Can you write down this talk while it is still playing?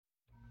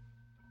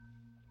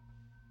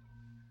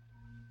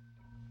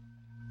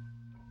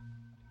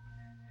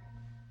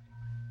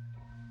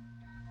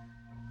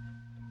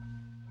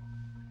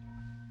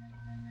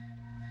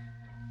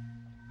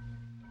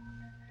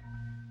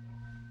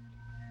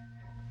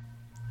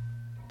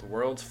The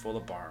world's full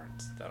of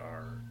barns that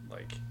are,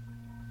 like,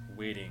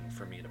 waiting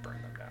for me to burn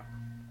them down.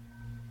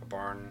 A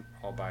barn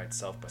all by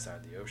itself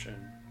beside the ocean.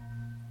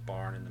 A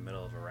barn in the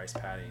middle of a rice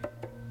paddy.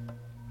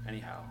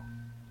 Anyhow,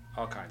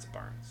 all kinds of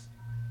barns.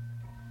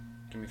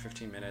 Give me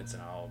 15 minutes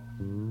and I'll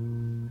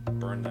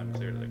burn them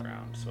clear to the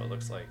ground so it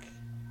looks like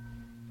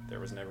there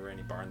was never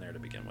any barn there to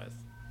begin with.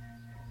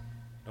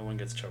 No one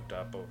gets choked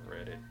up over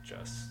it, it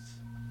just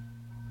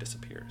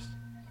disappears.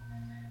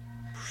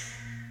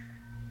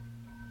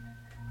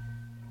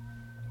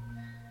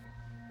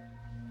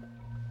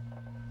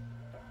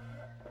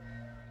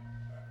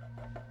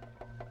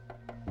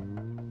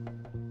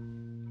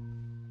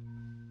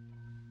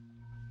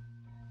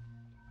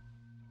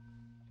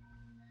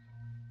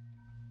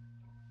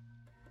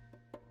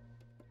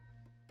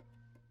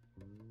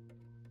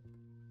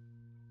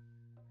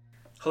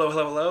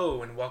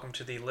 Hello, and welcome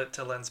to the Lit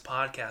to Lens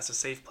podcast, a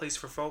safe place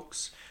for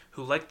folks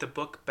who like the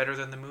book better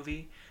than the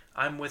movie.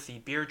 I'm with the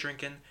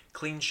beer-drinking,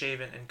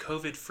 clean-shaven, and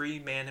COVID-free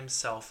man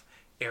himself,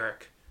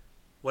 Eric.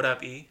 What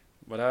up, E?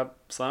 What up,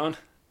 Sloan?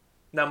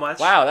 Not much.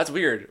 Wow, that's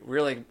weird.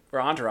 We're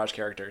Entourage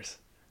characters.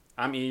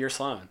 I'm E, you're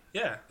Sloan.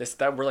 Yeah.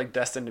 We're like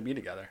destined to be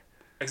together.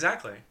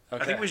 Exactly.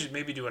 Okay. I think we should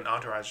maybe do an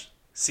Entourage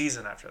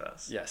season after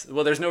this. Yes.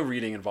 Well, there's no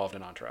reading involved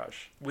in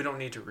Entourage. We don't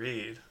need to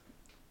read.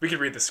 We could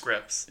read the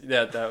scripts.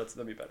 Yeah,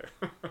 that'd be better.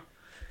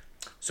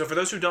 So for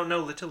those who don't know,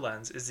 Lit to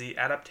Lens is the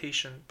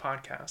adaptation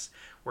podcast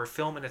where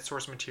film and its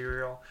source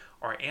material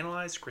are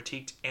analyzed,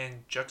 critiqued,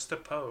 and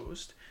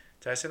juxtaposed.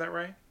 Did I say that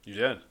right? You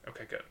did.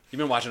 Okay, good. You've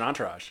been watching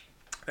Entourage.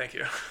 Thank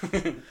you.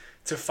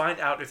 To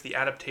find out if the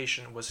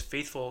adaptation was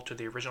faithful to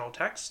the original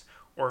text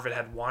or if it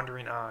had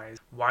wandering eyes,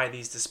 why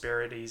these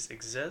disparities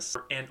exist,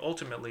 and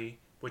ultimately,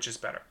 which is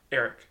better.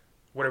 Eric,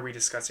 what are we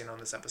discussing on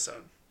this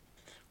episode?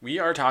 We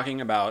are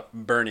talking about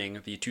Burning,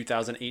 the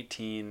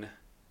 2018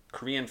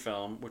 Korean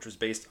film, which was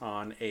based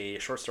on a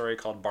short story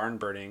called Barn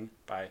Burning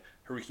by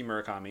Haruki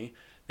Murakami.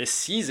 This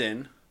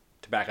season,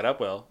 to back it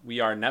up, Will, we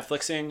are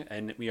Netflixing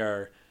and we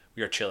are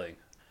chilling.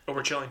 Oh,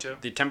 we're chilling too?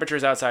 The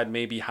temperatures outside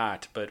may be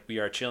hot, but we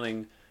are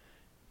chilling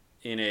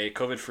in a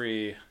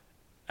COVID-free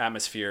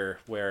atmosphere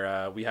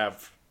where we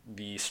have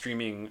the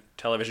streaming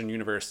television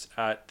universe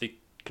at the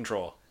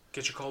control.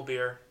 Get your cold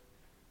beer,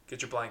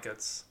 get your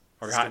blankets.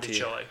 Or It's hot gonna be tea.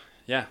 chilly.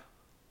 Yeah,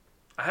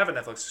 I have a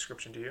Netflix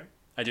subscription, do you?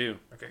 I do.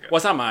 Okay, good. Well,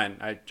 it's not mine.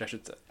 I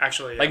should say.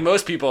 Actually, Like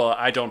most people,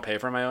 I don't pay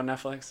for my own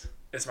Netflix.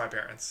 it's my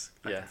parents,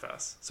 I Yeah.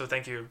 confess. So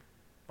thank you,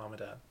 Mom and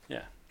Dad.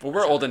 Yeah. Well,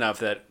 we're old enough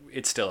that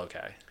it's still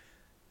okay.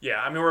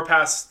 Yeah, I mean, we're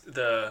past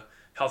the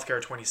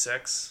healthcare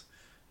 26,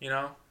 you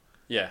know?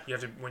 Yeah. You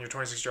have to, when you're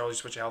 26 years old, you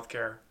switch to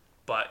healthcare.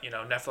 But, you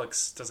know,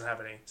 Netflix doesn't have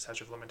any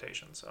statute of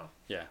limitations, so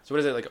Yeah. So what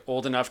is it, like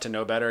old enough to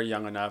know better,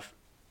 young enough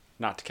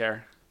not to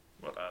care?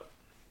 what up?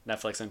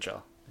 Netflix and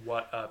chill.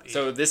 What up, E?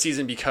 So this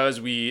season,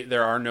 because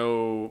there are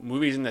no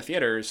movies in the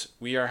theaters,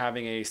 we are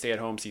having a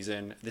stay-at-home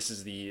season. This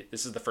is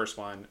the first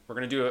one. We're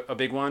gonna do a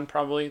big one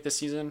probably this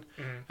season,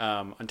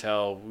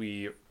 until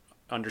we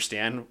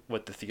understand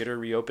what the theater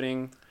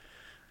reopening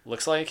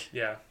looks like.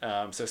 Yeah,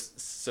 So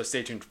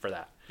stay tuned for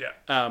that. yeah.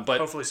 But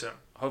Hopefully soon.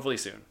 hopefully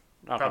soon.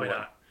 Knock on Probably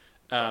wood.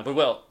 not. But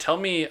Will, tell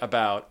me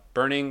about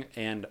Burning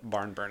and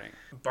Barn Burning.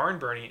 Barn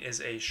Burning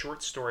is a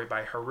short story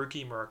by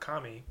Haruki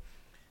Murakami.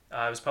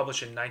 It was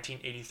published in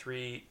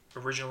 1983,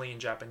 originally in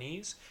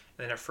Japanese,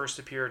 and then it first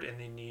appeared in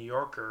the New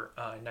Yorker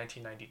in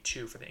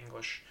 1992 for the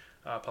English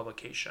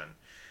publication.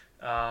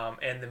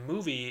 And the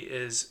movie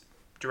is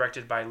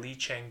directed by Lee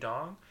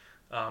Chang-dong.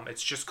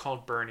 It's just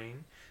called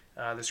Burning.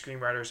 The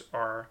screenwriters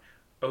are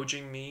Oh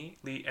Jing-mi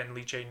and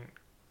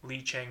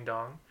Lee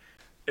Chang-dong.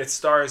 It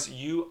stars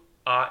Yu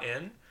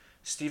Ah-in,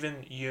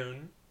 Stephen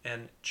Yoon,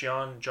 and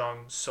Jeon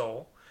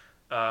Jong-sol.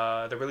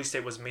 The release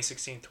date was May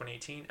 16,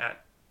 2018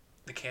 at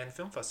the Cannes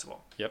Film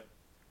Festival. Yep.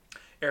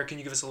 Eric, can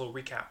you give us a little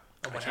recap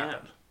on what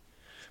happened?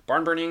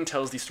 Barn Burning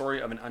tells the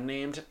story of an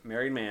unnamed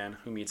married man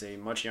who meets a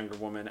much younger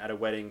woman at a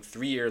wedding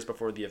 3 years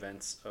before the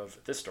events of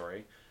this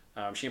story.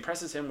 She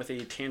impresses him with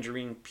a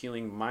tangerine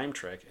peeling mime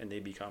trick and they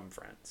become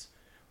friends.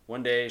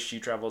 One day she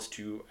travels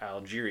to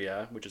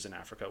Algeria, which is in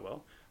Africa,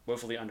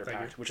 woefully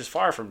underpacked, which is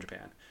far from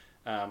Japan.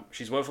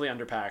 She's woefully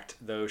underpacked,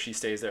 though she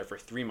stays there for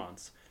 3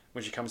 months.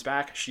 When she comes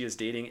back, she is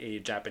dating a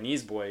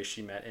Japanese boy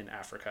she met in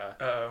Africa.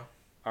 Uh-oh.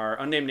 Our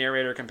unnamed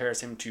narrator compares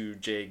him to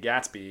Jay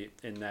Gatsby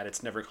in that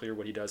it's never clear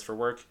what he does for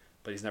work,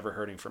 but he's never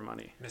hurting for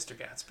money. Mr.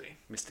 Gatsby.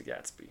 Mr.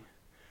 Gatsby.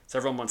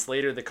 Several months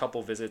later, the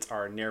couple visits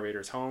our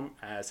narrator's home.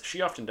 As she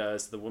often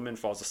does, the woman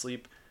falls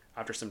asleep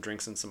after some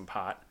drinks and some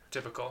pot,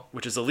 Typical.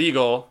 which is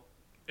illegal.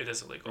 It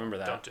is illegal. Remember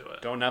that. Don't do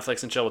it. Don't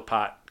Netflix and chill with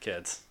pot,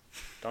 kids.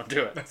 Don't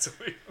do it. That's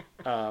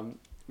illegal.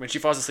 When she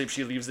falls asleep,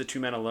 she leaves the two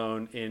men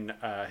alone in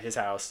his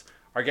house.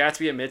 Our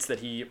Gatsby admits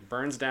that he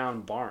burns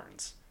down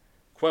barns.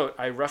 Quote,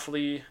 I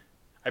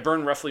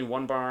burn roughly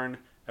one barn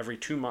every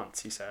 2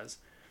 months, he says.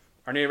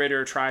 Our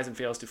narrator tries and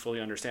fails to fully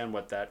understand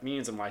what that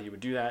means and why he would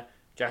do that.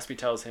 Gatsby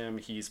tells him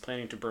he's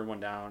planning to burn one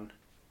down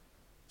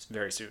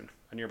very soon,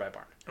 a nearby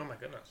barn. Oh my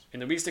goodness. In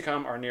the weeks to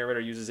come, our narrator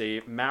uses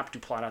a map to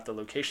plot out the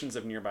locations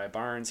of nearby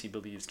barns he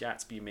believes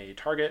Gatsby may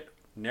target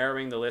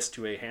narrowing the list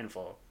to a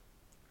handful.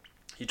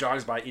 He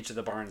jogs by each of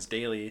the barns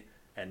daily,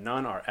 and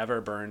none are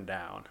ever burned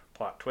down.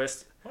 Plot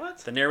twist. What?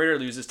 The narrator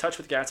loses touch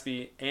with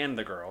Gatsby and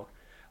the girl.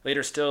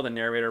 Later still, the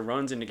narrator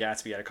runs into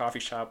Gatsby at a coffee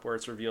shop where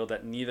it's revealed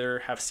that neither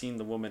have seen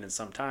the woman in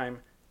some time.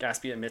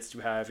 Gatsby admits to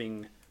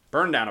having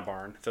burned down a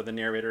barn, though the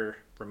narrator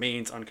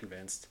remains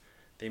unconvinced.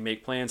 They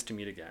make plans to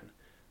meet again.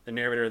 The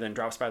narrator then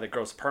drops by the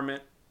girl's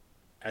apartment,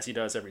 as he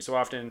does every so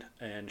often,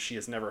 and she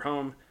is never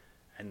home,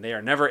 and they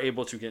are never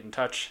able to get in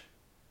touch,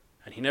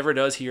 and he never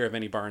does hear of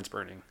any barns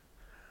burning.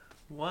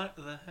 What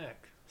the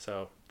heck?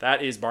 So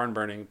that is Barn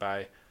Burning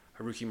by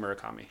Haruki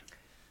Murakami.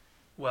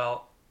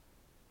 Well,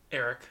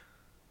 Eric,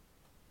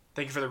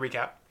 thank you for the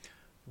recap.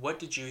 What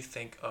did you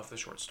think of the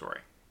short story?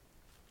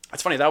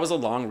 It's funny, that was a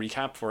long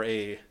recap for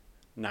a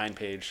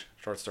 9-page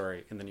short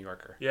story in the New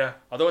Yorker. Yeah.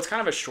 Although it's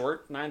kind of a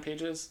short 9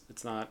 pages,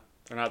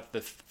 they're not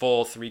the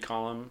full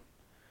 3-column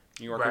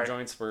New Yorker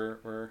joints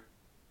we're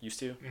used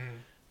to. Mm-hmm.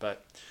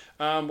 But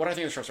what I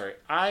think of the short story,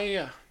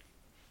 I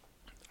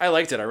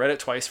liked it. I read it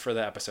twice for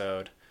the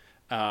episode.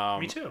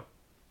 Me too.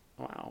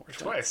 Wow.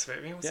 Twice,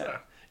 baby. What's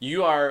up?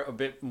 You are a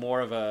bit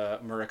more of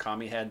a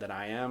Murakami head than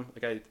I am.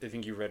 Like I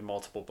think you've read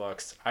multiple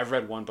books. I've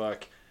read one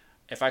book.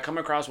 If I come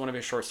across one of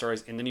his short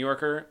stories in the New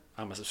Yorker,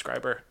 I'm a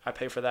subscriber. I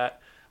pay for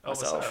that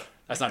myself.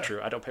 That's not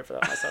true. I don't pay for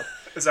that myself.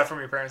 Is that from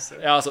your parents too?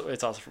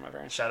 It's also from my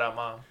parents. Shout out,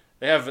 Mom.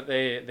 They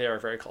are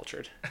very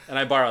cultured, and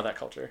I borrow that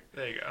culture.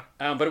 There you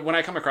go. But when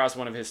I come across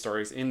one of his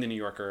stories in the New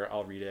Yorker,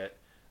 I'll read it.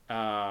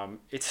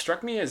 It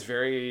struck me as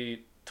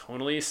very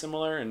tonally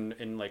similar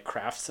and like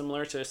craft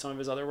similar to some of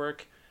his other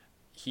work.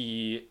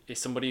 He is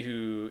somebody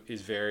who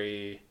is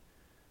very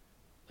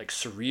like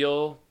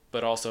surreal,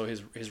 but also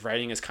his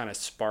writing is kind of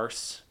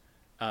sparse,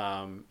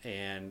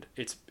 and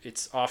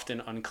it's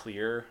often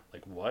unclear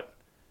like what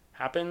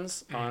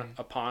happens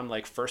upon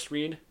like first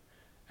read,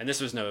 and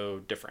this was no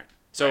different.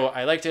 So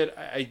I liked it.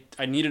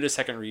 I needed a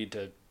second read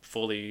to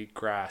fully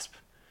grasp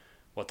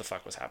what the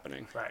fuck was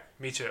happening. Right.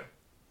 Me too.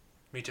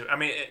 I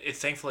mean,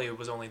 thankfully it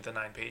was only the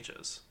 9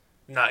 pages,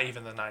 not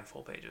even the 9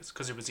 full pages,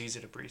 because it was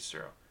easy to breeze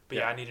through. But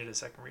yeah, I needed a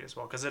second read as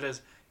well, because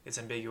it's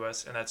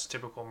ambiguous, and that's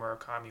typical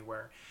Murakami,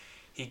 where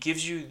he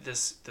gives you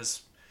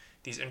these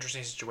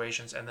interesting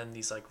situations, and then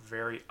these like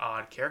very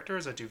odd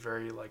characters that do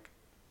very like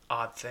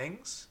odd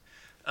things,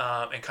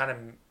 and kind of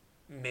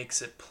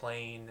makes it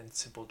plain and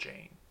simple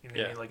Jane. You know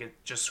what I mean? Like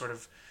it just sort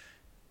of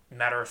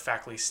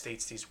matter-of-factly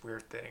states these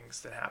weird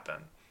things that happen,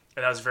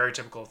 and that was very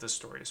typical of this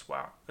story as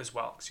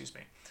well. Excuse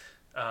me.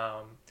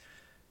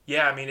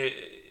 Yeah, I mean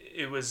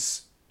it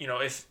was, you know,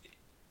 if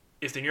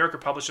the New Yorker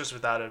published this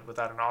without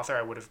an author,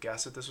 I would have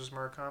guessed that this was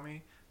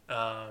Murakami.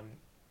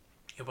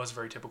 It was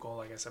very typical,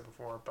 like I said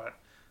before, but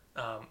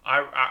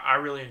I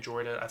really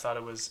enjoyed it. I thought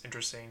it was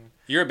interesting.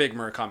 You're a big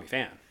Murakami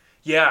fan.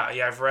 Yeah,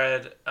 I've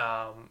read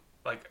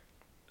like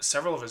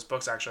several of his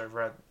books. Actually, I've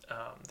read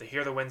The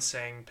Hear the Wind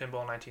Sing,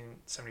 Pinball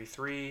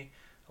 1973,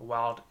 A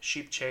Wild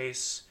Sheep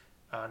Chase,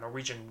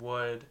 Norwegian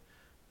Wood,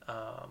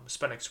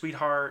 Sputnik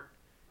Sweetheart,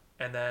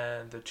 and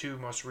then the 2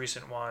 most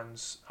recent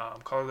ones,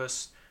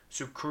 Colorless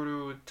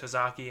Tsukuru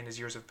Tazaki and His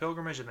Years of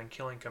Pilgrimage, and then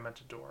Killing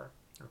Commentador,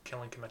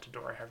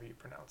 however you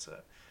pronounce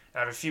it. And I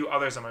have a few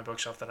others on my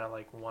bookshelf that I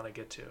like want to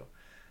get to.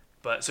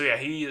 But so yeah,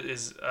 he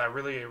is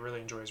really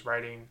enjoy his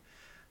writing.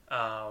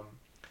 So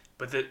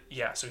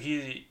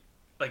he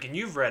like, and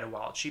you've read A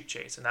Wild Sheep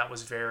Chase, and that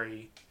was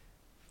very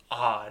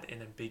odd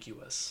and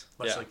ambiguous,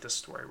 much like this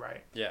story,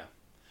 right? Yeah.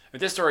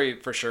 With this story,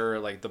 for sure,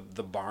 like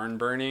the barn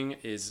burning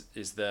is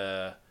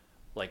the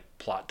like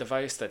plot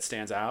device that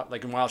stands out.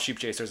 Like in Wild Sheep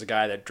Chase, there's a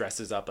guy that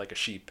dresses up like a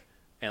sheep,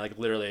 and like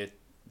literally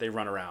they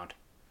run around.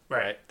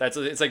 Right.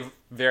 It's like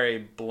very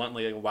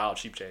bluntly like a wild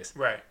sheep chase.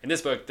 Right. In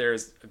this book,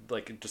 there's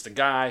like just a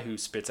guy who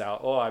spits out,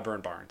 "Oh, I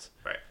burn barns."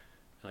 Right.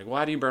 And like,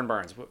 why do you burn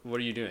barns?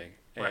 What are you doing?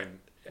 And right.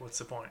 What's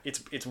the point?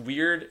 It's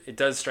weird. It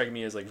does strike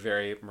me as like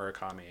very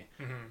Murakami.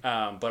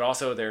 Mm-hmm. But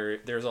also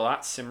there's a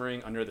lot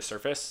simmering under the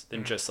surface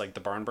than just like the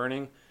barn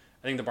burning.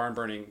 I think the barn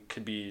burning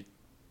could be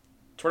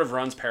sort of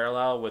runs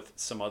parallel with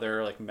some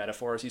other like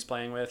metaphors he's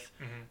playing with.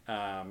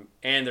 Mm-hmm.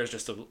 And there's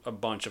just a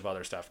bunch of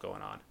other stuff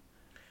going on.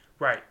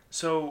 Right.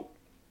 So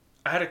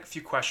I had a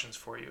few questions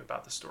for you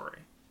about the story.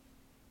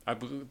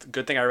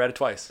 Good thing I read it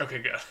twice. Okay,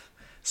 good.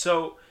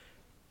 So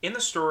in the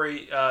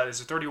story,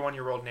 there's a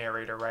 31-year-old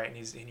narrator, right? And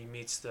he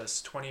meets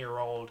this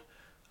 20-year-old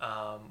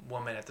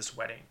woman at this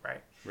wedding,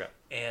 right? Yeah.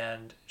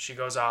 And she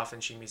goes off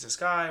and she meets this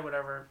guy,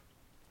 whatever.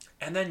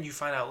 And then you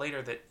find out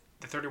later that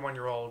the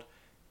 31-year-old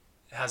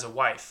has a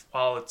wife.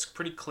 While it's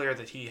pretty clear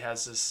that he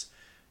has this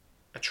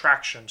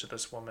attraction to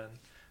this woman,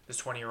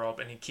 this 20-year-old,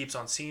 and he keeps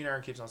on seeing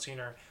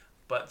her.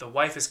 But the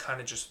wife is kind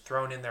of just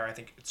thrown in there. I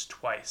think it's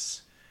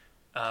twice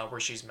where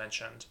she's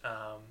mentioned.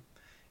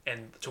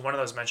 And to one of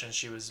those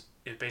mentions,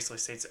 it basically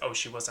states, oh,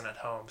 she wasn't at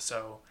home.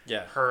 So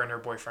her and her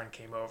boyfriend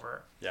came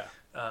over. Yeah.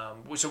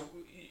 So,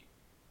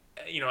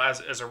 you know,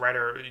 as a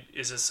writer,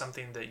 is this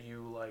something that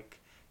you like,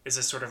 is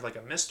this sort of like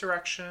a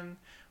misdirection,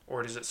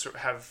 or does it sort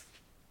of have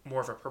more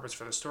of a purpose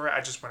for the story?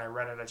 When I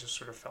read it, I just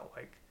sort of felt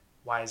like,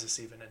 why is this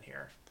even in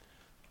here?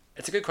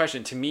 It's a good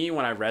question. To me,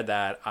 when I read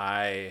that,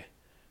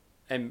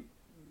 and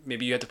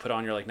maybe you have to put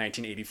on your like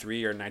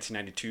 1983 or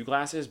 1992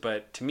 glasses,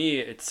 but to me,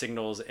 it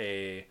signals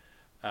a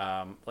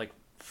like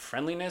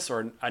friendliness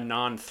or a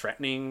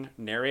non-threatening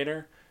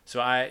narrator.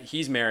 So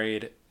he's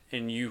married,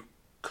 and you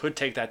could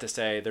take that to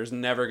say there's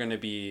never going to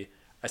be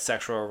a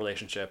sexual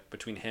relationship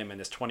between him and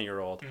this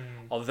 20-year-old.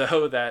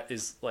 Although that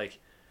is like,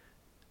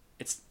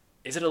 it's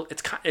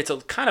a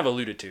kind of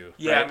alluded to,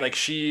 Yeah, right? I mean, like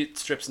she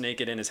strips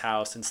naked in his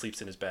house and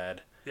sleeps in his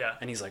bed. Yeah.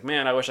 And he's like,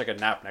 man, I wish I could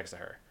nap next to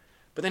her.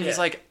 But then he's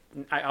Yeah. like,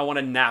 I want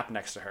to nap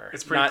next to her.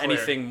 It's pretty not clear.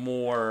 anything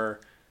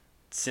more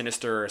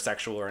sinister or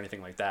sexual or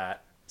anything like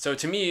that. So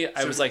to me,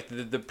 I was like,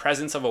 the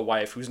presence of a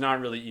wife who's not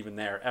really even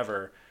there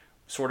ever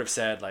sort of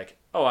said like,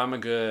 oh, I'm a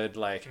good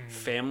like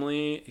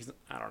family.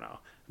 I don't know.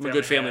 I'm a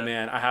good family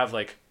man. I have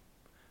like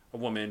a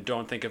woman.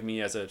 Don't think of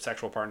me as a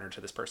sexual partner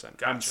to this person.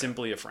 I'm Gotcha.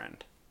 simply a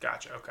friend.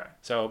 Gotcha. Okay.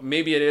 So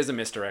maybe it is a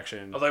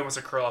misdirection. Although he wants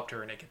to curl up to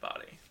her naked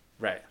body.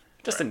 Right.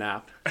 Just a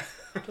nap.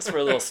 Just for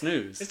a little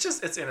snooze.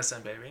 It's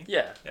innocent, baby.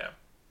 Yeah. Yeah.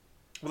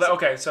 Well,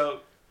 okay.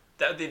 So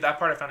that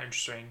part I found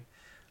interesting.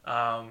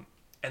 And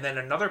then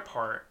another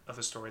part of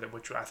the story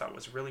which I thought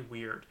was really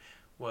weird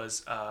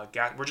was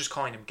we're just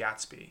calling him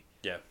Gatsby.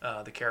 Yeah.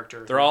 The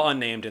character. They're all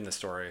unnamed in the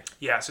story.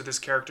 Yeah. So this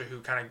character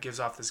who kind of gives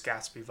off this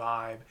Gatsby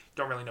vibe.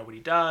 Don't really know what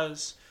he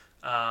does,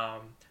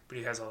 but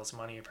he has all this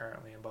money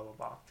apparently, and blah blah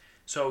blah.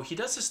 So he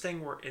does this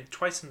thing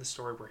twice in the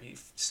story where he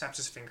snaps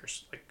his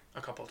fingers like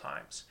a couple of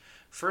times.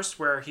 First,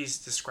 where he's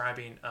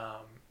describing, I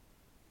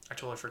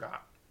totally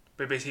forgot,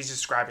 but basically he's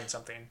describing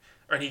something,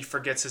 and he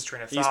forgets his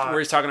train of thought. Where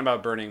he's talking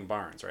about burning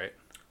barns, right?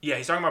 Yeah,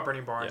 he's talking about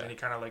burning barns, Yeah. and he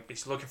kind of like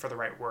he's looking for the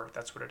right word.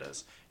 That's what it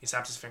is. He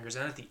snaps his fingers,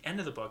 and then at the end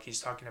of the book,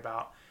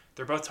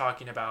 they're both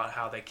talking about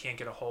how they can't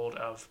get a hold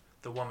of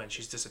the woman.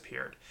 She's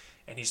disappeared,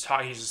 and he's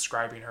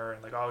describing her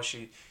and like, oh,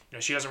 she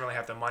doesn't really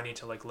have the money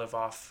to like live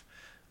off,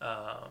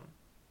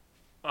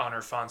 on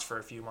her funds for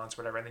a few months,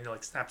 whatever. And then he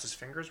like snaps his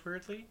fingers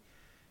weirdly.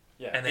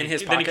 Yeah. And then, in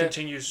his then pocket. he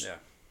continues.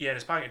 Yeah, in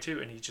his pocket too,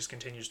 and he just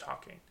continues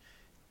talking.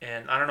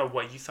 And I don't know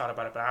what you thought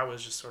about it, but I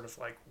was just sort of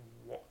like,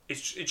 it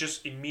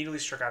just immediately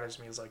struck out at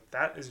me as like,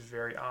 that is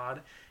very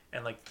odd,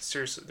 and like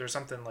seriously, there's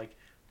something like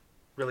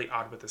really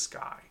odd with this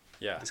guy.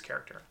 Yeah. This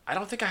character. I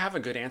don't think I have a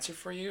good answer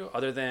for you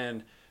other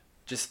than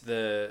just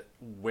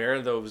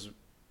where those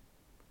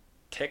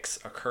ticks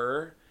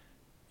occur.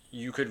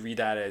 You could read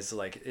that as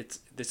like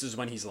this is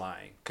when he's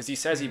lying, because he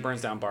says he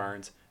burns down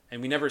barns, and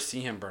we never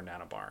see him burn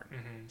down a barn.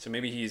 Mm-hmm. So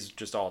maybe he's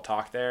just all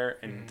talk there,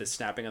 and the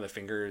snapping of the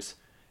fingers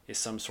is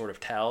some sort of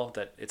tell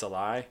that it's a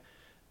lie.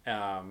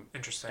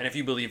 Interesting. And if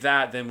you believe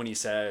that, then when he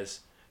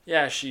says,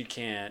 "Yeah, she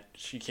can't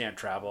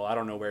travel. I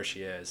don't know where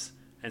she is,"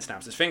 and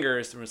snaps his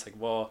fingers, then it's like,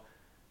 well,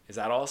 is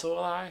that also a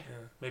lie?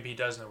 Yeah. Maybe he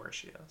does know where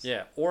she is.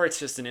 Yeah, or it's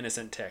just an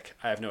innocent tick.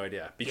 I have no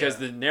idea, because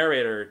Yeah. the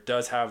narrator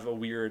does have a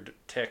weird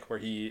tick where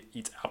he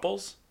eats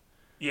apples.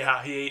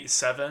 Yeah, he ate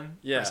 7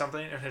 Yeah. or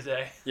something in a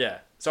day. Yeah.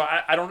 So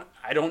I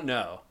don't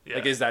know. Yeah.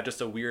 Like, is that just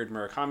a weird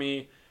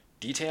Murakami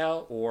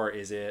detail, or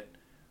is it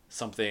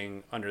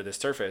something under the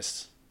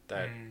surface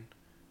that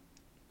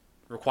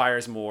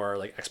requires more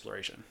like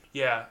exploration?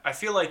 Yeah, I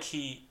feel like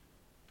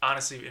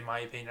honestly, in my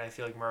opinion, I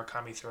feel like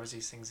Murakami throws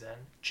these things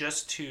in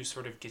just to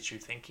sort of get you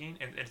thinking,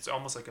 and it's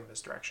almost like a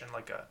misdirection,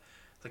 like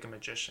a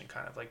magician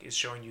kind of like is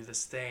showing you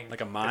this thing,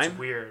 Like a mime? It's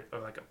weird, or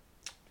like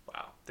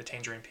the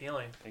tangerine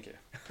peeling. Thank you.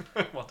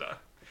 Well done.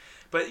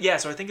 But yeah,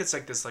 so I think it's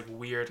like this like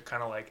weird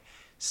kind of like,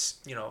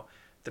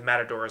 the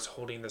matador is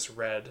holding this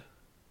red,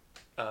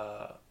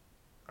 I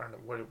don't know,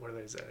 what are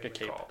they A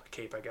cape. called? A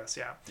cape, I guess,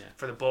 yeah. Yeah.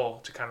 For the bull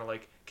to kind of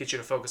like get you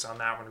to focus on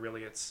that when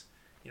really it's,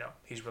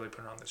 he's really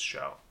putting on this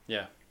show.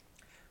 Yeah.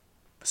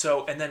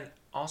 So, and then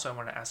also I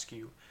want to ask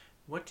you,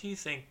 what do you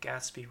think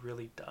Gatsby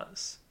really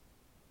does?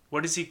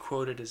 What is he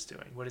quoted as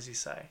doing? What does he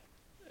say?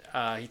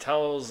 He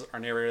tells our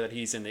narrator that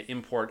he's in the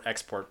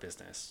import-export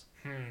business.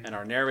 And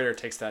our narrator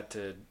takes that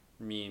to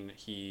mean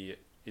he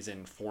is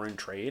in foreign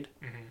trade.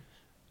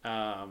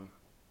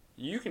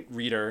 You can,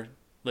 reader,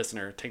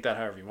 listener, take that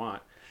however you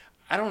want.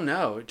 I don't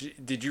know.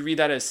 Did you read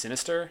that as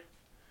sinister?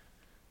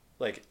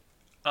 Like,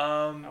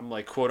 I'm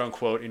like quote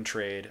unquote in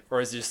trade,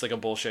 or is it just like a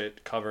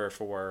bullshit cover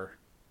for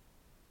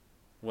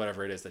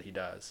whatever it is that he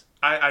does?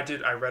 I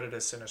did. I read it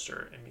as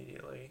sinister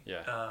immediately.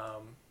 Yeah.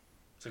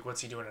 It's like,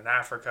 what's he doing in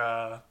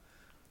Africa?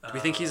 Do we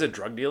think he's a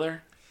drug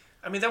dealer?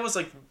 I mean, that was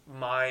like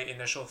my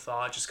initial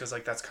thought, just because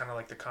like that's kind of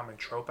like the common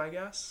trope, I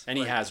guess. And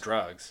he has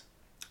drugs.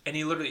 And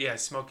he literally, yeah,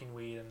 smoking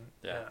weed and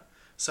Yeah.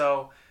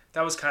 So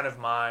that was kind of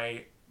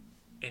my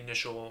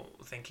initial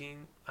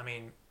thinking. I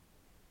mean,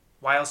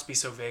 why else be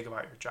so vague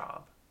about your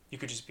job? You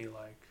could just be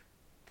like,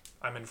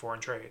 I'm in foreign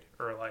trade,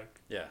 or like,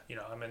 Yeah.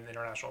 I'm in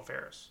international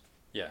affairs.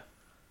 Yeah.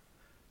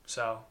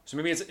 So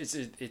maybe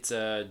it's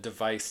a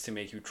device to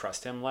make you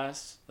trust him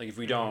less. Like if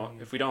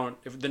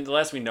the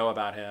less we know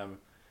about him,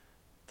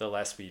 the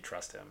less we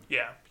trust him.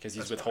 yeah, Because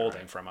he's that's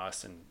withholding right. from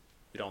us, and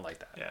we don't like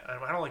that. Yeah,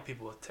 I don't like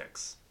people with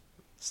ticks,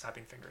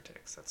 snapping finger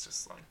ticks. That's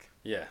just like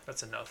Yeah.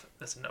 that's enough.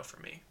 That's enough for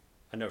me.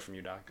 I know from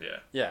you, Doc. Yeah.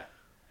 Yeah.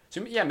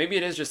 So yeah, maybe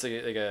it is just like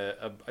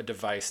a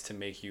device to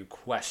make you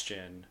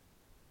question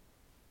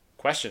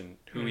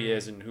who he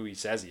is and who he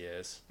says he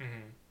is.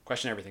 Mm-hmm.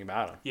 Question everything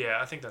about him. Yeah,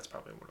 I think that's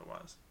probably what it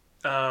was.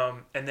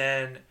 And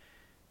then,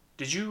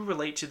 did you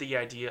relate to the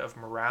idea of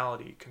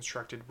morality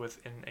constructed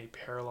within a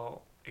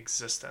parallel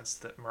existence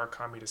that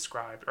Murakami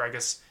described, or I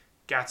guess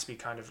Gatsby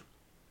kind of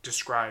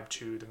described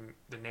to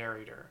the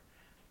narrator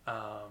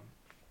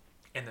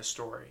in the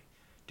story?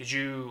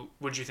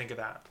 What did you think of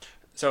that?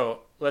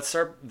 So let's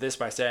start this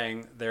by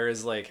saying there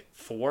is like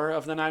 4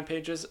 of the 9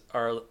 pages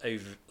are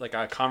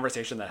a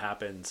conversation that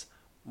happens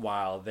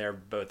while they're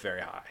both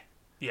very high.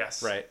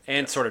 Yes. Right.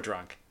 And sort of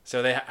drunk.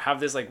 So they have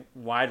this like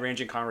wide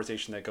ranging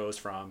conversation that goes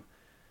from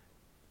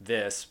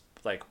this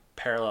like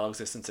parallel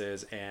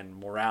existences and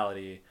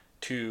morality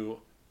to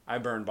I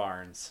burn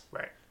barns.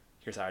 Right.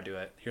 Here's how I do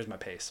it. Here's my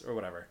pace or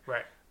whatever.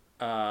 Right.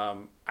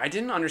 I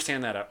didn't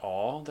understand that at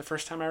all the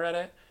first time I read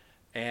it.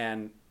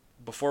 And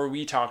before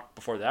we talked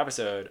before the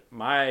episode,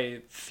 my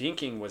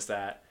thinking was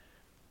that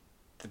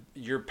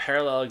your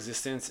parallel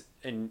existence,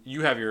 and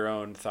you have your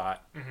own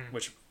thought,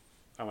 which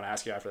I want to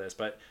ask you after this,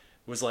 but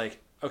was like,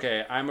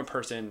 okay, I'm a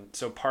person,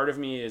 so part of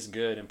me is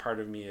good and part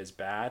of me is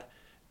bad,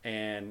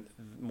 and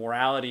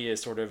morality is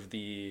sort of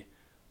the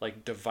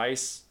like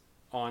device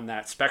on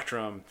that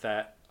spectrum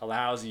that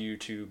allows you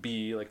to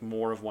be like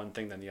more of one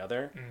thing than the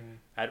other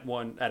at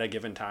a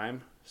given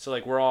time. So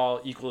like we're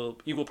all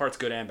equal parts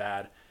good and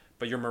bad,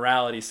 but your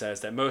morality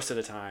says that most of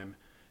the time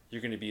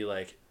you're going to be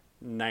like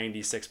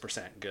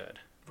 96% good.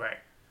 Right.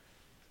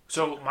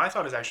 So my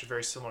thought is actually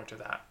very similar to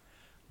that,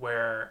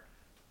 where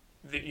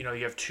you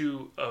have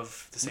 2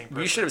 of the same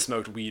person. We should have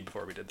smoked weed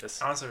before we did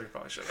this. Honestly, we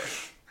probably should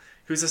have.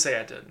 Who's to say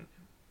I didn't?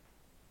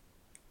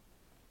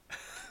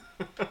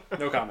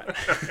 No comment.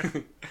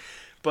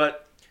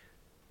 But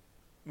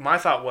my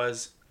thought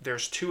was,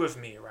 there's 2 of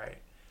me, right?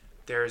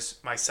 There's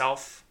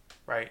myself,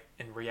 right,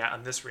 in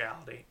this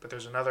reality, but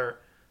there's another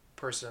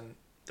person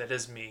that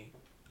is me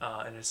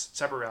in a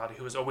separate reality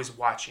who is always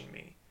watching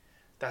me.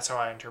 That's how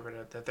I interpret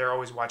it, that they're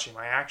always watching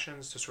my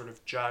actions to sort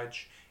of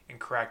judge and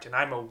correct, and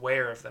I'm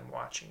aware of them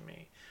watching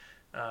me.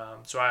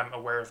 So I'm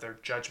aware of their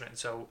judgment.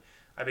 So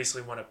I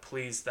basically want to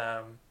please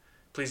them,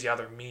 please the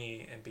other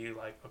me, and be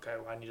like, okay,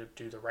 well, I need to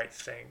do the right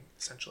thing,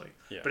 essentially.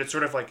 Yeah. But it's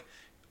sort of like,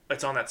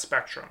 it's on that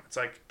spectrum. It's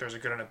like there's a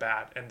good and a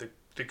bad, and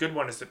the good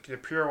one is the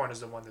pure one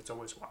is the one that's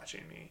always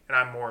watching me, and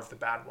I'm more of the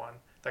bad one.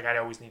 Like I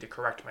always need to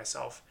correct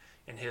myself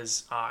in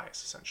his eyes,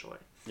 essentially.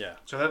 Yeah.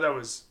 So that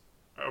was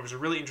a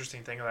really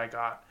interesting thing that I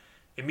got.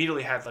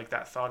 Immediately had like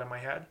that thought in my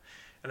head,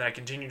 and then I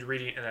continued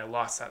reading and I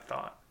lost that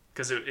thought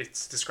because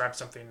it's described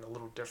something a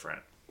little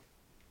different.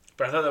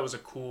 But I thought that was a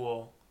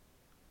cool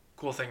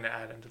thing to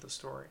add into the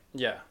story.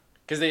 Yeah,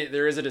 because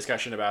there is a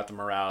discussion about the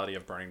morality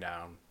of burning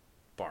down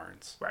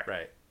barns.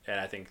 Right. And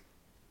I think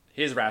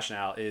his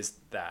rationale is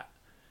that.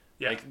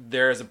 Yeah. Like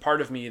there is a part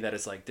of me that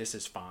is like, this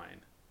is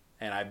fine.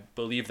 And I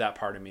believe that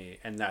part of me,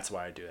 and that's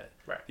why I do it.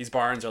 Right. These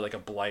barns are like a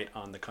blight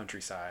on the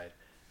countryside,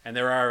 and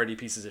they're already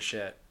pieces of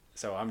shit.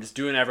 So I'm just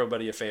doing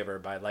everybody a favor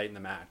by lighting the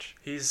match.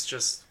 He's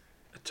just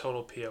a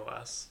total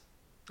POS.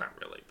 Not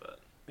really, but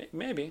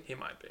Maybe. he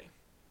might be.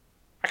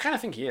 I kind of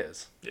think he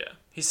is. Yeah.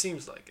 He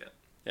seems like it.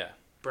 Yeah.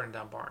 Burning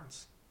down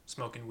barns.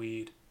 Smoking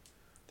weed.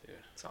 Dude.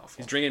 It's awful.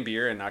 He's drinking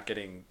beer and not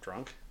getting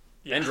drunk.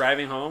 Yeah. And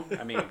driving home.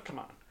 I mean, come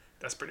on.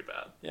 That's pretty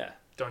bad. Yeah.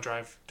 Don't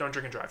drink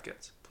and drive,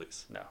 kids,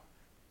 please. No.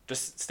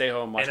 Just stay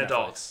home, watch And Netflix.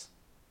 adults.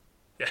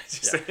 Yeah,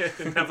 just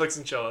Netflix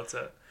and chill. That's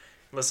it.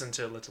 Listen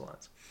to Little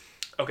Lens.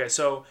 Okay,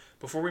 so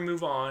before we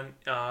move on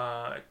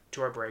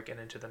to our break and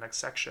into the next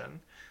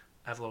section,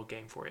 I have a little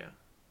game for you.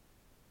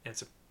 And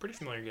it's a pretty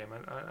familiar game.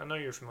 I know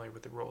you're familiar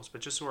with the rules,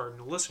 but just so our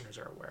listeners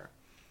are aware.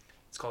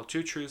 It's called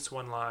 2 Truths,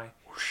 1 Lie.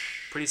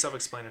 Pretty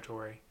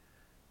self-explanatory.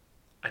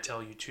 I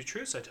tell you 2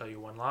 truths, I tell you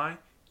 1 lie.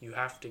 You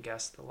have to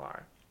guess the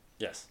lie.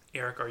 Yes.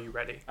 Eric, are you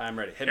ready? I'm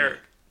ready. Hit Eric, me.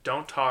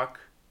 don't talk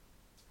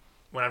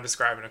when I'm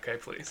describing, okay,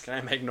 please? Can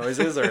I make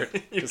noises or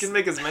You can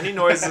make as many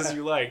noises as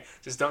you like.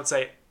 Just don't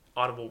say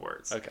audible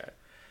words. Okay.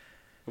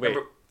 Wait.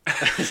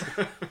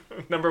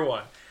 Number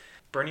 1.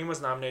 Burning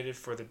was nominated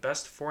for the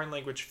Best Foreign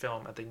Language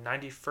Film at the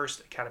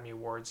 91st Academy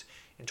Awards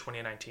in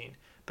 2019,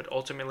 but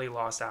ultimately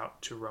lost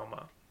out to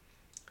Roma.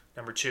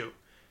 Number 2.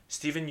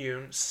 Stephen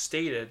Yeun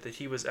stated that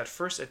he was at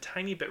first a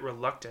tiny bit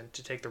reluctant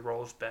to take the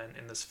role of Ben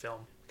in this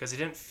film because he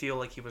didn't feel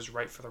like he was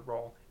right for the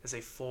role as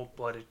a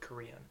full-blooded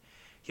Korean.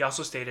 He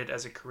also stated,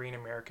 as a Korean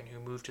American who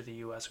moved to the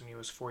U.S. when he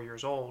was 4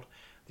 years old,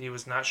 that he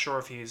was not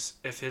sure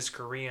if his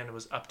Korean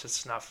was up to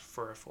snuff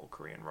for a full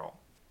Korean role.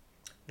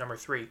 Number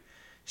 3.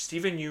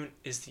 Stephen Yeun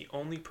is the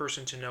only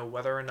person to know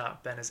whether or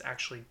not Ben has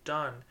actually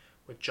done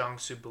what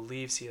Jong-soo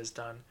believes he has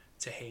done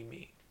to Hae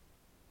Mi.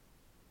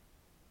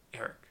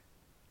 Eric,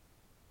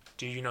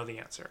 do you know the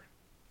answer?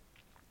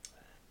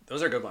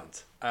 Those are good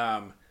ones.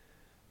 I'm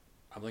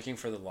looking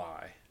for the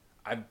lie.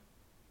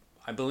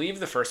 I believe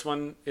the first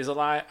one is a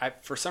lie.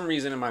 For some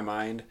reason in my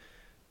mind,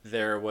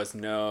 there was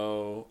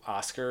no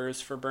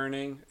Oscars for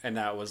Burning, and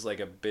that was like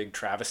a big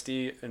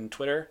travesty in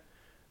Twitter,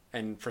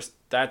 and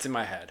that's in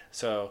my head.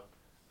 So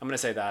I'm gonna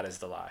say that is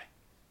the lie.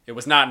 It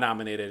was not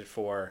nominated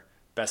for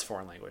Best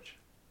Foreign Language.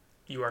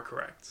 You are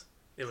correct.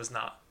 It was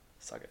not.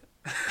 Suck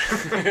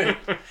it.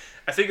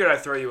 I figured I'd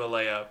throw you a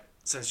layup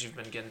since you've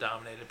been getting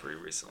dominated pretty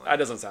recently. That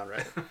doesn't sound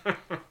right.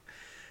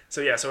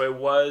 So yeah, so it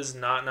was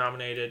not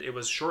nominated. It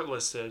was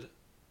shortlisted.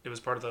 It was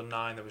part of the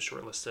 9 that was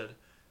shortlisted,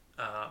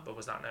 but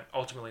was not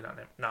ultimately not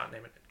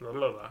named.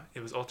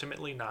 It was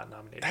ultimately not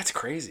nominated. That's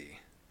crazy.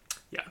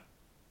 Yeah,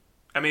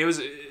 I mean it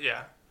was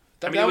yeah.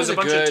 That it was a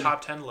bunch good, of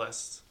top 10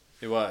 lists.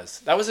 It was.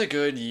 That was a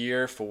good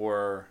year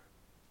for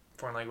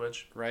Foreign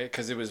language, right?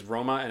 Because it was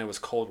Roma and it was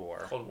Cold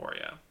War. Cold War,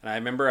 yeah. And I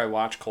remember I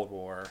watched Cold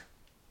War.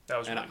 That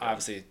was and really good.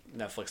 Obviously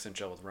Netflix didn't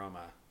chill with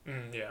Roma.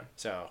 Yeah.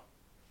 So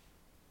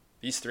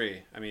these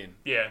 3, I mean,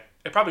 yeah,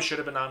 it probably should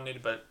have been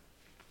nominated, but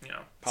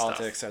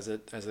politics stuff.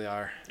 as they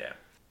are. Yeah.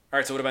 All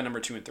right. So what about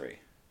number 2 and 3?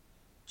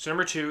 So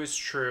number 2 is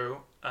true.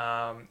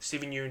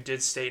 Steven Yeun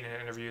did state in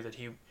an interview that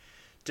he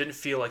didn't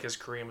feel like his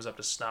Korean was up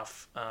to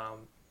snuff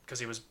because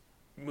he was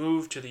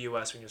moved to the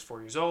U.S. when he was 4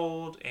 years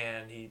old,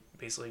 and he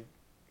basically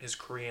his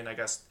Korean, I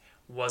guess,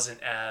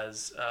 wasn't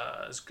as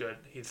good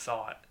he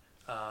thought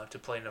to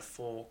play in a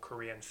full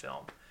Korean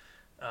film.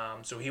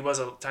 So he was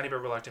a tiny bit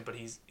reluctant, but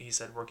he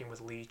said working with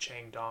Lee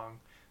Chang-dong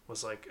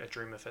was like a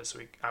dream of his, so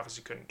he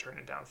obviously couldn't turn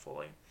it down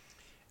fully.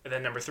 And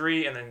then number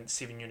 3, and then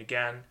Steven Yeun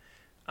again,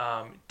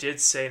 did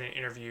say in an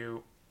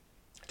interview,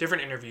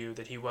 different interview,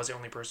 that he was the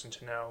only person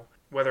to know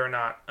whether or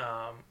not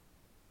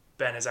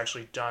Ben has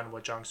actually done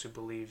what Jong-soo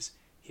believes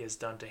he has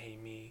done to Hae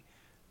Mi,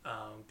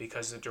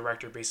 because the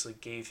director basically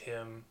gave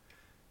him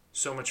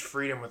so much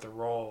freedom with the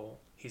role.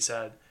 He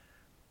said,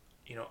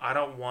 I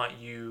don't want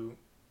you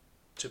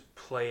to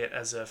play it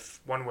as if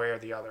one way or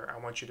the other. I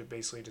want you to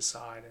basically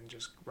decide and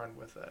just run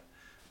with it.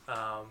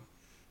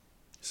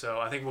 So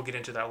I think we'll get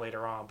into that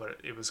later on,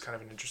 but it was kind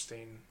of an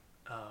interesting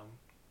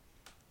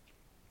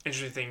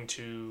thing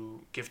to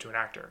give to an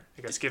actor.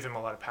 I guess give him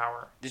a lot of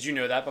power. Did you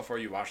know that before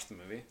you watched the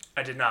movie?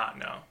 I did not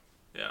know.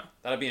 Yeah.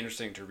 That'd be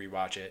interesting to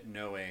rewatch it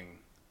knowing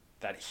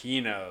that he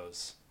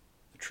knows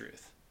the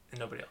truth. And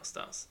nobody else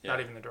does. Yeah. Not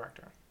even the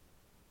director.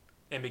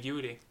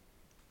 Ambiguity.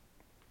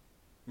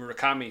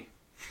 Murakami.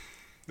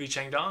 Lee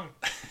Chang-dong.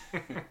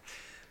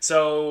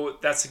 So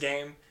that's the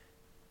game.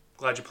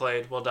 Glad you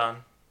played. Well done.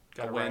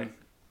 Got it win. right.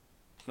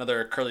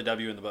 Another curly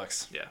W in the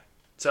books. Yeah.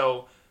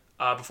 So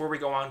before we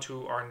go on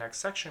to our next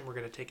section, we're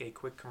going to take a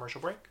quick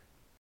commercial break.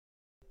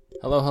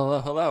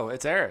 Hello.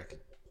 It's Eric.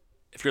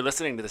 If you're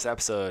listening to this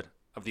episode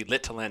of the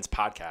Lit to Lens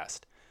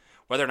podcast,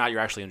 whether or not you're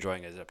actually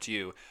enjoying it is up to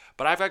you.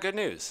 But I've got good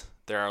news.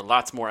 There are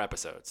lots more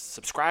episodes.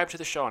 Subscribe to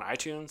the show on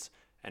iTunes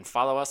and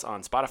follow us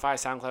on Spotify,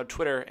 SoundCloud,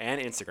 Twitter,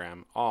 and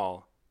Instagram,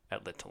 all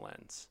at Lit to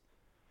Lens.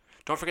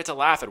 Don't forget to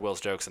laugh at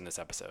Will's jokes in this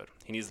episode.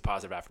 He needs the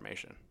positive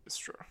affirmation. It's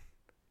true.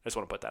 I just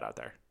want to put that out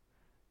there.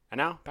 And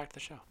now, back to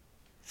the show.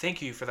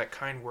 Thank you for that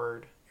kind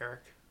word,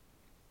 Eric.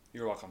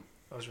 You're welcome.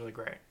 That was really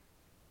great.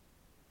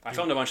 I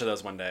filmed a bunch of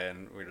those one day,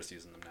 and we're just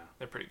using them now.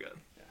 They're pretty good.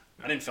 Yeah.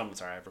 I didn't film them,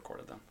 sorry. I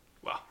recorded them.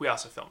 Well, we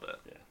also filmed it.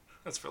 Yeah.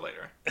 That's for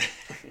later.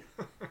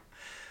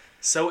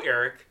 So,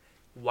 Eric,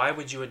 why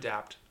would you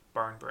adapt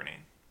Barn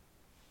Burning?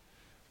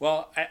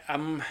 Well,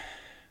 I'm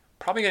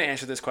probably going to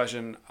answer this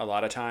question a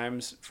lot of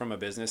times from a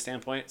business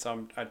standpoint,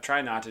 so I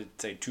try not to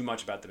say too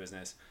much about the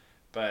business.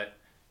 But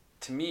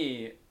to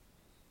me,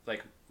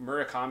 like,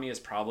 Murakami is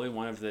probably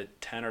one of the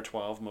 10 or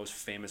 12 most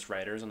famous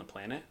writers on the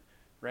planet,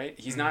 right?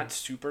 He's not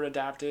super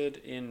adapted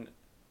in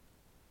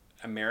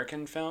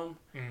American film.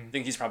 I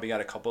think he's probably got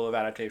a couple of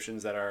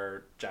adaptations that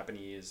are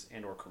Japanese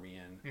and or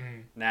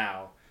Korean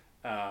now.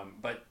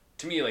 But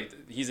to me,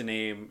 like, he's a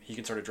name. He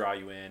can sort of draw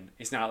you in.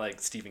 He's not like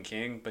Stephen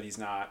King, but he's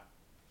not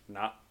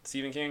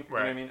Stephen King. You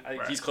know what I mean?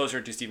 Right. He's closer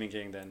to Stephen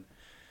King than...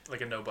 Like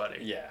a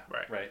nobody. Yeah,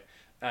 Right.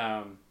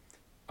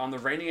 On the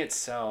writing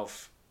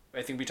itself,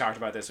 I think we talked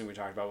about this when we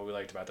talked about what we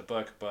liked about the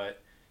book,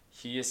 but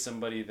he is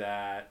somebody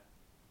that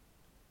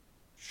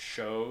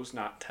shows,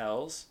 not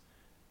tells.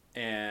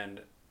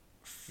 And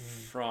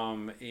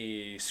from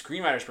a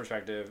screenwriter's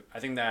perspective, I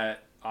think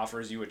that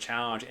offers you a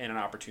challenge and an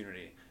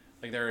opportunity.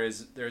 Like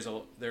there's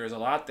a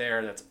lot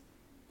there that's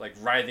like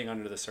writhing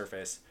under the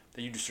surface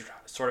that you just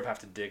sort of have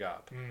to dig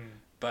up.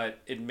 But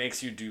it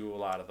makes you do a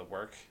lot of the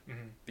work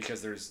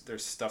because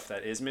there's stuff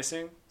that is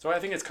missing. So I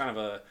think it's kind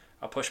of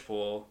a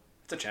push-pull.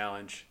 It's a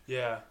challenge.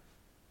 Yeah.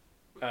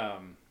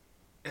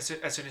 That's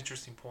an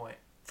interesting point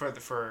for a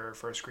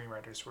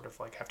screenwriter to sort of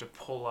like have to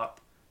pull up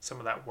some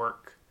of that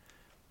work.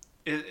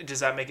 Does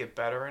that make it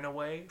better in a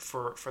way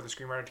for the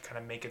screenwriter to kind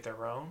of make it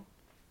their own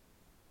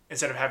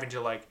instead of having to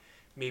like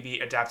maybe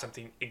adapt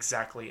something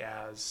exactly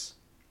as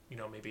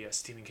maybe a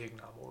Stephen King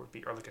novel would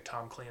be or like a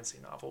Tom Clancy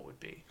novel would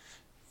be?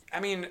 I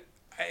mean,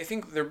 I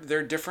think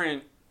they're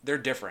different. They're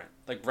different.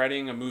 Like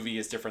writing a movie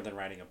is different than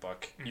writing a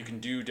book. You can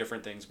do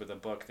different things with a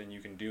book than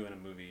you can do in a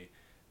movie.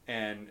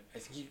 And I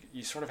think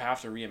you sort of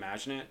have to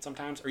reimagine it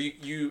sometimes, or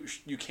you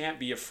can't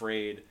be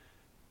afraid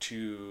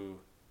to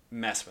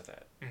mess with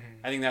it.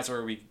 I think that's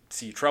where we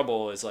see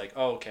trouble is like,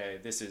 oh, okay,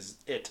 this is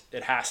it.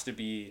 It has to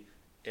be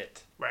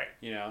it. Right.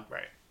 Right.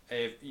 Right.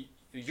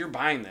 If you're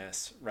buying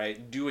this,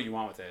 right, do what you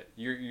want with it.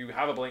 You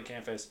have a blank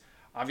canvas.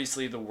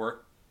 obviously the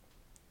work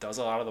does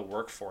a lot of the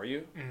work for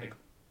you. Like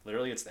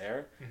literally it's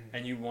there,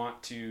 and you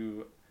want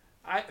to.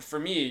 For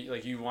me,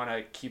 like you want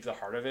to keep the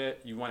heart of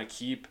it. You want to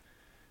keep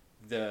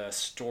the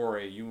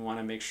story. You want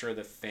to make sure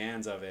the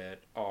fans of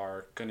it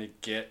are gonna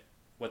get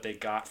what they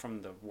got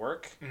from the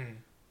work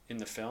in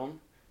the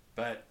film.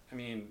 But I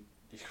mean,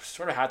 you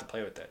sort of have to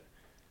play with it.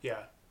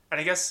 Yeah. And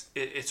I guess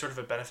it's sort of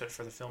a benefit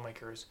for the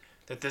filmmakers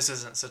that this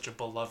isn't such a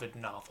beloved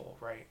novel,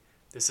 right?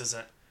 This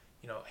isn't,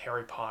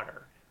 Harry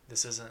Potter.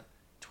 This isn't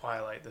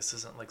Twilight. This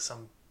isn't like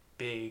some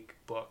big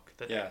book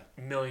that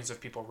millions of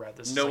people read.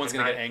 This no is one's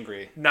like going to get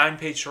angry.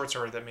 9-page short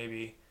story that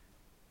maybe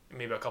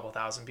a couple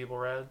thousand people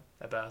read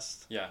at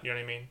best. Yeah. You know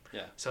what I mean?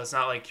 Yeah. So it's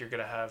not like you're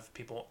going to have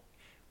people,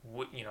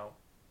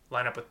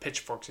 line up with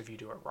pitchforks if you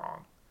do it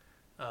wrong.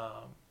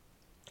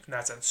 In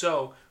that sense.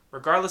 So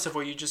regardless of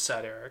what you just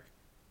said, Eric,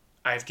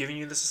 I've given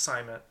you this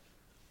assignment.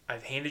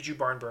 I've handed you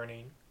Barn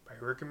Burning by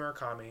Haruki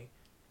Murakami.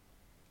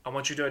 I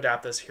want you to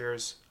adapt this.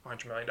 Here's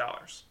 $100 million. Oh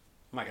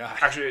my God.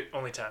 Actually,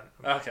 only 10.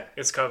 Okay.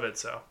 It's COVID,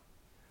 so a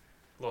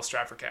little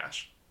strapped for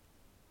cash.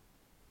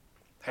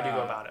 How do you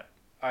go about it?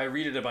 I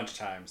read it a bunch of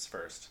times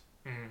first,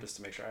 just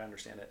to make sure I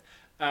understand it.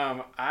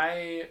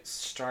 I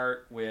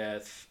start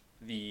with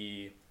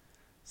the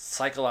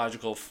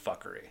psychological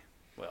fuckery.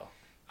 Well,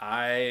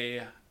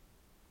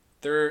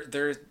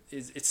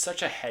 it's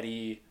such a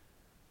heady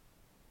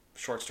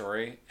short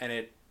story, and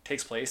it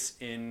takes place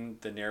in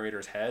the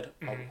narrator's head.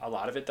 A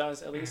lot of it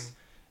does, at least,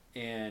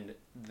 and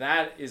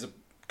that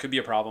could be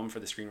a problem for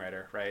the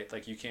screenwriter, right?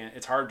 Like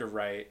it's hard to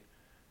write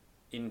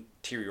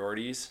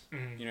interiorities.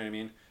 You know what I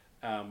mean?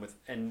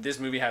 And this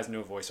movie has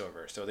no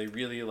voiceover, so they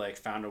really like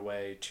found a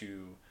way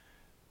to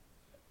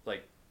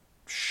like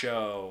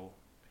show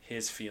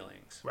his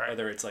feelings, right.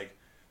 Whether it's like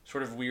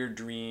sort of weird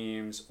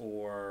dreams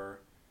or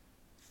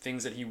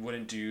things that he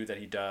wouldn't do that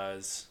he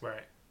does.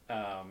 Right.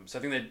 So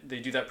I think that they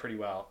do that pretty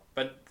well.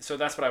 But so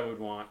that's what I would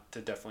want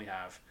to definitely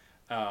have.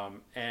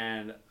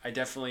 And I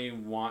definitely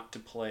want to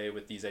play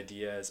with these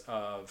ideas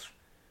of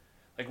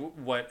like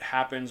what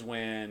happens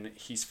when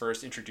he's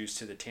first introduced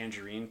to the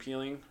tangerine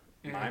peeling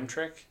mime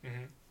trick.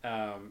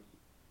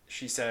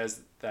 She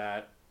says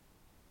that,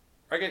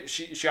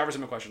 she offers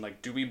him a question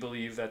like, do we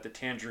believe that the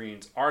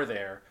tangerines are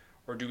there,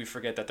 or do we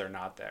forget that they're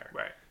not there?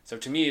 Right. So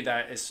to me,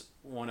 that is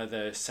one of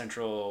the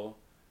central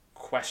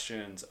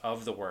questions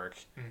of the work.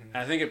 And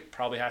I think it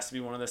probably has to be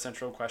one of the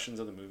central questions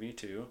of the movie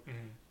too,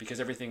 because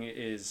everything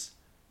is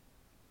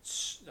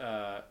it's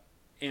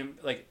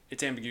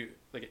ambiguous.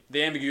 Like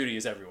the ambiguity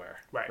is everywhere,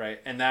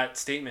 right? And that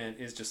statement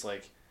is just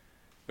like,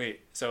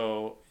 wait,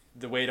 so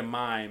the way to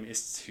mime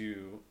is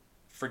to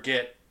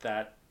forget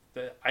that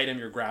the item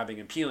you're grabbing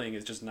and peeling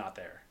is just not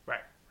there,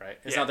 right?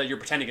 It's not that you're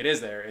pretending it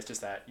is there, it's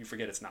just that you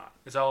forget it's not.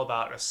 It's all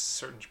about a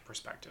certain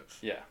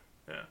perspective.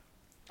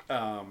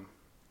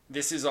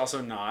 This is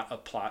also not a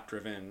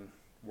plot-driven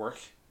work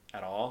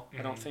at all,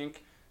 I don't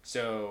think.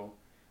 So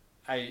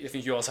I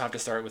think you also have to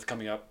start with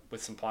coming up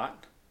with some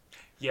plot.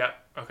 Yeah,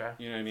 okay.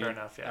 You know what I mean? Fair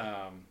enough,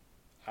 yeah.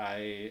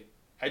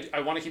 I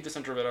want to keep the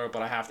center of it,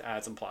 but I have to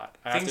add some plot.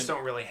 Things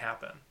don't really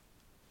happen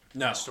in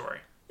the story.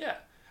 Yeah.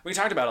 We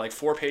talked about it, like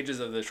 4 pages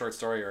of the short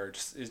story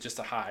is just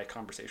a high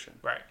conversation.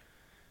 Right.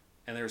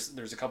 And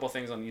there's a couple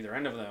things on either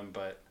end of them,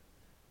 but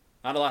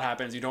not a lot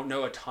happens. You don't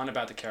know a ton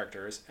about the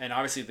characters. And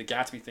obviously the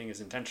Gatsby thing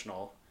is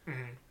intentional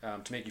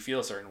to make you feel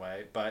a certain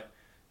way, but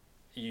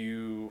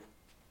you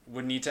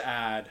would need to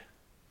add...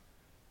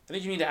 I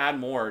think you need to add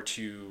more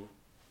to...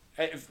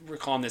 We're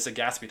calling this a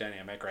Gatsby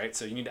dynamic, right?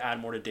 So you need to add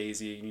more to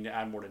Daisy. You need to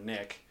add more to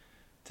Nick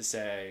to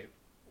say,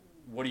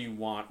 what do you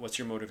want? What's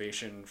your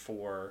motivation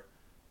for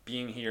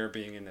being here,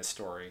 being in this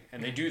story?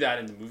 And they do that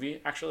in the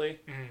movie, actually.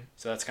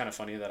 So that's kind of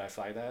funny that I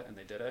flagged that and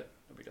they did it.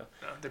 There we go.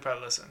 No, they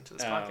probably listen to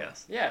this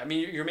podcast. Yeah, I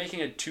mean, you're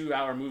making a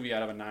 2-hour movie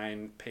out of a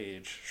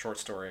 9-page short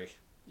story.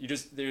 You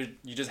just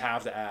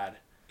have to add.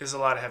 There's a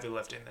lot of heavy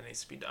lifting that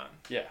needs to be done.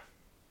 Yeah.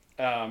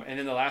 And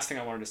then the last thing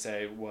I wanted to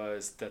say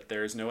was that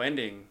there's no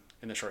ending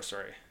in the short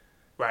story.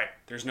 Right.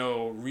 There's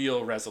no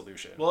real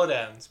resolution. Well, it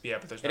ends. Yeah,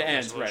 but there's no resolution. It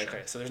ends, right,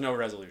 okay. So there's no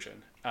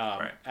resolution.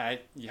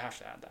 Right. You have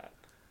to add that.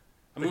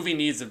 A movie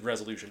needs a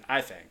resolution,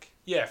 I think.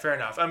 Yeah, fair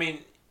enough. I mean,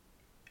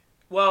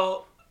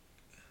 well,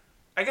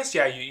 I guess,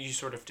 yeah, you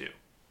sort of do.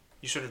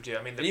 You sort of do.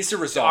 I mean, it needs to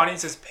resolve. The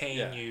audience is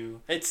paying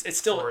you it's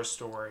still, for a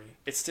story.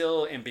 It's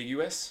still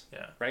ambiguous,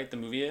 right? The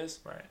movie is.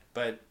 Right.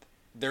 But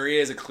there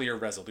is a clear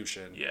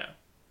resolution. Yeah,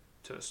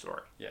 to the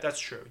story. Yeah. That's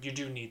true. You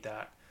do need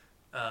that.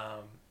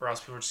 Or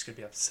else people are just going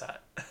to be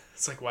upset.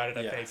 It's like, why did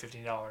I pay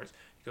 $15 to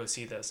go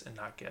see this and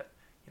not get,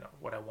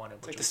 what I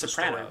wanted, which was a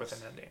story with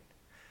an ending?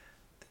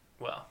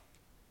 Well,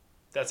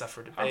 that's up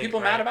for debate. Are people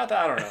mad about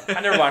that? I don't know.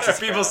 I never watched The Are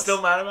people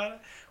still mad about it?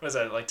 What is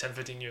that, like 10,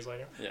 15 years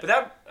later? Yeah.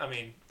 But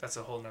that's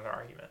a whole nother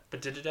argument.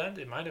 But did it end?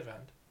 It might have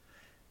ended.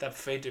 That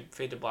fade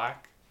to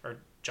black, or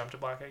jump to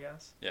black, I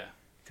guess? Yeah.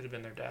 Could have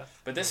been their death.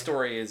 But this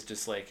story is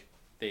just like,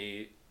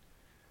 maybe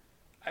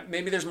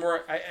there's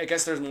more, I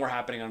guess there's more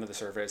happening under the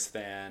surface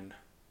than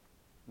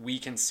we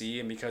can see,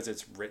 and because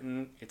it's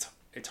written,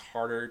 it's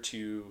harder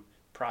to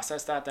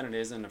process that than it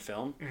is in a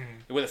film.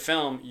 Mm-hmm. With a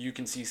film, you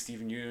can see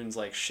Stephen Yeun's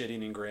like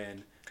shitting and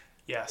grin.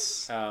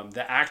 Yes.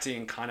 The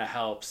acting kind of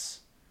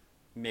helps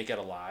make it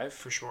alive,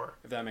 For sure.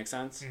 if that makes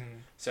sense. Mm-hmm.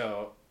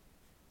 So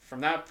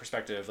from that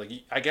perspective, like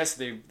I guess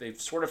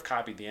they've sort of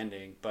copied the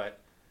ending, but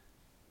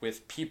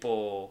with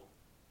people,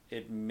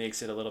 it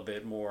makes it a little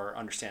bit more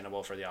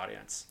understandable for the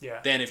audience. Yeah.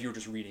 Than if you were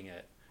just reading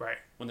it. Right.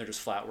 When they're just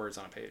flat words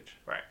on a page.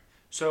 Right.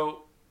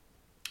 So,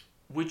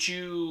 would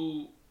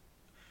you,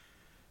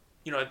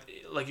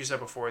 like you said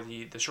before,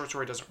 the short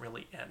story doesn't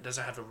really end,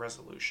 doesn't have a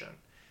resolution.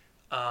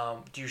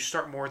 Do you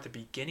start more at the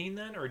beginning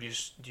then, or do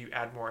you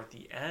add more at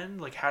the end?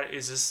 Like, how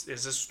is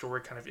this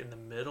story kind of in the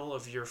middle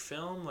of your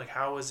film? Like,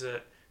 how is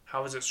it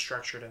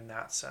structured in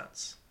that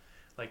sense?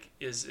 Like,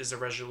 is the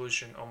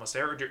resolution almost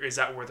there, or is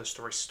that where the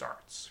story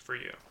starts for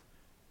you?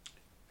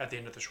 At the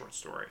end of the short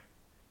story,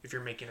 if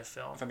you're making a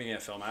film. If I'm making a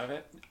film out of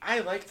it, I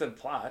like the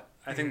plot.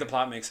 I think the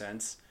plot makes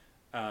sense.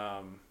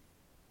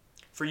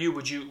 For you,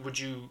 would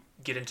you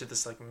get into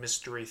this like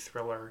mystery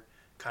thriller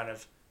kind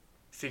of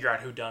figure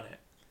out who done it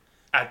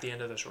at the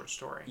end of the short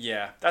story?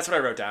 Yeah, that's what I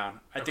wrote down.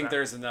 I think Okay.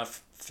 there's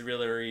enough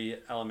thrillery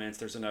elements,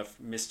 there's enough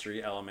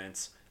mystery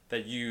elements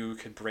that you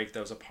could break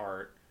those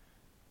apart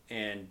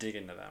and dig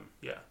into them.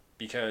 Yeah.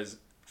 Because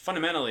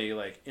fundamentally,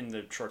 like in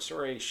the short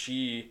story,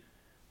 she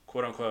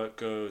quote unquote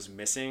goes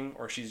missing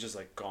or she's just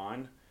like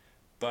gone.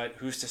 But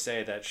who's to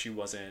say that she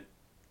wasn't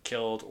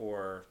killed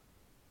or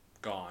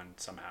gone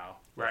somehow?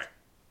 Right.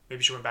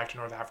 Maybe she went back to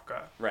North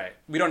Africa. Right.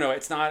 We don't know.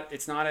 It's not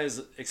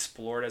as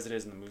explored as it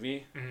is in the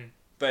movie. Mm-hmm.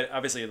 But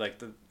obviously,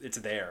 like it's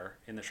there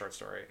in the short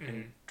story,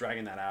 and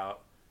dragging that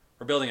out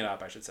or building it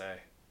up, I should say,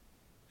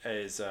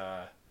 is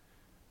I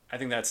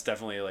think that's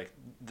definitely like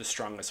the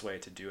strongest way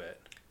to do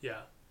it.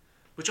 Yeah.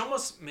 Which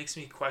almost makes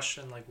me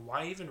question, like,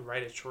 why even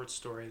write a short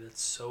story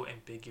that's so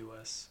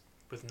ambiguous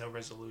with no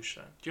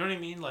resolution? Do you know what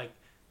I mean? Like,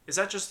 is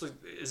that just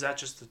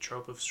the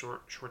trope of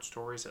short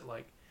stories that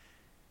like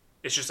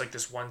it's just like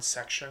this one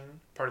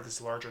section part of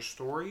this larger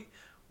story,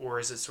 or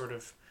is it sort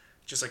of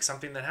just like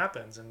something that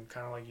happens and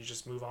kind of like you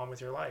just move on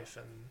with your life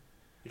and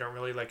you don't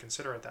really like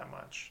consider it that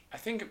much? I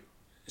think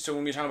so.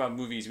 When we talk about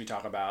movies, we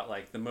talk about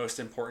like the most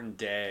important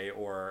day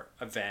or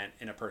event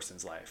in a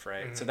person's life,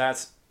 right? Mm-hmm. So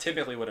that's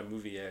typically what a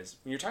movie is.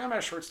 When you're talking about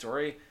a short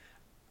story,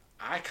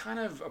 I kind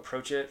of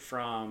approach it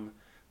from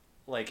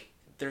like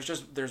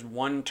there's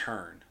one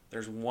turn,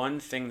 there's one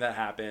thing that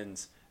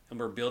happens, and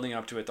we're building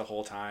up to it the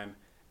whole time,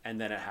 and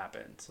then it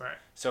happens. Right.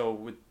 So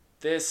with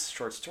this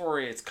short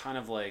story, it's kind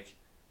of like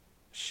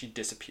she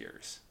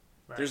disappears.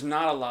 Right. There's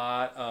not a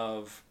lot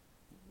of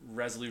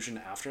resolution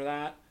after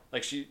that.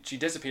 Like she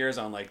disappears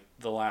on like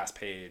the last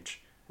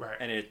page. Right.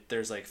 And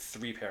there's like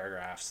 3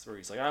 paragraphs where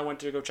he's like, I went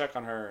to go check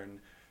on her and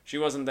she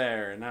wasn't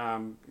there and now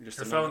I'm just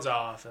Her phone's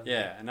off. And...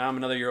 Yeah, and now I'm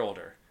another year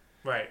older.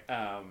 Right.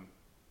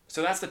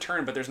 So that's the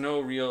turn, but there's no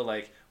real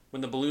like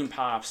when the balloon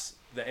pops,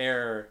 the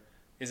air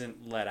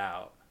isn't let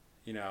out,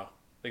 you know?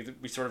 Like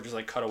we sort of just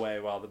like cut away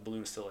while the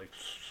balloon's still like.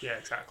 Yeah,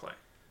 exactly.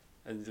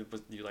 And do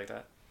you like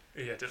that?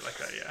 Yeah, I did like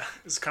that. Yeah,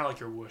 it's kind of like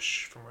your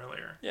whoosh from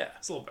earlier. Yeah,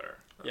 it's a little better.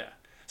 Yeah.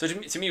 So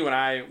to me, when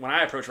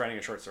I approach writing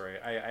a short story,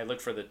 I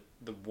look for the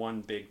one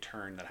big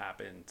turn that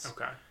happens.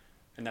 Okay.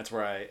 And that's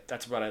what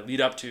I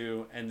lead up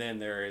to, and then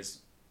there is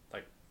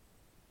like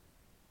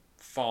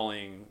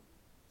falling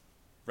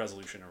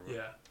resolution or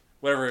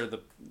whatever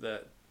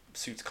the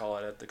suits call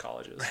it at the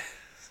colleges.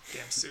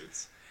 Damn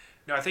suits.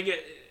 No, I think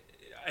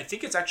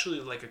it's actually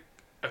like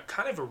a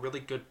kind of a really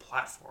good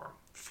platform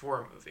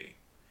for a movie.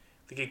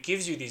 Like it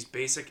gives you these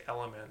basic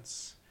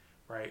elements,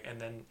 right? And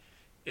then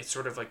it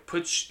sort of like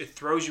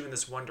throws you in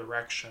this one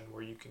direction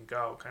where you can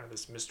go, kind of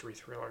this mystery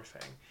thriller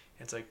thing.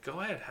 And it's like,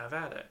 go ahead, have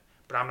at it.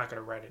 But I'm not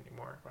going to write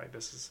anymore. Right?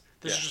 This is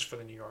just for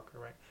the New Yorker,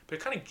 right? But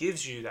it kind of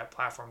gives you that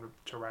platform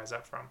to rise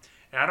up from.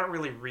 And I don't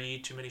really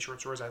read too many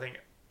short stories. I think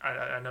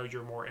I know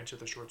you're more into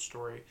the short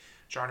story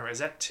genre. Is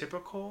that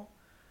typical?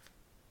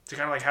 To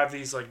kind of like have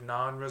these like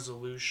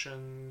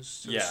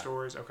non-resolutions to the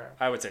stories? Okay.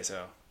 I would say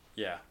so.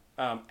 Yeah.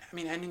 I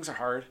mean, endings are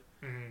hard.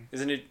 Mm-hmm.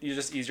 Isn't it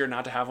just easier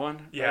not to have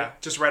one? Yeah.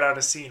 Right? Just write out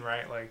a scene,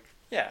 right? Like.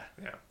 Yeah.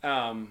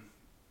 Yeah.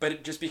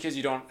 But just because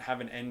you don't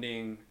have an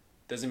ending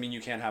doesn't mean you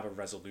can't have a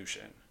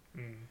resolution.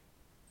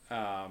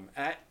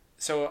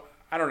 So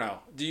I don't know.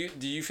 Do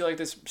you feel like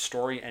this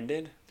story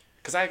ended?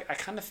 Because I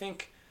kind of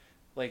think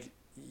like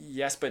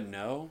yes but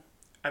no.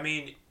 I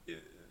mean,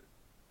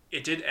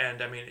 it did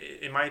end. I mean,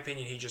 in my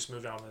opinion, he just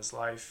moved on with his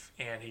life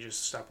and he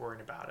just stopped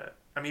worrying about it.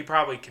 I mean, he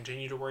probably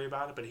continued to worry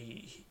about it, but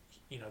he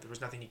there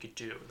was nothing he could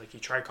do. Like he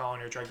tried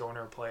calling her, tried going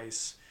to her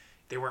place.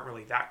 They weren't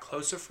really that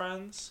close of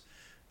friends,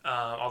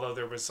 although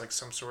there was like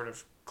some sort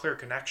of clear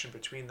connection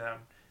between them.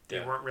 They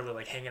weren't really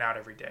like hanging out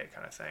every day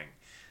kind of thing.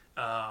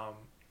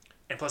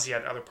 And plus he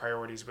had other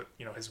priorities with,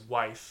 his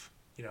wife,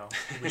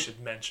 we should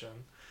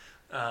mention.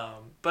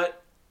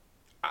 But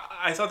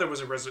I thought there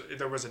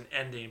was an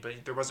ending,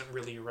 but there wasn't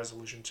really a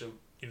resolution to,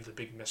 the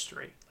big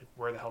mystery. Like,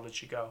 where the hell did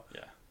she go?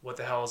 Yeah. What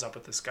the hell is up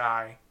with this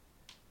guy?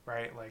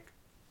 Right? Like,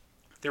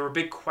 there were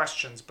big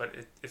questions, but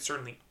it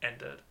certainly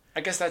ended.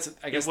 I guess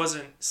it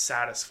wasn't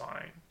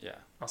satisfying. Yeah.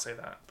 I'll say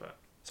that, but.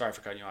 Sorry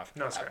for cutting you off.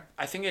 No, it's fair.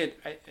 I think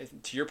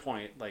to your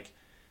point, like,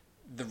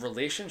 the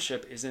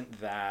relationship isn't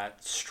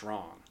that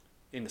strong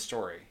in the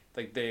story.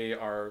 Like, they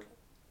are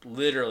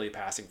literally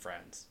passing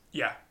friends.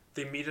 Yeah.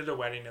 They meet at a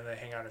wedding and they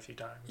hang out a few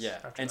times. Yeah.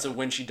 After And that. so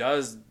when she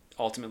does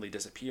ultimately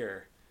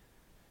disappear,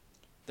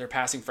 they're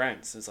passing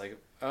friends. It's like,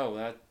 oh,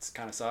 that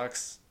kind of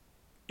sucks.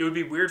 It would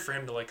be weird for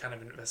him to, like, kind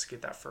of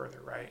investigate that further,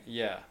 right?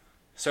 Yeah.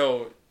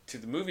 So to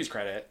the movie's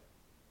credit,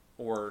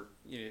 or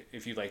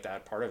if you like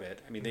that part of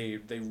it, I mean,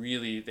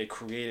 they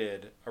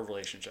created a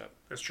relationship.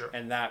 That's true.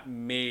 And that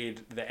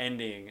made the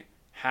ending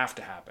have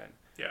to happen.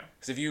 Yeah.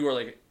 Because if you were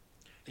like,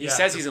 he Yeah,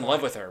 says good he's in point.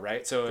 love with her,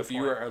 right? So Good if you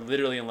point. are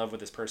literally in love with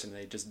this person and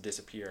they just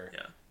disappear,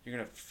 Yeah. you're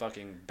gonna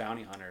fucking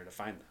bounty hunter to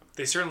find them.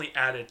 They certainly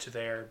added to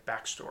their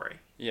backstory.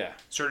 Yeah.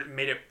 Sort of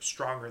made it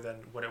stronger than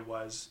what it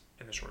was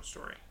in the short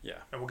story. Yeah.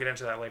 And we'll get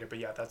into that later, but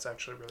yeah, that's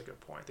actually a really good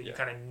point. That you Yeah.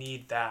 kind of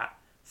need that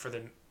for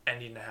the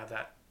ending to have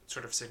that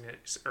sort of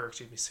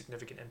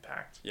significant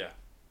impact. Yeah.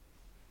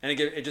 And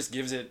it just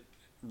gives it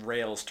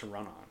rails to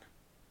run on.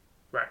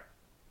 Right.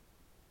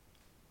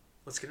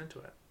 Let's get into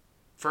it.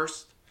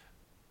 First,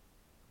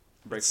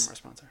 Break from our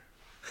sponsor.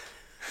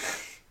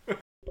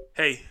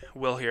 hey,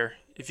 Will here.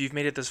 If you've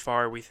made it this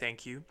far, we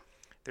thank you.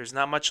 There's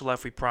not much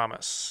left, we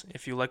promise.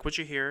 If you like what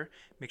you hear,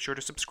 make sure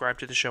to subscribe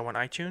to the show on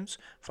iTunes,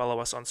 follow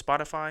us on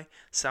Spotify,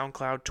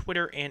 SoundCloud,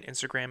 Twitter, and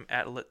Instagram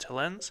at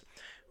Lit2Lens.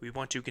 We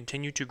want to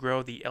continue to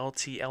grow the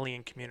LT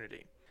Alien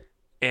community.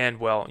 And,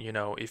 well,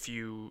 if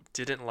you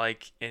didn't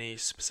like any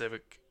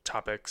specific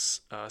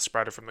topics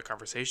sprouted from the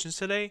conversations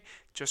today,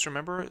 just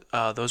remember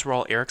those were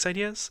all Eric's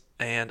ideas,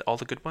 and all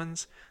the good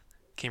ones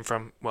came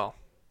from, well,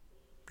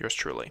 yours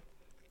truly.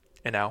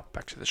 And now,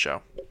 back to the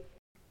show.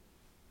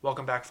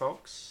 Welcome back,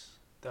 folks.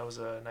 That was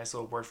a nice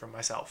little word from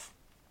myself.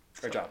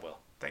 Great job, Will.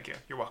 Thank you.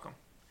 You're welcome.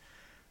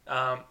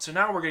 So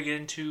now we're going to get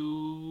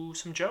into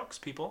some jokes,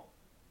 people.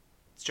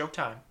 It's joke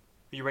time.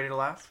 Are you ready to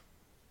laugh?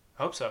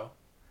 I hope so.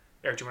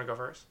 Eric, do you want to go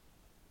first?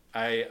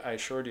 I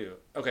sure do.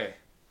 Okay.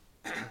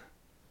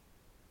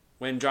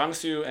 When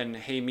Jong-soo and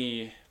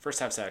Hae-mi first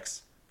have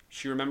sex,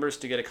 she remembers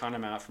to get a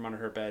condom out from under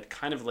her bed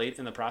kind of late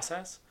in the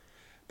process.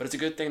 But it's a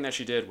good thing that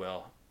she did,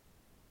 Will.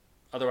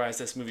 Otherwise,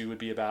 this movie would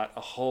be about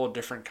a whole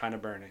different kind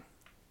of burning.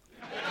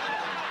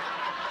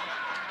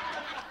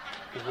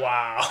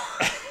 Wow.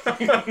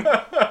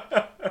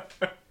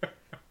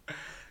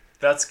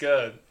 That's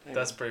good.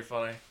 That's pretty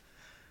funny.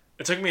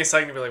 It took me a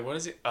second to be like, what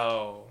is he?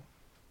 Oh.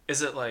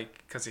 Is it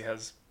like because he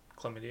has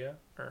chlamydia?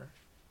 Or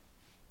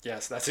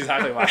Yes, that's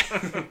exactly why.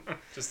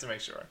 just to make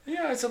sure.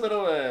 Yeah, it's a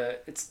little,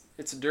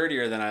 it's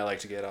dirtier than I like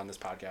to get on this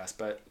podcast,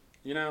 but,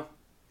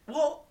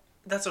 Well,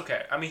 that's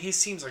okay. I mean, he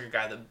seems like a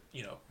guy that,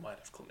 might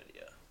have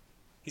chlamydia.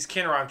 He's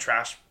carrying around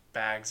trash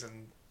bags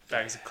and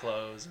bags of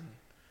clothes, and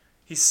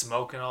he's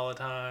smoking all the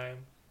time.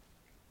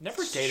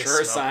 Never date a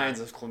sure smoker. signs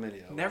of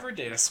chlamydia. Never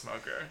date a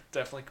smoker.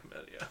 Definitely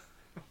chlamydia.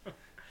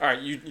 All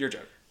right, your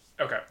joke.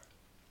 Okay.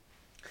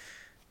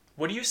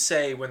 What do you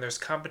say when there's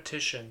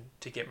competition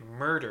to get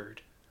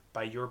murdered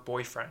by your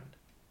boyfriend,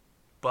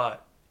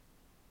 but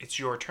it's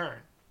your turn?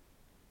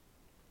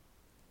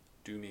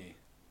 Do me.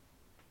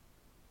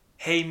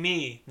 Hey,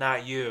 me,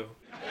 not you.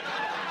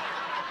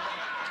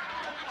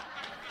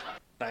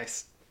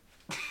 Nice.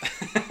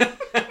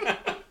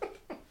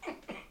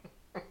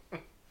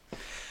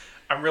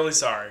 I'm really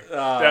sorry.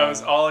 That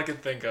was all I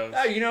could think of.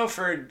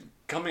 For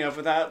coming up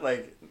with that,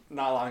 like,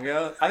 not long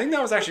ago, I think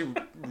that was actually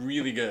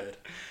really good.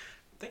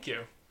 Thank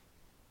you.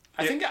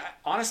 I think,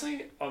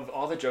 honestly, of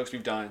all the jokes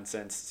we've done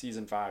since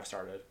season 5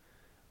 started,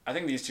 I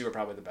think these two are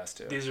probably the best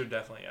too. These are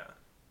definitely, yeah.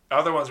 The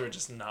other ones were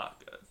just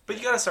not good. But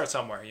you gotta start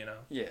somewhere,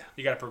 Yeah.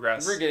 You gotta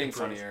progress. We're getting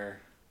improve. funnier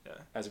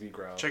as we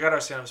grow. Check out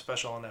our stand-up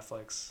special on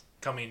Netflix.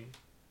 Coming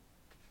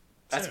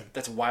soon.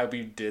 That's why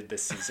we did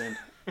this season,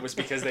 was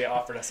because they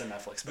offered us a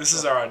Netflix special. This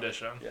is our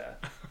audition. Yeah.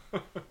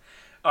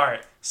 All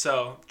right,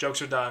 so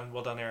jokes are done.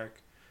 Well done,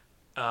 Eric.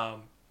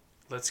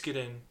 Let's get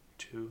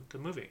into the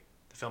movie,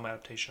 the film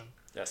adaptation.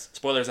 Yes.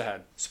 Spoilers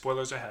ahead.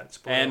 Spoilers ahead.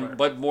 Spoiler alert.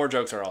 But more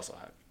jokes are also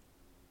ahead.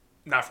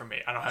 Not for me.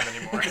 I don't have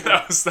any more.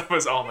 that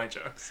was all my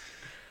jokes.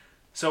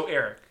 So,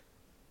 Eric,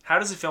 how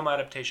does a film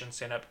adaptation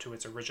stand up to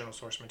its original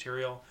source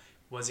material?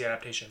 Was the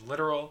adaptation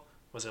literal?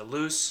 Was it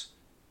loose?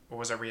 Or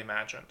was it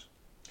reimagined?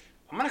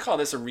 I'm going to call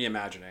this a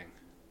reimagining.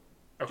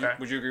 Okay.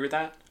 Would you agree with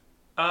that?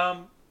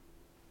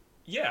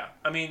 Yeah.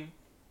 I mean,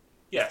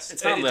 yes.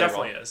 It's not it literal.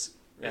 definitely is.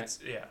 Right?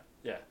 Yeah.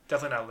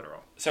 Definitely not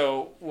literal.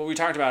 So what we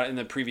talked about in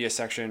the previous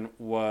section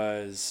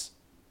was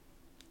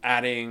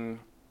adding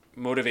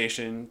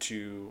motivation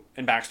to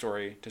and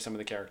backstory to some of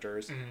the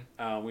characters.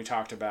 Mm-hmm. We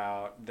talked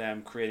about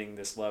them creating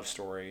this love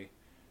story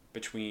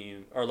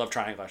love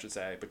triangle, I should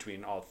say,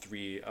 between all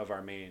three of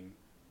our main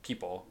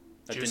people.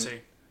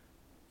 Juicy.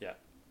 Yeah.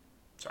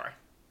 Sorry.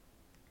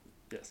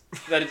 Yes.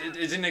 That it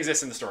didn't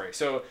exist in the story.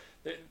 So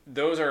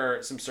those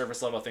are some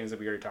surface level things that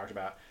we already talked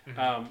about.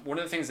 Mm-hmm. One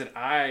of the things that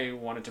I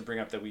wanted to bring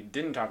up that we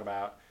didn't talk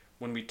about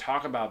when we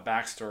talk about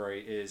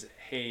backstory is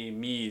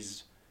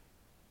Hae-mi's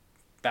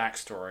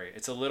backstory.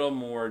 It's a little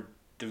more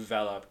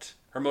developed.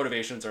 Her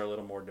motivations are a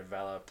little more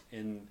developed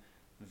in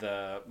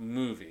the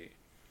movie.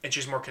 And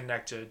she's more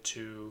connected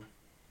to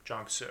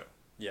Jong-soo.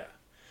 Yeah.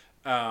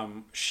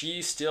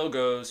 She still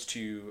goes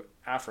to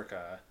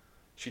Africa.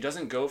 She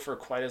doesn't go for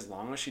quite as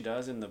long as she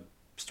does in the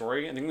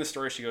story. I think in the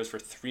story she goes for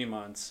 3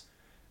 months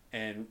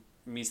and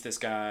meets this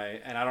guy,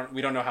 and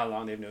we don't know how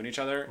long they've known each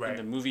other. Right. In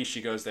the movie,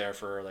 she goes there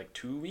for like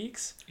 2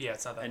 weeks. Yeah,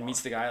 it's not that and long.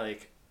 meets the guy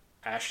like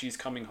as she's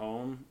coming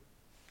home.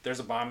 There's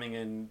a bombing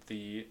in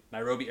the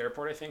Nairobi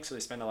airport, I think, so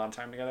they spend a lot of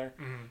time together,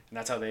 and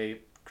that's how they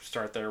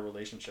start their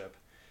relationship.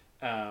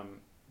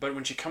 But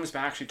when she comes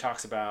back, she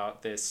talks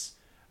about this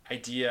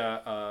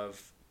idea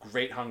of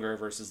great hunger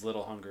versus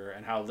little hunger,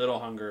 and how little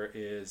hunger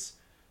is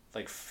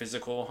like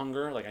physical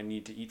hunger, like I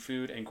need to eat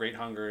food, and great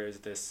hunger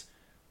is this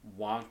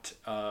want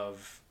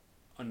of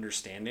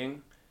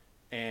understanding.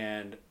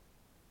 And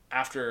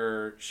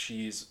after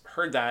she's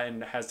heard that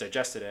and has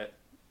digested it,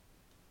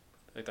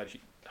 like that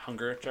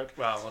hunger joke.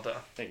 Wow, well done.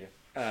 Thank you.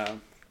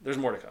 There's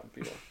more to come,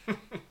 people.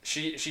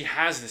 She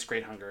has this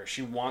great hunger.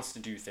 She wants to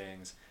do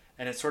things,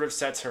 and it sort of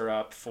sets her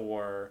up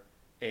for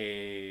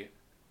it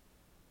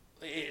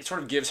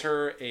sort of gives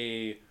her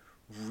a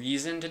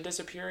reason to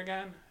disappear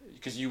again,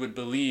 because you would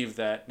believe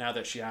that now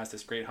that she has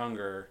this great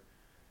hunger,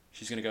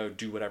 she's going to go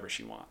do whatever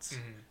she wants.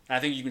 And I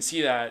think you can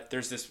see that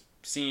there's this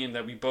scene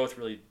that we both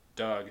really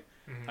dug,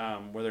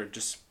 where they're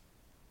just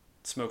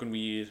smoking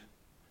weed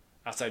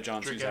outside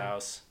Jong-soo's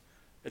house.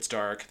 It's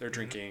dark. They're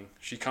drinking.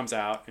 She comes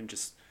out and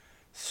just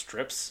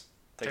strips,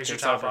 like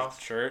takes off her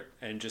shirt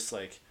and just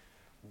like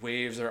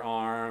waves her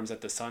arms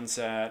at the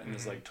sunset and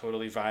is like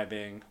totally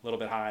vibing, a little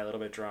bit high, a little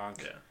bit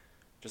drunk. Yeah.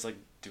 Just like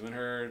doing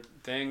her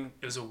thing.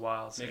 It was a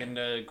wild scene. Making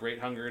a great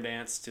hunger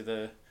dance to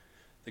the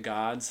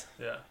gods.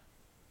 Yeah.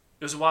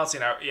 It was a wild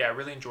scene. I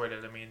really enjoyed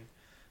it. I mean,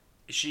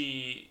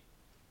 she's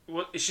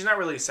not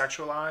really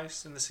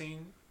sexualized in the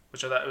scene,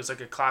 which I thought it was like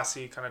a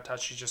classy kind of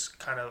touch. She just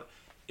kind of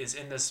is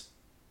in this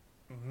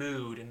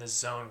mood, in this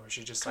zone where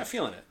she just like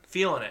feeling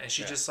it, and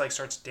she just like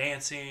starts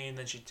dancing.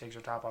 Then she takes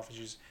her top off, and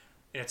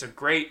it's a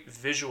great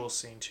visual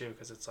scene too,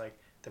 because it's like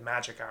the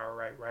magic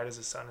hour, right as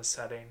the sun is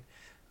setting.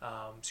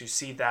 So you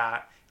see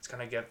that it's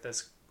gonna get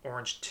this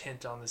orange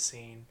tint on the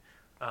scene,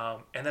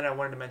 and then I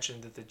wanted to mention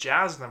that the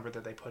jazz number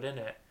that they put in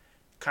it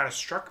kind of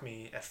struck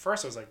me at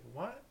first. I was like,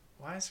 what?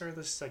 Why is there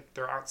this, like,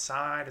 they're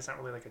outside? It's not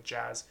really like a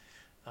jazz,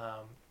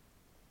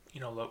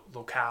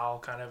 locale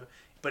kind of,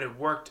 but it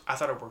worked. I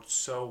thought it worked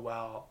so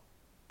well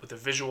with the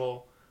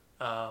visual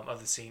of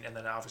the scene, and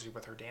then obviously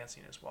with her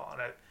dancing as well.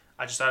 And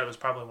I just thought it was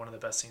probably one of the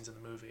best scenes in the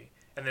movie.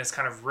 And then it's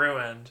kind of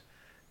ruined,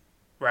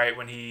 right,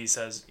 when he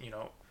says,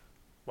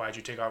 why do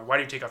you take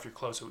off your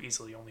clothes so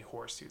easily? Only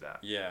whores do that.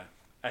 Yeah,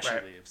 as she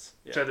leaves.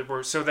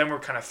 Yeah. So then we're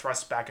kind of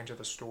thrust back into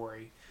the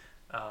story.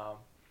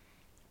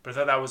 But I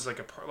thought that was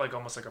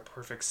almost like a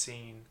perfect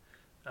scene.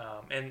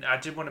 And I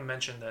did want to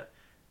mention that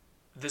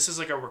this is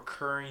like a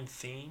recurring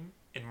theme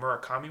in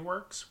Murakami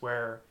works,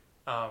 where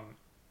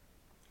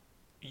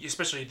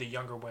especially the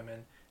younger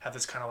women have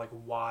this kind of like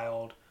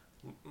wild,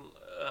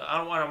 I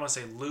don't want to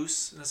say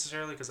loose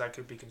necessarily, because that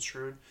could be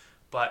construed,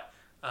 but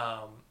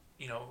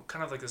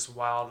kind of like this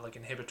wild, like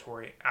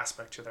inhibitory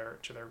aspect to their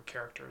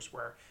characters,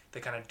 where they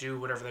kind of do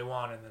whatever they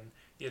want, and then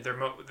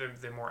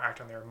they more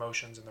act on their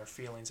emotions and their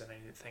feelings than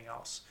anything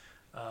else.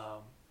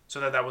 So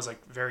that was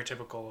like very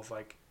typical of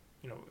like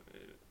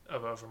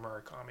of a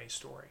Murakami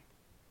story.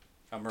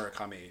 A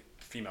Murakami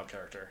female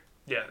character.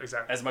 Yeah,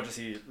 exactly. As much as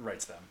he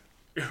writes them.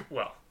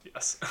 Well,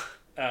 yes.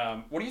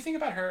 What do you think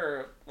about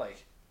her,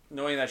 like,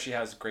 knowing that she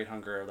has great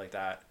hunger like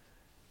that?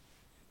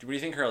 What do you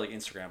think her like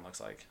Instagram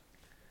looks like?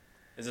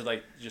 Is it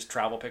like just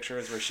travel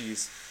pictures where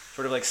she's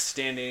sort of like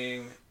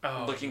standing,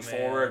 looking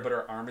forward, but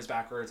her arm is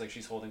backwards, like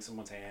she's holding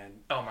someone's hand?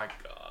 Oh my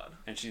god.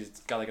 And she's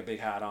got like a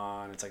big hat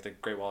on. It's like the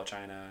Great Wall of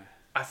China.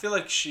 I feel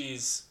like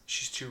she's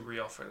too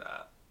real for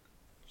that.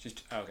 She's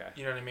okay.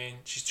 You know what I mean?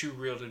 She's too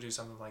real to do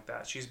something like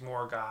that. She's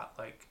more got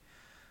like.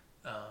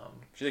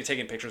 She's like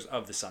taking pictures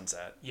of the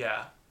sunset.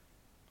 Yeah.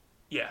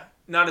 Yeah,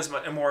 not as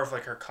much, and more of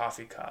like her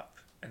coffee cup,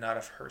 and not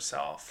of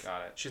herself.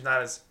 Got it. She's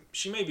not as,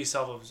 she may be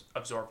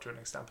self-absorbed to an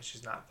extent, but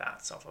she's not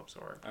that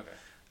self-absorbed. Okay.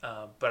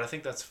 But I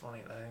think that's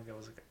funny. I think that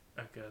was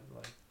a good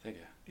like. Thank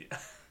you. Yeah.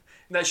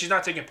 No, she's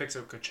not taking pics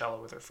of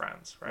Coachella with her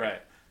friends, right?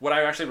 Right. What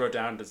I actually wrote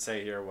down to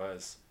say here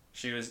was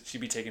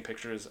she'd be taking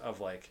pictures of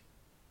like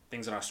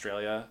things in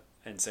Australia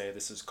and say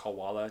this is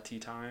Koala tea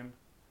time.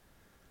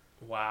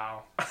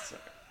 Wow. So,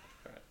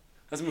 all right.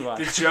 Let's move on.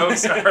 The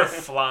jokes are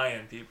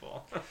flying,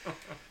 people.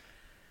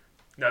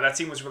 No, that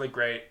scene was really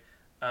great.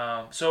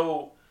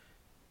 So,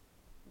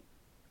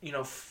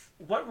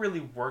 what really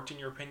worked in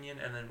your opinion,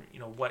 and then,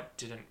 what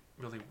didn't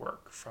really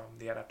work from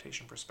the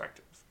adaptation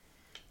perspective?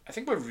 I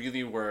think what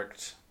really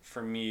worked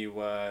for me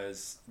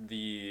was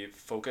the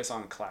focus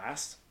on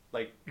class.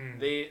 Like,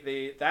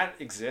 they that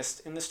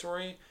exists in the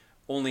story,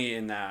 only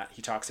in that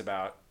he talks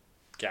about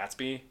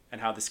Gatsby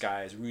and how this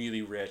guy is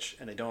really rich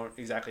and they don't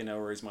exactly know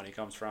where his money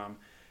comes from.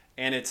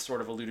 And it's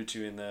sort of alluded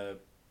to in the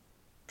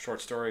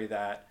short story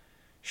that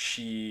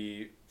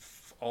she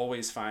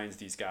always finds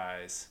these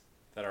guys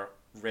that are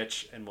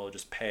rich and will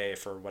just pay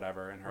for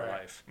whatever in her Right.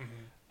 life.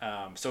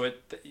 So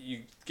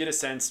you get a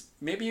sense,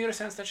 maybe you get a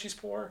sense that she's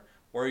poor,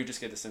 or you just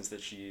get the sense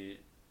that she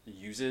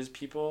uses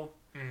people.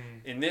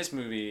 In this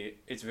movie,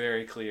 it's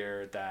very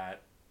clear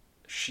that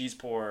she's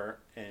poor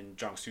and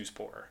Jung-Soo's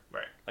poor.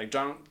 Right. Like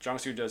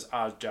Jung-Soo does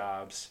odd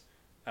jobs.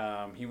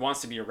 He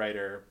wants to be a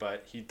writer,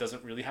 but he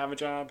doesn't really have a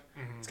job.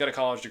 He's got a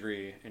college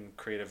degree in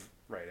creative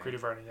writing.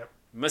 Creative writing, yep.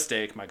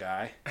 Mistake, my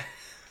guy.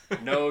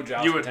 No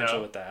job You would potential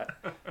know. with that.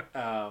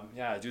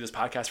 Yeah, I do this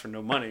podcast for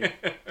no money.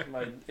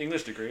 My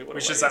English degree. What We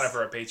a should waste. sign up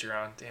for a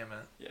Patreon. Damn it.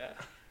 Yeah.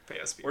 Pay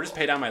us people. Or just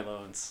pay down my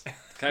loans.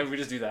 We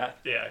just do that?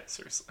 Yeah,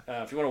 seriously.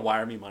 If you want to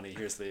wire me money,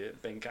 here's the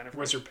bank kind of.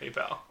 What's your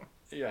PayPal?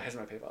 Yeah, here's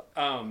my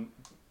PayPal.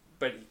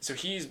 But so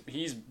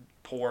he's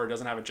poor,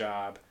 doesn't have a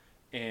job,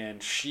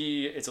 and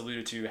she, it's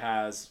alluded to,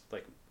 has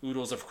like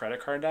oodles of credit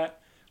card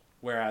debt,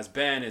 whereas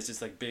Ben is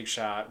just like big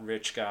shot,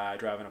 rich guy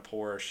driving a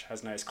Porsche,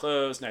 has nice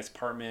clothes, nice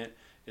apartment,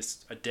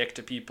 is a dick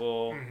to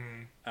people,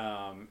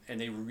 and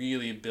they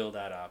really build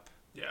that up.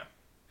 Yeah.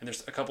 And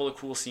there's a couple of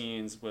cool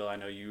scenes. Will, I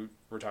know you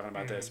were talking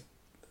about this.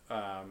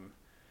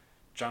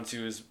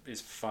 Jung-Soo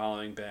is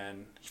following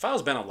Ben. He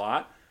follows Ben a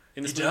lot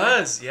in this He movie.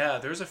 does, yeah.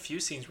 There's a few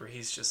scenes where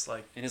he's just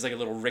like, In his like a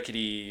little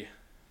rickety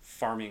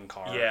farming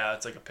car. yeah,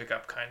 it's like a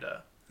pickup kind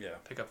of Yeah.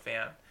 pickup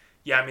van.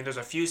 Yeah, I mean, there's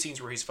a few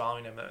scenes where he's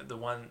following him. The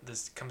one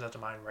this comes out to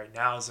mind right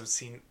now is a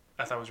scene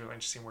I thought was really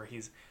interesting where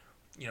he's,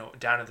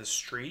 down at the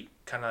street,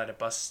 kind of at a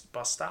bus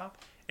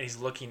stop, and he's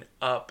looking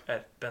up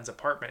at Ben's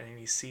apartment, and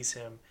he sees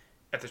him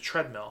at the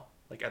treadmill,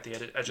 like at the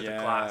edge of the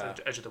glass,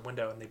 edge of the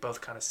window, and they both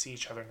kind of see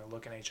each other and they're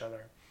looking at each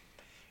other.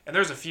 And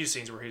there's a few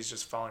scenes where he's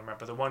just following him around,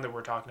 but the one that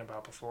we're talking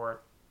about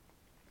before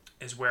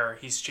is where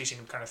he's chasing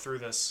him kind of through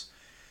this,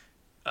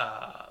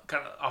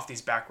 kind of off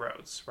these back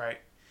roads, right?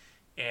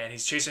 And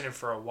he's chasing him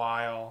for a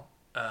while,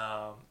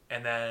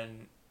 and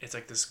then it's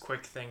like this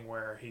quick thing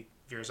where he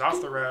veers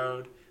off the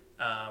road,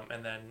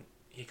 and then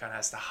he kind of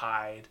has to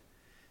hide,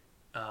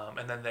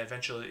 and then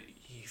eventually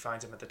he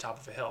finds him at the top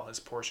of a hill. His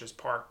Porsche is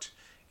parked,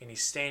 and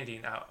he's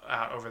standing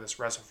out over this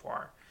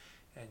reservoir,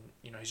 and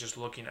he's just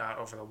looking out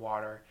over the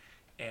water,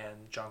 and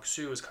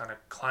Jung-Soo is kind of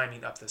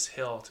climbing up this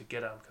hill to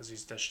get him because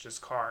he's ditched his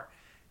car,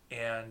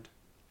 and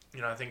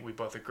I think we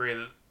both agree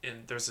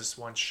that there's this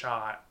one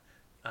shot.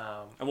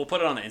 And we'll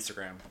put it on the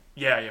Instagram.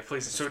 Yeah,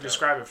 please. So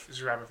describe it for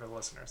the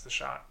listeners. The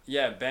shot.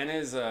 Yeah, Ben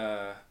is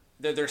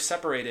they're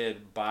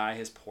separated by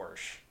his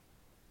Porsche,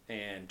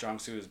 and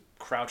Jung-Soo is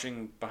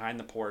crouching behind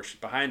the Porsche.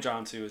 Behind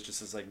Jung-Soo is just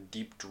this like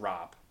deep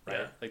drop, right?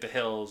 Yeah. Like the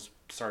hills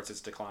starts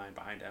its decline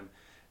behind him,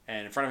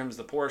 and in front of him is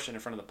the Porsche, and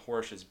in front of the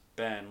Porsche is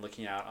Ben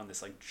looking out on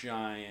this like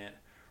giant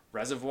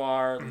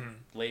reservoir,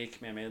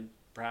 lake, man-made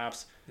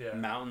perhaps, Yeah.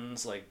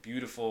 mountains, like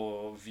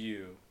beautiful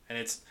view, and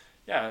it's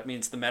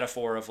the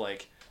metaphor of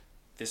like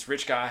this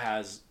rich guy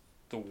has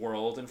the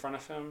world in front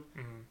of him,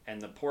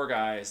 and the poor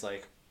guy is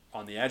like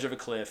on the edge of a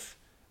cliff,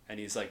 and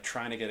he's like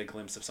trying to get a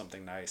glimpse of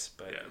something nice,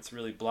 but it's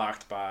really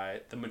blocked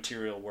by the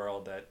material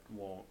world that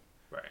won't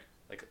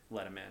like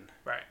let him in.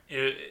 Right.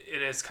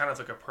 It is kind of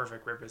like a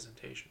perfect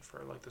representation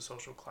for like the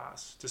social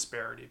class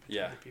disparity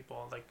between the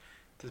people. Like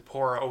the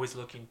poor are always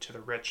looking to the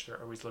rich.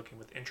 They're always looking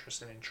with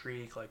interest and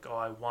intrigue. Like, oh,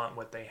 I want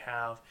what they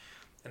have,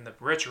 and the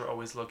rich are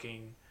always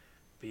looking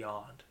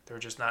beyond.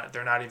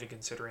 They're not even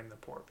considering the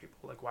poor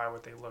people. Like, why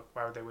would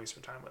they waste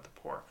their time with the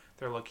poor?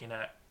 They're looking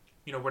at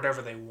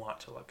whatever they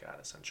want to look at,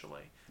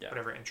 essentially,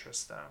 whatever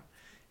interests them.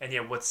 And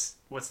yet what's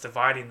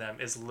dividing them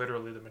is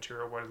literally the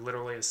material world,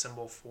 literally a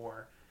symbol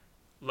for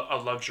a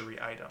luxury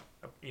item,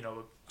 a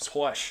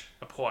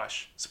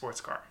Porsche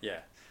sports car. Yeah,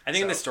 I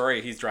think in the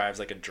story he drives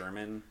like a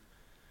German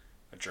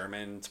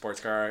sports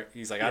car.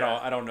 He's like,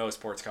 I don't know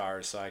sports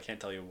cars, so I can't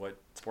tell you what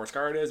sports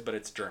car it is, but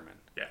it's German.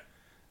 Yeah.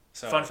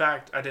 So, fun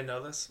fact, I didn't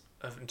know this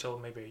until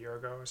maybe a year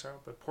ago or so,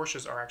 but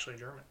Porsches are actually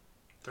German.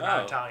 They're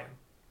not Italian.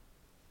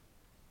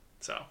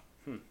 So.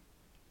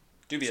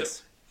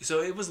 Dubious.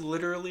 So it was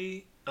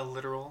literally a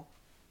literal.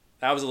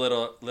 That was a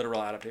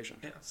literal adaptation.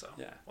 Yeah. So.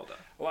 Yeah. Well done.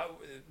 Well,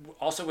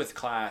 also with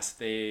Class,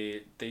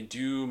 they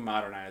do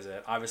modernize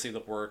it. Obviously, the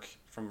work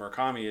from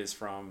Murakami is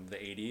from the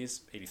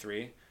 80s,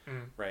 83,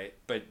 right?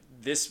 But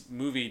this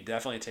movie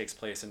definitely takes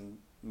place in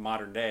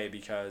modern day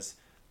because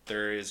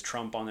there is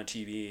Trump on the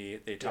TV.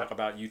 They talk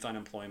about youth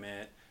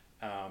unemployment.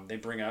 They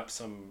bring up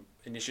some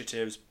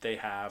initiatives they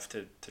have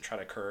to try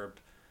to curb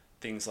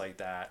things like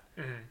that.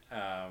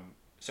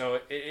 So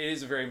it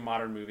is a very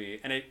modern movie.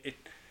 And it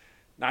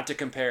not to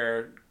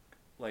compare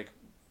like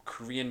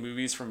Korean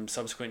movies from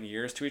subsequent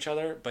years to each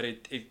other, but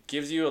it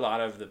gives you a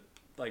lot of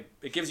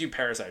it gives you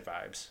Parasite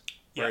vibes.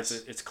 Where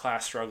it's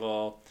class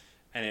struggle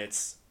and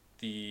it's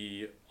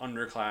the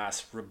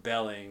underclass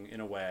rebelling in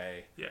a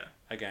way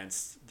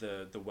against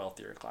the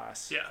wealthier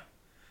class. Yeah.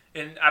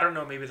 And I don't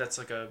know, maybe that's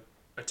like a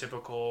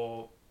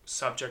typical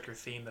subject or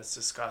theme that's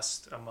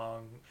discussed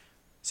among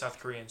South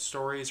Korean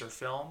stories or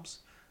films.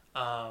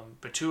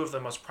 But two of the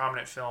most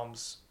prominent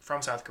films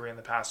from South Korea in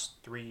the past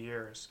 3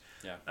 years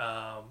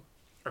are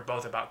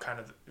both about kind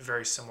of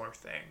very similar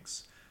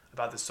things,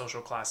 about the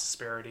social class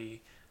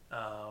disparity,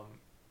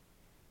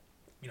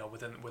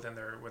 within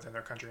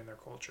their country and their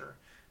culture.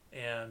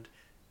 And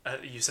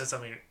you said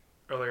something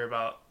earlier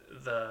about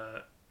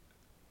the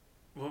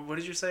what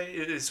did you say?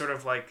 It's sort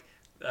of like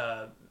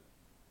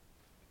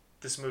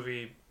this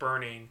movie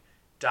Burning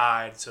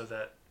died so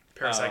that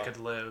Parasite could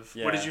live.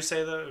 Yeah. What did you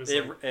say though?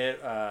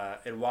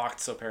 It walked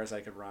so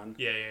Parasite could run.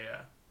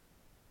 Yeah.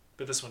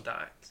 But this one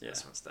died. Yeah.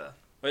 This one's dead.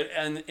 But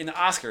and in the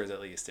Oscars at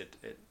least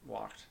it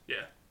walked.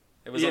 Yeah.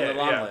 It was on the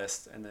long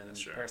list, and then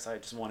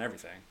Parasite just won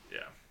everything. Yeah.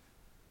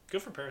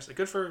 Good for Parasite.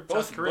 Good for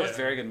South Korea. Both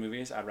very good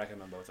movies. I'd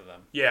recommend both of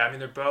them. Yeah, I mean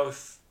they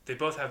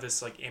both have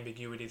this like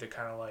ambiguity that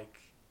kind of like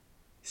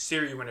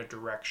steer you in a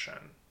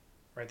direction,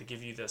 right? They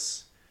give you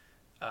this.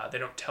 They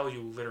don't tell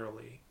you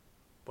literally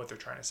what they're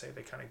trying to say.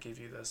 They kind of give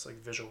you this like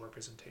visual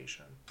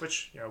representation,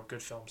 which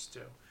good films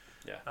do.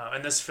 Yeah.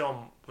 And this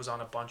film was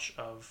on a bunch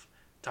of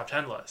top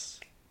 10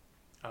 lists.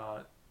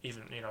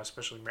 Even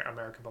especially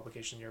American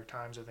publication, New York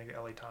Times, I think the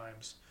LA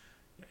Times,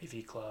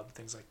 AV Club,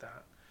 things like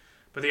that.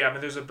 But yeah, I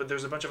mean,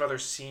 there's a bunch of other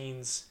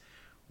scenes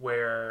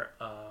where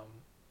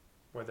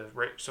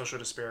the social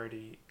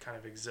disparity kind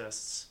of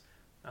exists.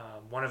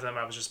 One of them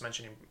I was just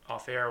mentioning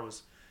off air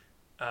was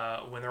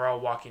when they're all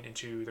walking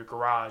into the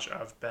garage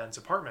of Ben's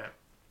apartment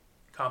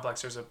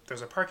complex.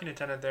 There's a parking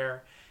attendant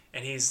there,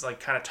 and he's like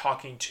kind of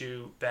talking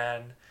to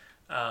Ben,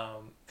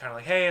 kind of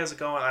like, "Hey, how's it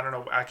going?" I don't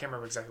know, I can't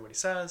remember exactly what he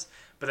says,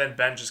 but then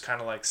Ben just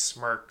kind of like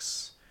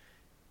smirks,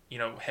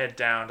 head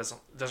down,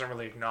 doesn't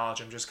really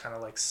acknowledge him, just kind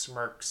of like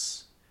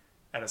smirks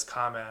at his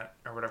comment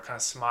or whatever, kind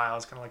of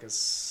smiles, kind of like a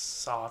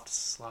soft,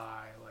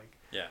 sly, like,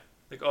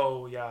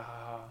 "Oh yeah,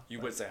 haha." You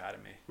would say hi to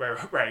me.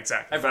 Right,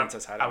 exactly. Everyone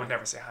says hi to me. I would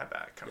never say hi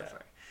back, kind of thing.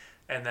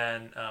 And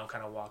then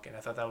kind of walk in. I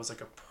thought that was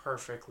like a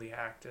perfectly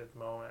acted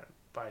moment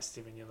by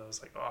Stephen Yeun. That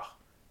was like, oh,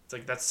 it's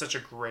like that's such a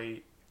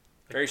great,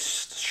 very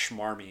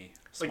schmarmy.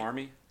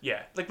 Smarmy.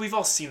 Yeah, like we've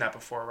all seen that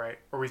before, right?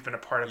 Or we've been a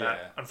part of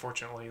that.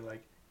 Unfortunately,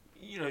 like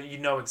you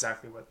know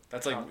exactly what.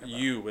 That's like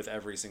you with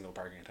every single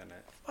parking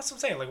attendant. That's what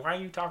I'm saying. Like, why are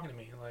you talking to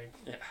me? Like,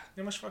 you know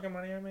how much fucking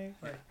money I make?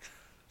 Like,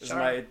 this is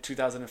my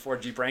 2004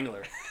 Jeep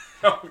Wrangler.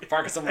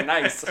 Parking somewhere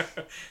nice.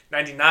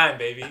 99,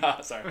 baby. Oh,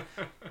 sorry.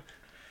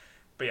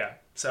 But yeah,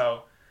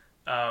 so,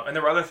 and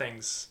there were other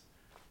things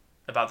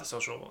about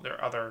there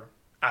are other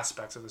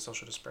aspects of the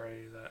social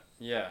disparity that.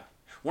 Yeah.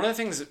 One of the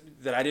things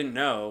that I didn't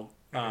know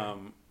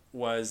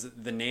was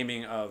the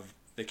naming of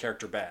the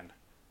character Ben.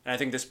 And I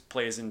think this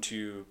plays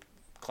into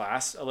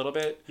class a little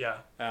bit. Yeah.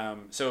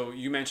 So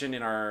you mentioned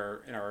in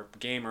our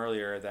game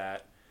earlier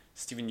that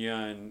Stephen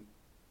Yeun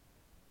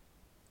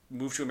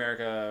moved to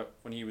America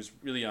when he was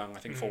really young, I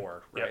think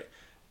 4, right? Yep.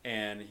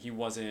 And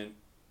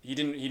he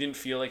didn't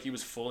feel like he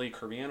was fully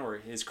Korean, or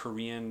his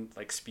Korean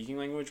like speaking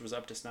language was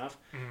up to snuff.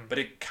 But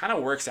it kind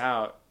of works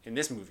out in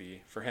this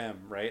movie for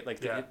him, right?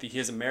 Like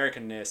his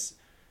Americanness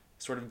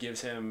sort of gives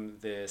him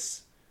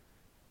this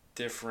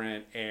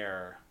different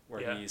air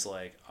where he's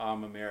like,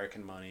 I'm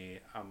American money,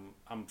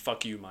 I'm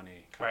fuck you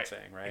money kind of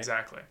thing, right?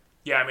 Exactly.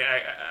 Yeah, I mean,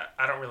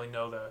 I don't really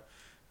know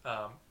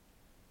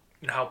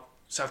how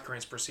South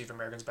Koreans perceive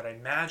Americans, but I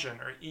imagine,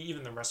 or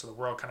even the rest of the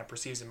world kind of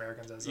perceives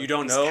Americans as you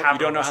don't know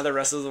how the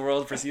rest of the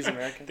world perceives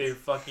Americans. They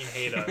fucking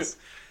hate us,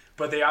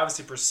 but they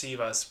obviously perceive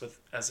us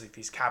as like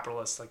these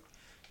capitalists, like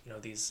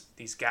these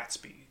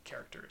Gatsby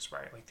characters,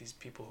 right? Like these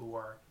people who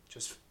are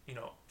just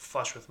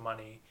flush with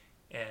money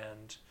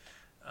and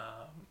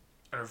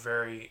are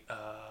very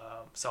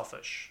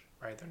selfish,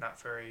 right? They're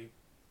not very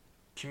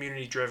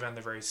community driven.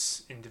 They're very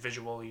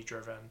individually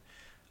driven.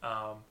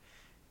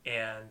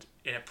 And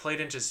it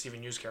played into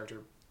Stephen Yeun's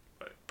character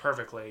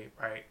perfectly,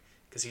 right?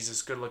 Because he's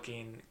this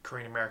good-looking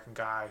Korean American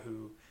guy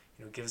who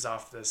gives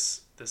off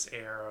this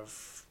air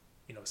of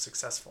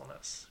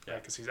successfulness,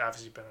 right? Because he's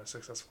obviously been a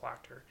successful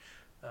actor,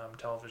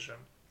 television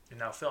and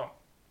now film.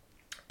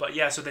 But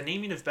yeah, so the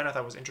naming of Ben I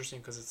thought was interesting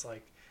because it's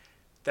like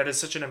that is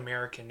such an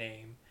American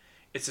name.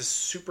 It's a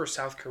super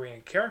South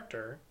Korean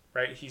character,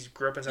 right? He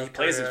grew up in South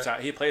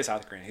Korea. He plays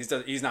South Korean.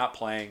 He's not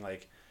playing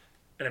like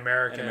an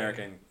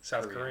American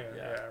South Korean,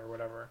 or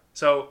whatever.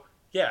 So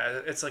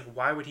yeah, it's like,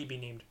 why would he be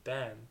named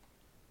Ben?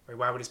 Right?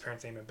 Why would his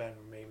parents name him Ben?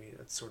 Maybe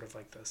it's sort of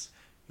like this.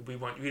 We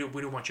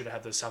don't want you to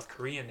have the South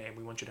Korean name.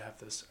 We want you to have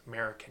this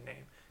American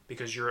name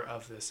because you're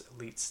of this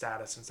elite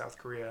status in South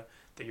Korea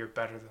that you're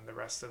better than the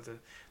rest of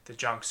the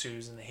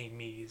Jang-soos and the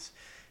Hae-mis.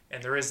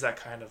 And there is that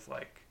kind of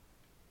like,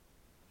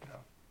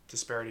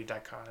 disparity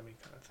dichotomy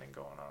kind of thing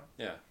going on.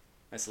 Yeah,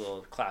 nice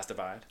little class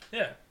divide.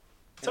 Yeah.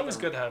 It's always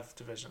good to have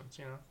divisions,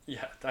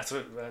 Yeah, that's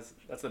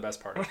the best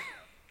part of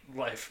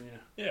life,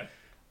 Yeah.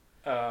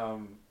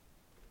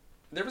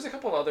 There was a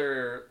couple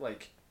other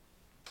like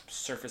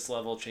surface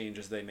level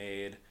changes they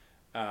made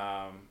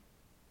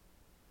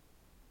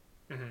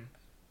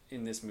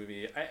in this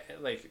movie.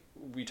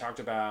 We talked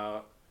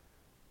about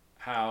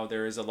how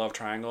there is a love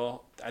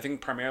triangle. I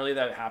think primarily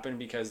that happened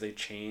because they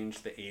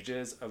changed the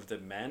ages of the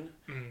men.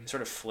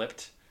 Sort of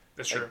flipped.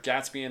 That's true.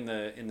 Gatsby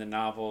in the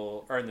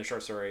novel or in the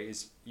short story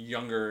is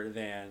younger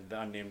than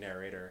the unnamed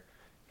narrator.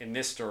 In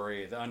this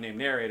story, the unnamed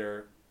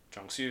narrator,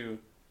 Jung-soo,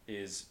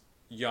 is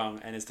young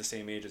and is the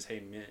same age as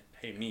Hey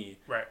Me,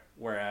 Right.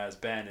 whereas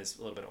Ben is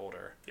a little bit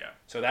older. Yeah.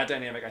 So that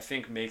dynamic, I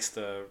think, makes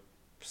the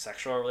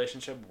sexual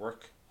relationship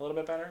work a little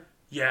bit better.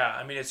 Yeah,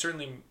 I mean, it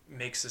certainly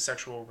makes the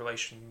sexual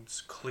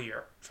relations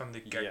clear from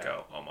the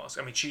get-go, almost.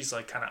 I mean, she's,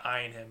 like, kind of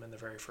eyeing him in the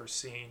very first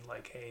scene,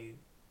 like, hey,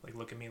 like,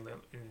 look at me.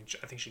 And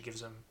I think she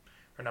gives him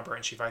her number,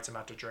 and she invites him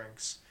out to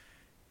drinks.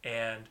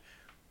 And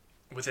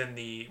within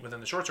the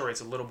short story,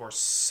 it's a little more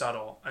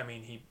subtle. I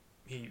mean, he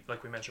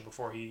like we mentioned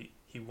before, he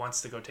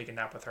wants to go take a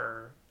nap with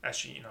her as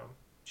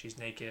she's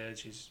naked,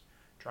 she's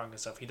drunk and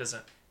stuff. He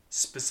doesn't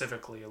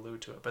specifically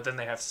allude to it, but then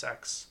they have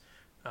sex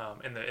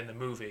in the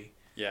movie.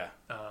 Yeah.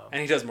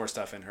 And he does more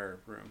stuff in her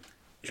room,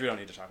 which we don't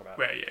need to talk about.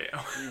 Right,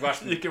 yeah.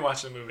 You can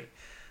watch the movie.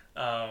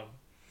 But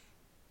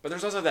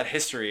there's also that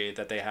history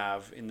that they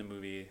have in the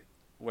movie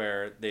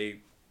where they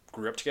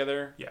grew up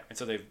together. Yeah. And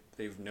so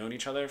they've known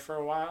each other for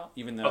a while,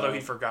 even though... Although he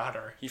forgot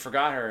her. He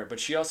forgot her, but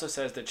she also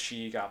says that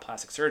she got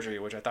plastic surgery,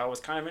 which I thought was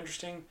kind of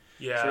interesting.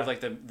 Yeah. Sort of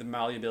like the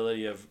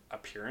malleability of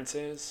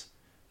appearances.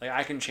 Like,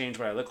 I can change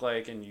what I look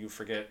like, and you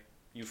forget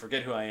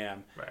who I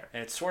am. Right.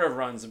 And it sort of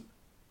runs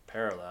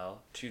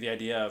parallel to the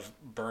idea of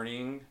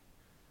burning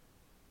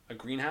a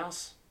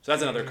greenhouse. So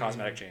that's another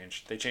cosmetic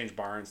change. They changed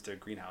barns to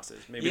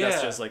greenhouses. Maybe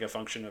that's just like a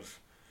function of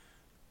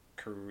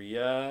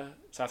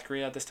South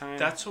Korea at this time.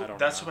 That's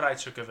what I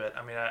took of it.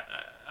 I mean,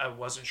 I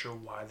wasn't sure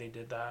why they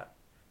did that,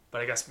 but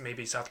I guess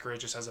maybe South Korea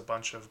just has a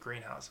bunch of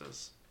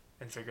greenhouses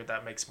and figured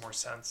that makes more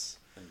sense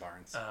than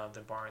barns.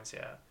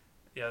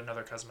 Yeah,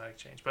 another cosmetic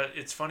change. But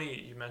it's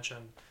funny you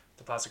mentioned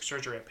the plastic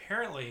surgery.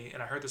 Apparently,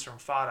 and I heard this from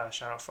Fada,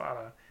 shout out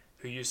Fada,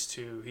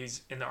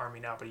 he's in the army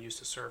now, but he used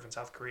to serve in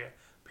South Korea.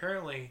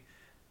 Apparently,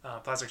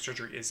 plastic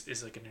surgery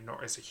is like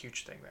is a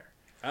huge thing there.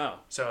 Oh.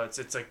 So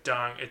it's like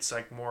done. It's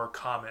like more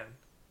common,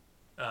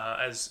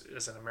 as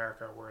in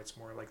America, where it's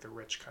more like the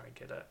rich kind of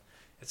get it.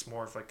 It's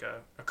more of like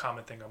a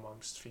common thing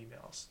amongst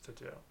females to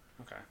do.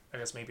 Okay. I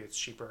guess maybe it's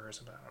cheaper or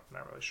something. I'm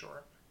not really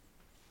sure.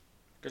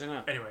 Good to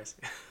know. Anyways.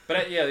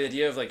 But the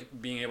idea of like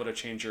being able to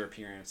change your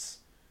appearance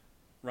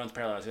runs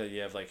parallel to the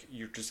idea of like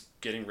you're just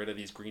getting rid of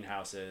these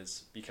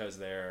greenhouses because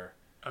they're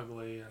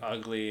ugly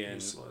and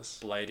useless,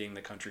 blighting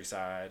the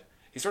countryside.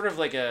 It's sort of,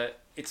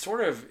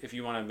 if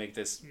you want to make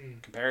this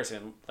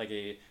comparison, like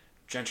a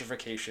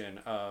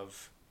gentrification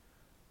of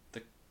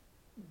the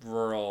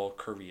rural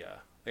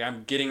Korea. Like,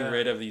 I'm getting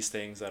rid of these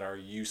things that are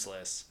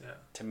useless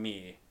to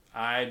me.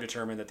 I've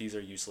determined that these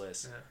are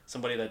useless. Yeah.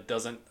 Somebody that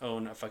doesn't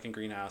own a fucking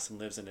greenhouse and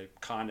lives in a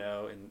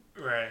condo in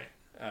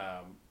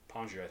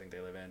Pongju, I think they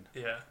live in.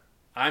 Yeah.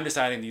 I'm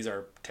deciding these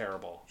are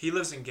terrible. He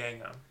lives in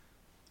Gangnam.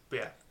 But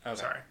yeah.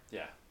 Okay. Sorry.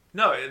 Yeah.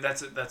 No,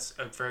 that's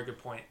a very good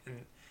point.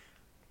 And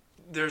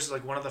there's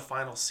like one of the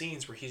final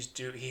scenes where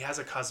he has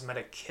a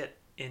cosmetic kit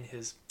in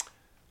his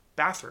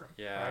bathroom.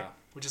 Yeah. Right?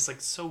 Which is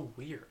like so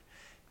weird.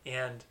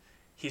 And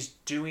he's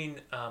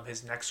doing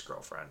his next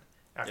girlfriend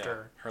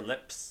after her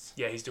lips.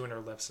 Yeah, he's doing her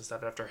lips and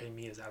stuff after Hey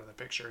Me is out of the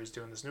picture. He's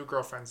doing this new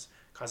girlfriend's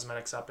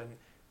cosmetics up, and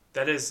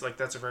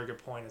that's a very good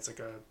point. It's like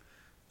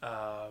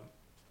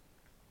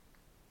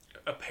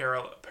a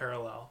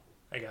parallel,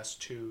 I guess,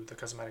 to the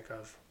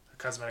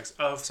cosmetics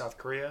of South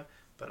Korea,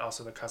 but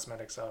also the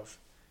cosmetics of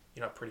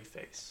pretty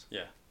face.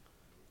 Yeah,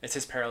 it's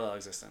his parallel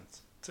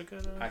existence. It's a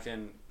good. I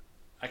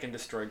can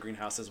destroy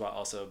greenhouses while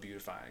also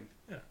beautifying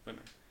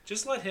women.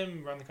 Just let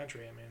him run the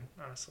country. I mean,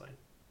 honestly,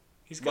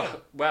 he's good.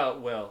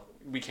 Well,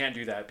 we can't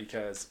do that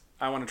because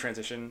I want to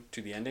transition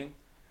to the ending.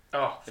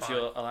 Oh, if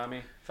you'll allow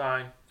me.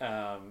 Fine.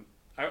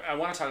 I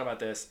want to talk about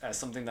this as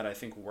something that I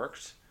think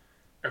worked.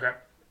 Okay.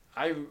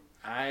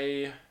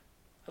 I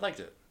liked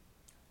it.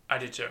 I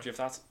did too. Do you have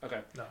thoughts? Okay.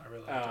 No, I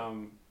really liked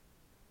it.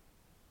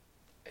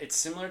 It's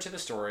similar to the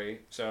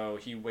story. So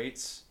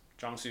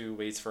Jong-soo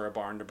waits for a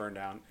barn to burn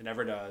down. It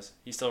never does.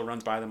 He still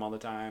runs by them all the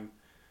time.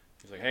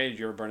 He's like, hey, did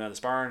you ever burn down this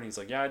barn? He's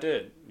like, yeah, I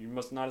did. You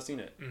must not have seen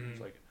it. Mm-hmm.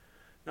 He's like,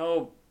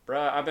 no,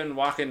 bruh, I've been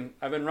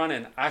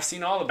running. I've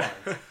seen all the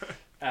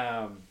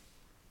barns.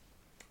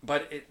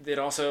 But it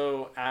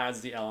also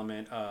adds the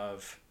element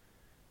of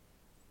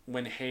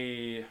when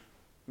Hey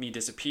Me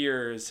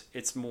disappears,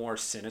 it's more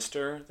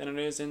sinister than it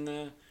is in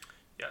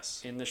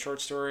the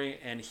short story,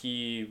 and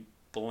he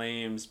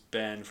blames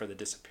Ben for the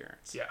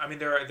disappearance. Yeah, I mean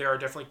there are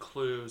definitely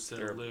clues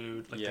that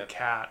allude, like the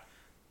cat,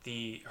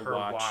 her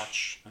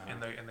watch in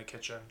the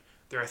kitchen.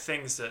 There are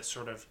things that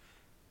sort of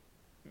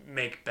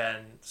make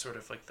Ben sort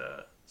of like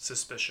the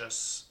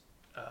suspicious,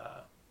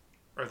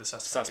 or the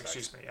suspect.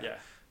 Excuse me. Yeah.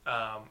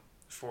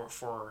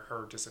 For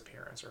her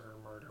disappearance or her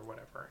murder,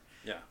 whatever.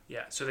 Yeah.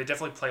 Yeah. So they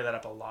definitely play that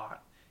up a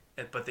lot,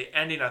 but the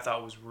ending I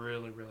thought was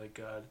really, really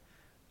good.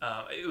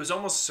 It was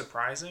almost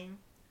surprising,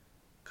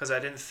 because I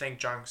didn't think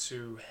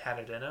Jong-soo had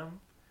it in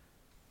him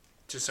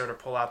to sort of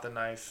pull out the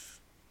knife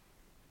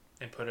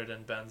and put it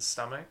in Ben's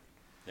stomach.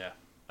 Yeah.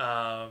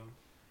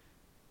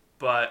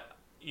 But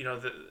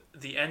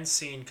the end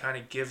scene kind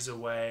of gives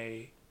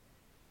away,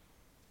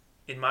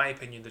 in my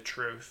opinion, the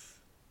truth,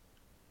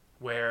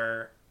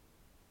 where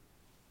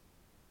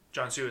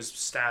Jong-soo is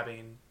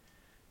stabbing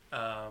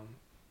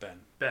Ben.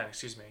 Ben,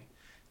 excuse me.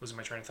 losing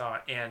my train of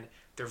thought. And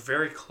they're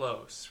very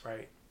close,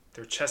 right?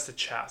 They're chest to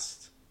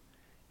chest,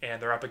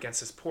 and they're up against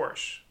this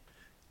Porsche,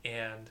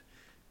 and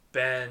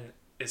Ben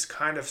is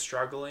kind of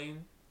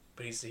struggling,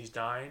 but he's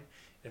dying.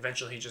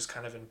 Eventually, he just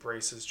kind of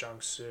embraces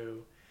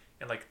Jung-soo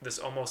in like this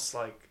almost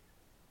like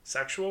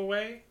sexual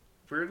way.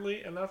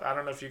 Weirdly enough, I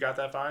don't know if you got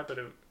that vibe, but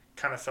it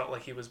kind of felt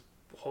like he was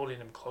holding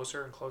him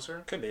closer and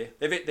closer. Could be.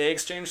 They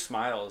exchanged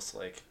smiles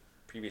like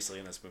previously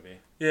in this movie.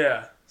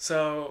 Yeah.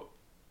 So,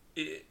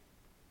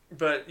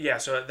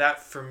 so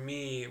that for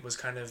me was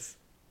kind of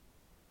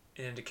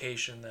an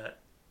indication that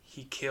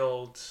he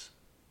killed.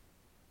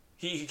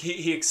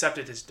 He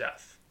accepted his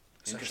death.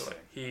 Essentially,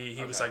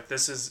 he was like,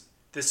 this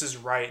is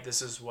right.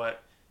 This is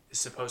what is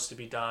supposed to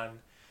be done,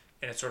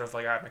 and it's sort of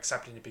like I'm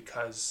accepting it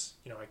because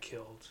I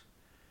killed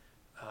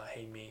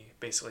Hae Mi,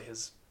 basically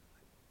his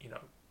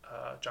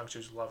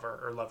Jung-soo's lover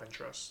or love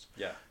interest.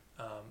 Yeah.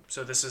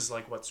 So this is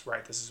like what's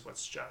right. This is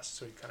what's just.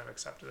 So he kind of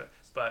accepted it.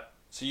 But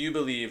so you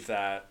believe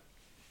that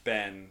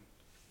Ben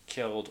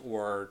killed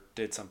or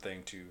did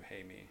something to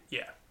Hae Mi?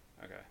 Yeah.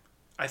 Okay.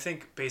 I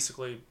think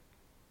basically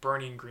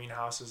burning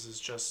greenhouses is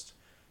just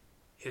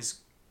his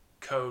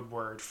code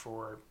word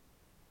for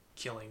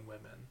killing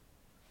women.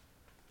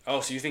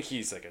 Oh, so you think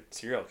he's like a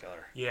serial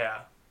killer? Yeah.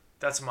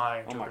 That's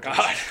my interpretation.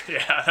 Oh my god.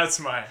 Yeah, that's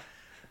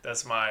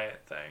my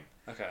thing.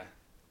 Okay.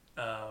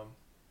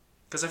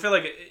 Because I feel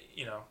like,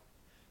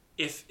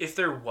 if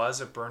there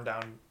was a burned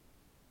down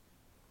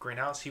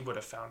greenhouse, he would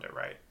have found it,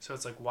 right? So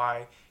it's like,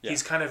 why? Yeah.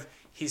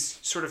 He's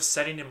sort of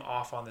setting him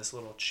off on this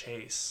little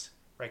chase,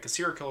 right? Because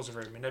serial killers are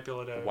very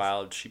manipulative.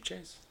 Wild sheep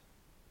chase?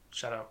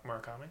 Shout out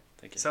Murakami.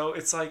 Thank you. So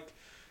it's like,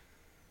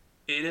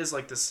 it is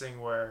like this thing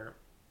where,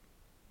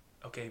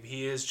 okay,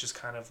 he is just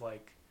kind of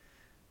like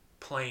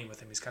playing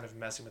with him. He's kind of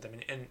messing with him.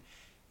 And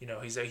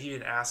he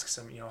even asks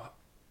him,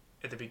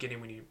 at the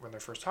beginning when they're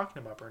first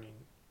talking about burning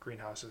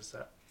greenhouses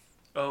that,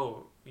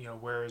 oh,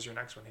 where is your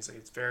next one? He's like,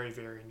 it's very,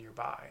 very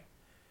nearby.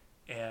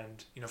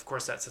 And, of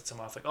course that sets him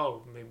off like,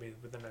 oh, maybe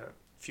within a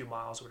few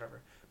miles or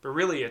whatever. But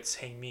really it's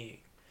Hae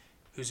Mi,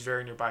 who's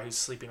very nearby, who's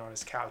sleeping on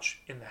his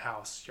couch in the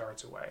house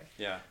yards away.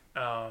 Yeah.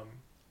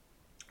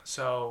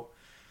 So,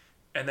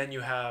 and then you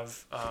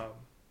have, I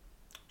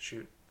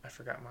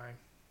forgot what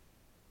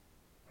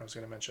I was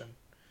going to mention.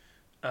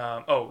 So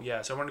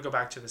I want to go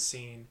back to the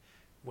scene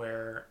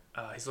where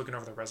he's looking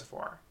over the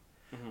reservoir.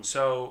 Mm-hmm.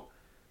 So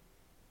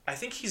I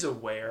think he's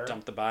aware.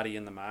 Dump the body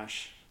in the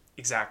marsh.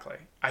 Exactly.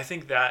 I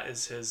think that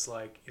is his,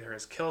 like, either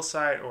his kill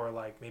site or,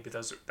 like, maybe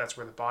that's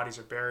where the bodies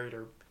are buried,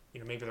 or,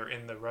 maybe they're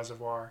in the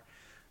reservoir.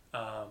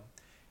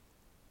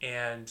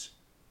 And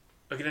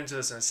I'll get into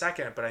this in a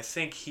second, but I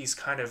think he's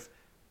kind of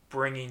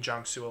bringing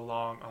Jung-soo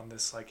along on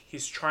this, like,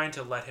 he's trying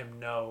to let him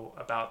know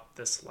about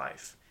this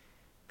life.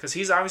 Because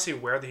he's obviously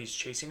aware that he's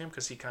chasing him,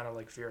 because he kind of,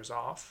 like, veers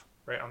off,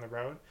 right, on the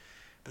road.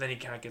 But then he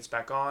kind of gets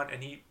back on,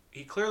 and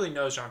he clearly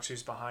knows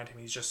Jung-soo's behind him.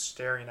 He's just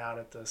staring out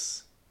at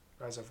this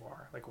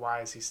reservoir. Like,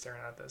 why is he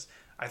staring at this?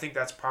 I think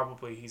that's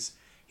probably he's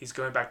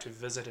going back to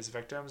visit his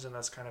victims, and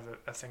that's kind of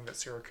a thing that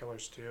serial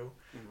killers do.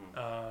 Mm-hmm.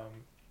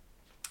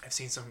 I've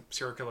seen some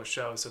serial killer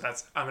shows, so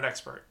I'm an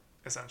expert,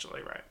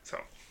 essentially, right? So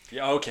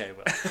yeah, okay.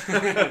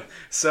 Well.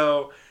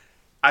 So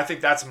I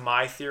think that's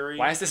my theory.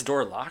 Why is this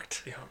door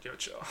locked? Yo,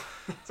 chill.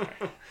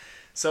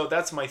 So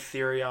that's my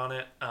theory on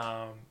it.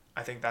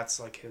 I think that's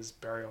like his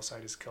burial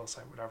site, his kill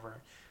site,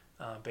 whatever,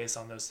 based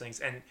on those things.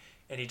 And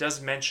he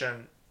does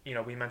mention,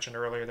 we mentioned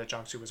earlier that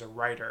Jung-soo was a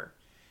writer.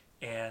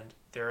 And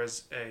there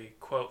is a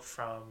quote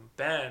from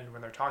Ben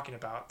when they're talking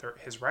about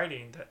his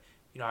writing that,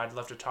 I'd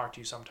love to talk to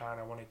you sometime.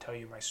 I want to tell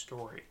you my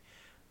story.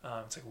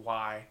 It's like,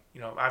 why?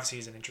 Obviously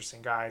he's an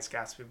interesting guy. He's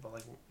Gatsby, but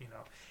like,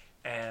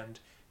 and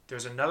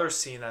there's another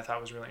scene that I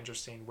thought was really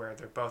interesting where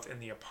they're both in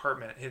the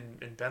apartment,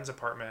 in Ben's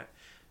apartment,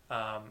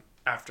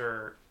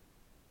 after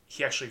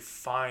he actually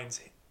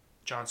finds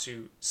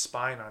Jung-soo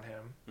spying on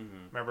him.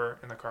 Mm-hmm. Remember,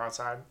 in the car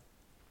outside?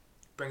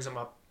 Brings him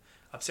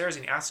upstairs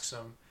and he asks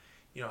him,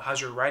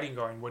 how's your writing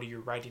going? What are you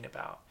writing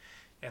about?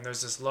 And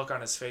there's this look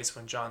on his face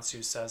when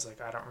Jung-soo says,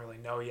 like, I don't really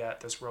know yet.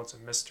 This world's a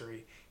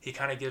mystery. He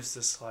kind of gives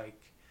this, like,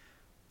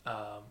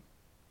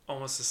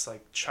 almost this,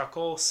 like,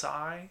 chuckle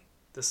sigh.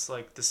 This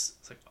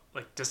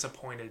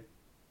disappointed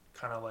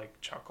kind of, like,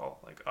 chuckle.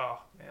 Like,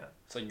 oh, man.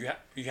 So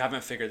you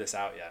haven't figured this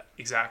out yet.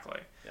 Exactly.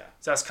 Yeah.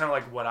 So that's kind of,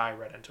 like, what I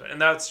read into it. And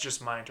that's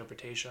just my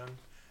interpretation.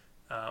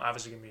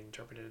 Obviously going to be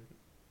interpreted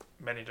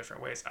many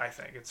different ways, I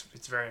think.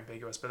 It's very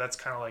ambiguous. But that's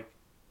kind of, like,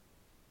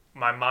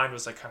 my mind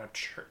was, like, kind of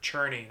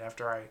churning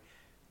after I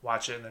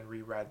watch it and then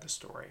reread the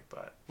story.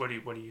 But what do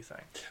you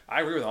think?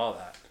 I agree with all of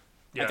that.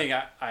 Yeah. I think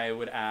I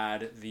would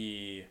add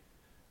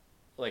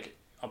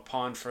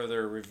upon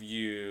further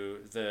review,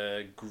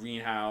 the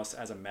greenhouse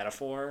as a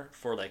metaphor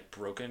for like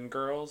broken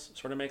girls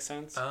sort of makes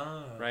sense.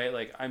 Oh. Right?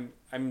 Like I'm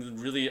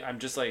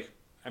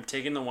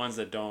taking the ones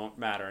that don't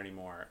matter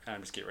anymore and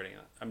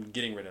I'm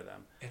getting rid of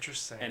them.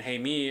 Interesting. And Hae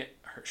Mi,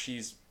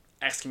 she's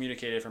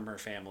excommunicated from her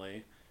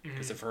family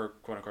because of her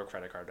quote unquote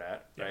credit card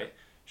debt, right? Yeah.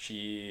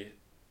 She,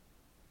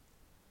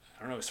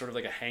 I don't know, sort of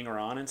like a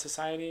hanger-on in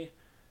society.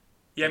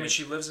 Yeah, I mean,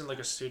 she lives in like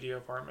a studio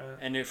apartment.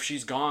 And if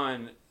she's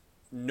gone,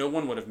 no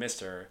one would have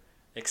missed her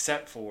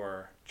except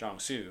for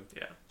Jong-soo.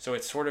 Yeah. So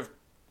it's sort of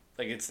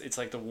like it's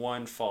like the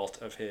one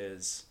fault of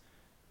his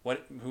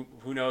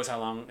who knows how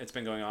long it's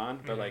been going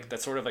on, but like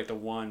that's sort of like the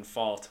one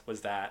fault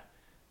was that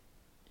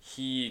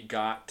he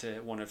got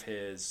to one of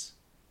his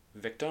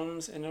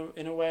victims in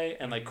a way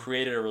and like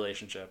created a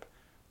relationship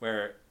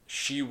where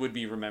she would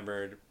be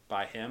remembered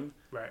by him.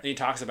 Right. And he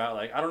talks about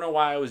like, I don't know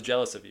why I was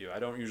jealous of you. I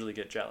don't usually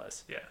get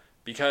jealous. Yeah.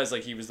 Because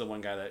like he was the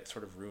one guy that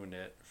sort of ruined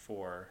it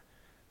for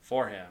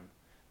him.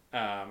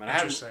 And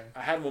Interesting.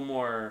 I had one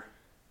more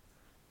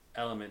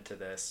element to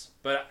this,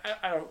 but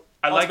I don't.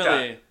 I like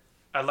that.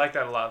 I like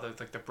that a lot.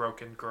 Like the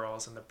broken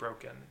girls and the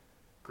broken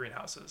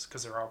greenhouses,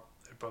 because they're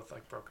both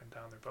like broken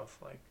down. They're both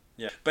like.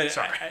 Yeah, but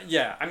sorry. I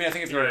mean, I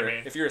think if You know you're what I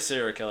mean? if you're a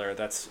serial killer,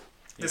 that's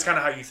kind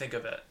of how you think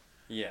of it.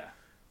 Yeah.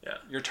 Yeah.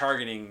 You're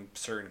targeting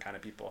certain kind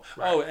of people.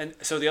 Right. Oh, and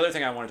so the other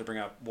thing I wanted to bring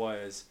up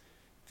was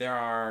there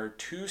are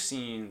two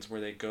scenes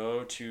where they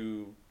go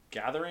to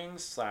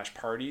gatherings /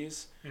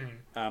 parties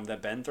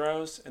that Ben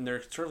throws, and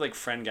they're sort of like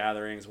friend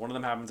gatherings. One of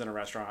them happens in a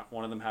restaurant.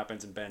 One of them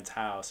happens in Ben's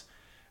house.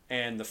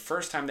 And the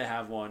first time they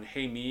have one,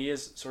 Hae Mi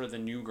is sort of the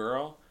new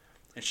girl,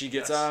 and she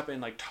gets up and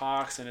like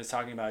talks and is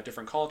talking about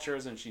different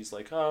cultures, and she's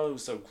like, "Oh, it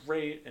was so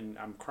great," and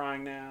I'm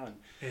crying now, and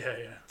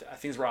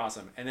things were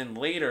awesome. And then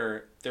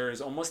later, there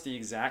is almost the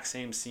exact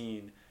same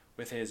scene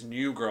with his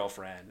new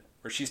girlfriend,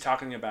 where she's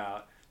talking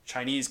about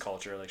Chinese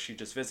culture, like she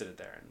just visited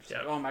there, and she's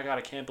like, "Oh my god,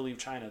 I can't believe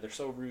China. They're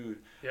so rude.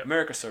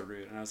 America's so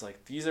rude." And I was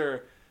like, these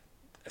are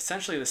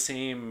essentially the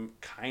same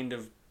kind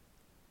of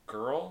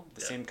girl,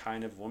 the same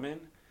kind of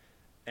woman.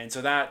 And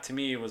so that to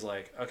me was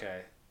like,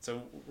 okay,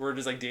 so we're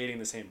just like dating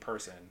the same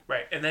person.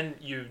 Right. And then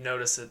you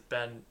notice that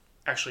Ben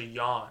actually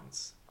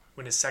yawns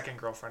when his second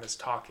girlfriend is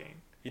talking.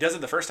 He does it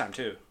the first time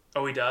too.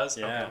 Oh, he does?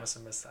 Yeah. Okay, I must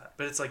have missed that.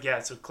 But it's like, yeah,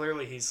 so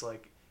clearly he's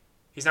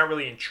not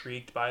really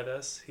intrigued by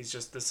this. He's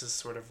just, this is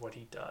sort of what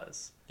he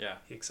does. Yeah.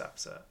 He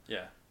accepts it.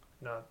 Yeah.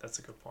 No, that's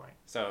a good point.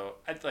 So,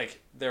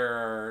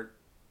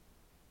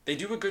 they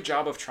do a good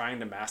job of trying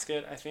to mask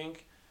it, I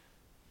think.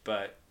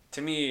 But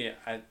to me,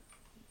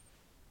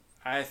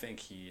 I think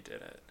he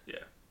did it.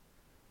 Yeah.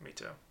 Me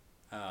too.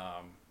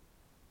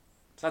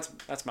 So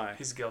that's my...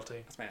 He's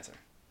guilty. That's my answer.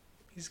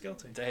 He's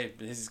guilty. Hey,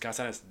 he's got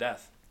sentenced to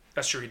death.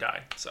 That's true, he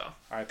died, so.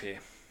 R.I.P.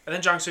 And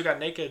then Jong-soo got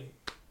naked.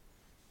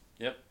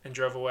 Yep. And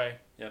drove away.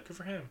 Yep. Good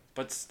for him.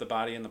 Puts the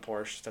body in the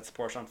Porsche. Sets the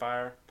Porsche on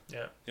fire.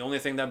 Yeah. The only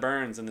thing that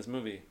burns in this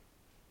movie,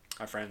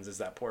 my friends, is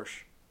that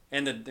Porsche.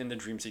 And in the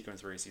dream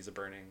sequence where he sees it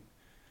burning.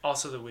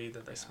 Also the weed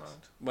that they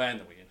smoked. Well, and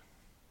the weed.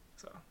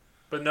 So,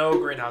 but no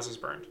greenhouses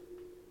burned.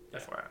 Yeah.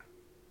 FYI.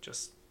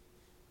 Just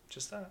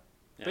that.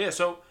 Yeah. But yeah,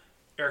 so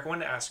Eric, I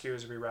wanted to ask you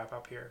as we wrap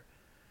up here,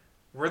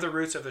 were the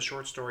roots of the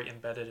short story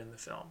embedded in the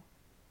film?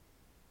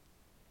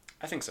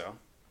 I think so.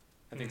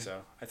 I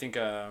think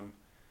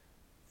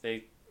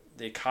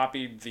they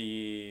copied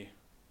the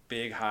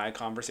big high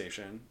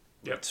conversation.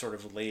 Yep. Sort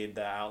of laid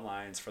the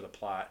outlines for the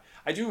plot.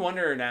 I do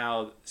wonder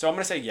now. So I'm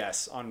gonna say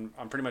yes on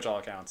pretty much all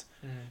accounts.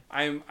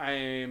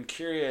 I'm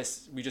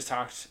curious. We just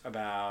talked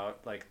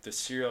about like the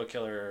serial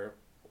killer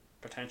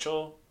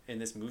potential in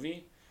this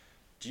movie.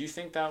 Do you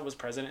think that was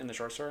present in the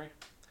short story?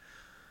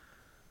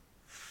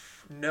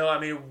 No, I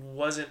mean it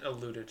wasn't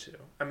alluded to.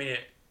 I mean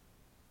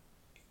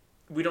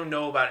we don't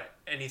know about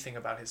anything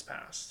about his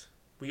past.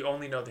 We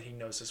only know that he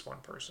knows this one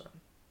person.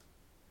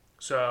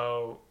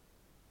 So,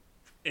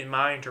 in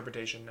my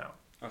interpretation, no.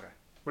 Okay.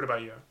 What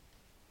about you?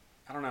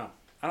 I don't know.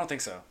 I don't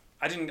think so.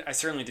 I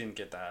certainly didn't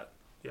get that.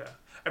 Yeah.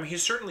 I mean, he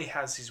certainly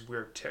has these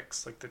weird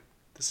tics, like the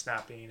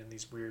snapping and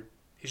these weird...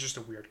 He's just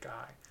a weird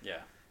guy.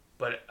 Yeah.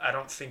 But I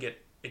don't think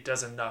it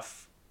does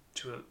enough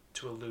to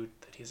allude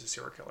that he's a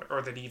serial killer,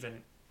 or that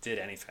even... Did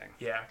anything.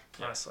 Yeah,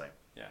 honestly.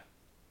 Yeah.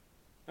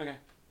 Okay.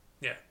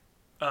 Yeah.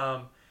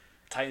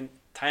 Tying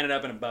it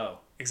up in a bow.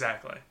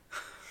 Exactly.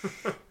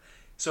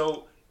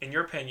 So, in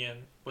your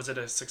opinion, was it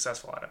a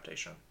successful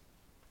adaptation?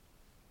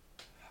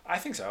 I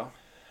think so.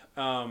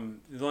 The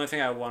only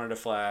thing I wanted to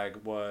flag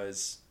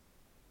was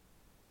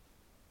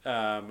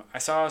I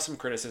saw some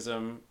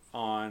criticism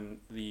on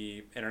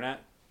the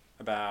internet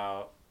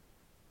about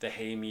the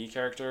Hae Mi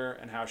character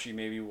and how she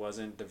maybe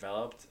wasn't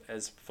developed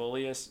as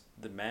fully as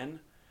the men,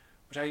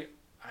 which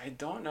I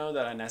don't know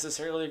that I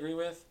necessarily agree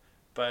with,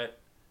 but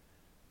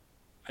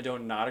I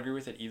don't not agree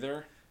with it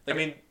either. Like, I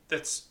mean,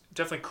 that's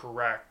definitely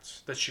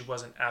correct that she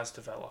wasn't as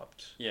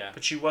developed. Yeah.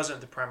 But she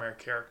wasn't the primary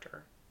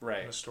character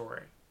in the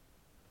story.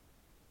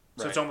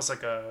 So it's almost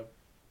like a...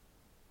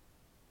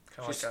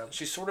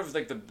 She's sort of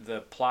like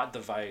the plot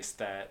device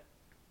that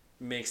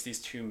makes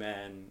these two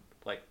men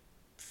like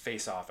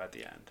face off at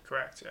the end.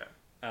 Correct,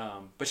 yeah.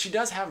 But she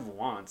does have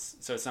wants,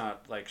 so it's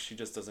not like she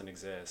just doesn't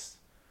exist.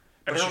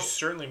 I mean, she's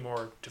certainly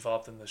more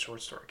developed than the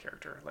short story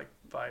character, like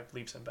by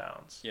leaps and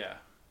bounds. Yeah.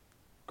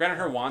 Granted,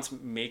 her wants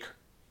make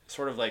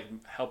sort of like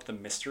help the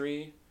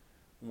mystery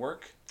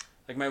work.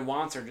 Like my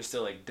wants are just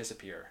to like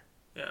disappear.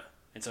 Yeah.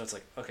 And so it's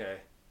like, okay,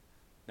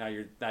 now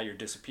you're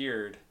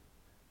disappeared.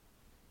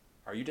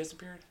 Are you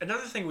disappeared?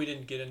 Another thing we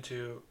didn't get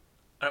into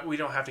we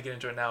don't have to get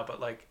into it now, but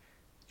like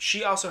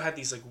she also had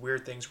these like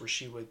weird things where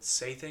she would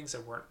say things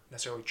that weren't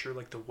necessarily true,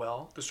 like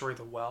the story of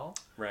the well.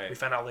 Right. We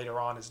found out later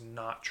on is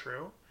not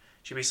true.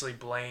 She basically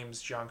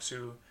blames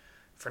Jiangsu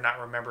for not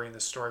remembering the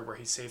story where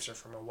he saves her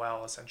from a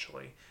well,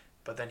 essentially.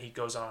 But then he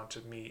goes on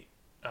to meet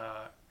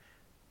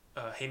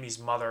Haimi's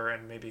mother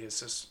and maybe her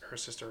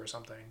sister or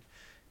something,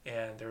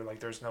 and they're like,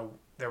 there was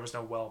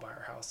no well by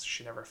her house.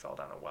 She never fell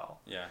down a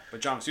well. Yeah, but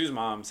Jiangsu's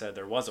mom said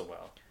there was a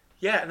well.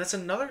 Yeah, and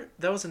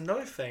that was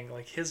another thing.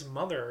 Like his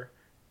mother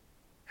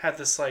had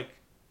this like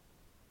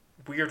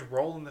weird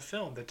role in the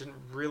film that didn't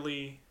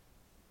really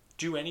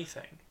do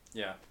anything.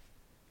 Yeah,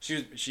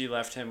 she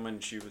left him when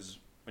he was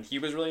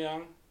really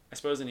young, I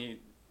suppose, and he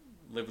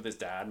lived with his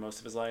dad most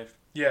of his life.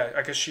 Yeah,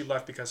 I guess she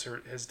left because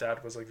his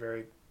dad was like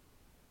very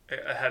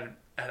had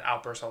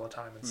outbursts all the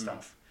time and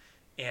stuff,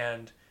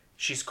 and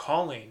she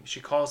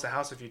calls the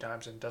house a few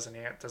times and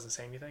doesn't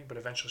say anything, but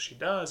eventually she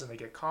does, and they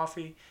get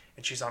coffee,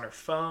 and she's on her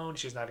phone.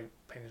 She's not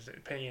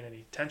paying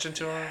any attention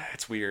to him.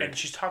 It's weird. And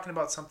she's talking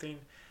about something,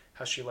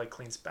 how she like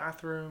cleans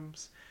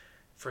bathrooms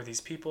for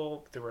these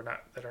people that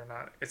are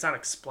not. It's not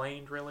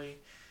explained really.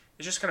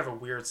 It's just kind of a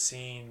weird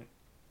scene.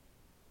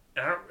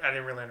 And I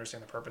didn't really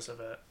understand the purpose of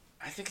it.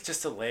 I think it's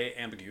just to lay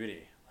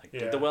ambiguity. Like,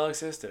 Yeah. did the well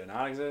exist? Did it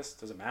not exist?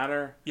 Does it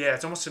matter? Yeah,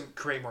 it's almost to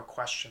create more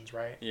questions,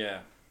 right? Yeah.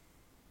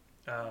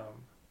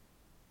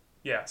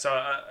 Yeah. So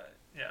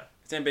yeah.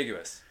 It's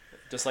ambiguous,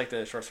 just like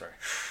the short story.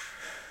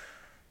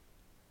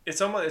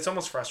 It's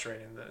almost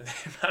frustrating, the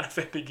amount of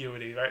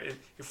ambiguity, right?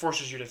 It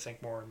forces you to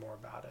think more and more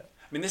about it.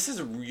 I mean, this is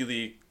a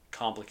really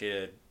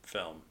complicated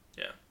film.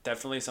 Yeah.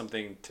 Definitely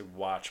something to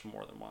watch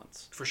more than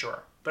once. For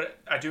sure. But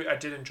I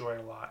did enjoy it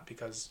a lot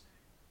because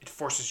it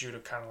forces you to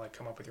kind of like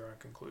come up with your own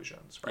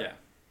conclusions, right? Yeah.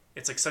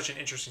 It's like such an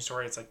interesting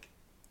story. It's like,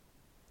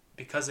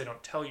 because they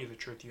don't tell you the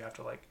truth, you have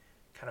to like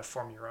kind of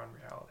form your own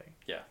reality.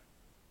 Yeah.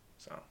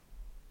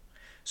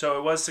 So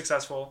it was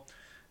successful.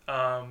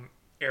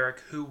 Eric,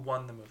 who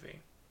won the movie?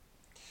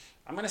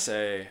 I'm going to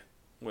say,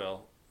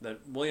 Will,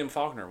 that William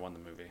Faulkner won the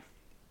movie.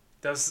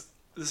 This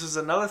is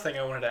another thing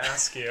I wanted to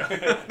ask you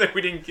that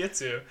we didn't get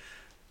to.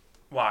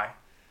 Why?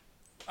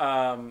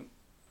 The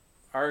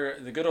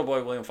good old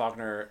boy William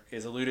Faulkner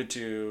is alluded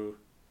to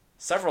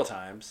several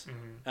times.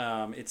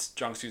 Mm-hmm. It's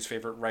Jiangsu's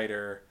favorite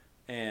writer,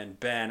 and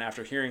Ben,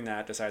 after hearing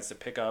that, decides to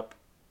pick up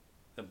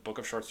the book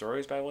of short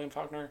stories by William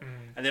Faulkner,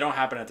 and they don't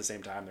happen at the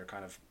same time. They're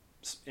kind of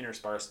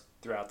interspersed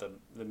throughout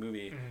the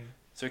movie.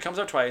 So he comes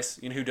up twice.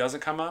 You know who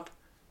doesn't come up?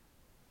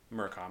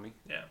 Murakami.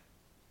 Yeah.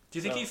 Do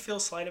you think he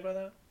feels slighted by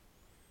that?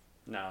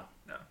 No.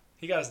 No.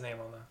 He got his name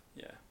on that.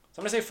 Yeah. So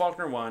I'm gonna say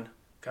Faulkner won.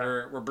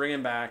 Okay. We're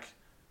bringing back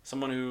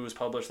someone who was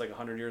published like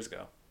 100 years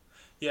ago.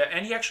 Yeah,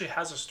 and he actually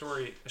has a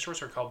short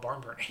story called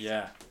Barn Burning.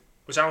 Yeah.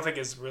 Which I don't think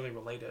is really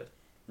related.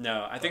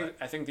 No, I think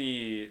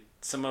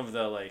some of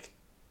the like,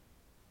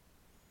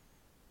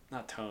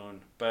 not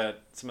tone,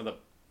 but some of the,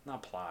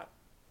 not plot,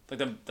 like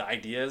the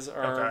ideas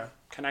are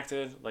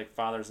connected, like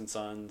fathers and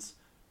sons,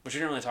 which we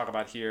didn't really talk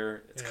about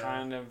here. It's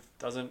kind of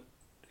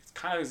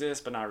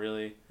exists, but not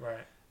really.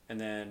 Right. And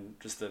then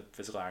just the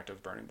physical act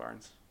of burning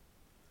barns.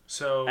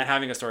 So. And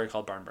having a story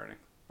called Barn Burning.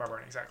 Barn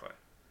Burning, exactly.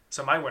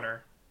 So my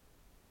winner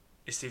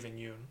is Stephen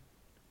Yoon,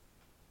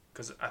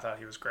 because I thought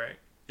he was great.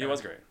 He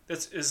was great.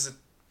 This is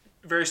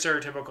a very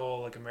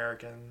stereotypical like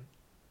American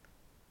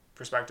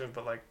perspective,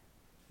 but like,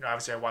 you know,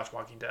 obviously I watched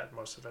Walking Dead,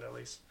 most of it at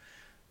least.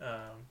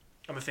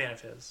 I'm a fan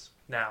of his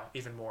now,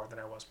 even more than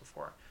I was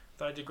before.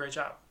 Thought he did a great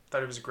job.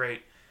 Thought he was a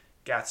great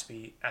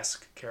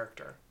Gatsby-esque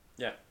character.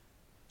 Yeah.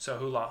 So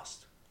who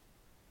lost?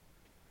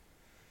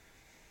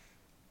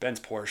 Ben's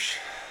Porsche.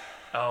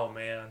 Oh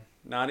man.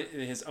 Not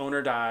his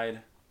owner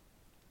died,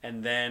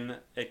 and then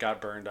it got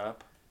burned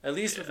up. At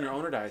least if your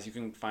owner dies, you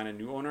can find a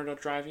new owner to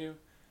drive you,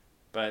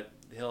 but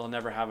he'll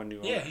never have a new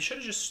owner. Yeah, he should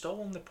have just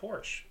stolen the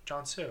Porsche,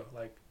 Jiangsu,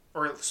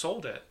 or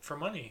sold it for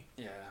money.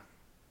 Yeah.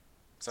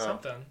 So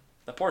something.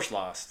 The Porsche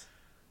lost.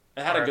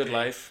 It had a good RIP.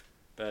 life,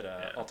 but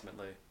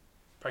ultimately.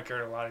 Probably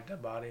carried a lot of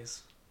dead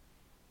bodies.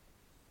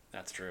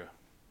 That's true.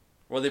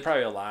 Well, they're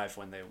probably alive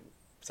when they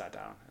sat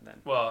down, and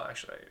then. Well,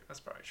 actually, that's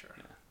probably true.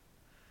 Yeah.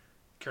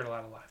 Carried a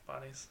lot of live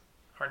bodies,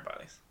 hard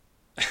bodies.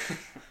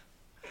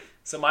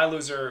 So my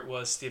loser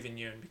was Stephen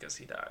Yoon because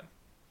he died.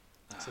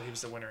 So he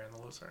was the winner and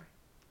the loser.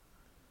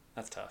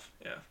 That's tough.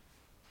 Yeah.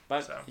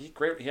 But he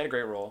had a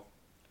great role.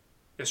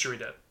 Yes, sure he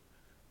did.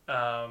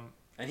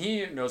 And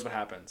he knows what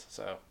happens,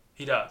 so.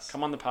 He does.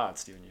 Come on the pod,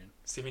 Stephen Yoon.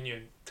 Stephen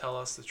Yoon, tell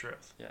us the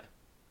truth. Yeah.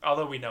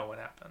 Although we know what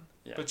happened.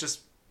 Yeah. But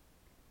just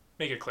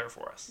make it clear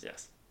for us.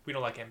 Yes. We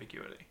don't like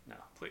ambiguity. No.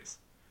 Please.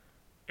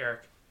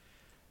 Eric,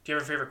 do you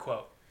have a favorite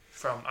quote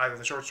from either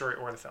the short story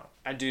or the film?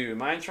 I do.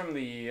 Mine's from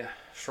the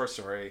short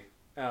story,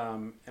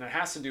 and it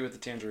has to do with the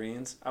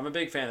tangerines. I'm a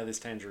big fan of these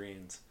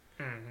tangerines.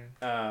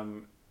 Mm-hmm.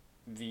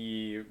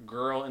 The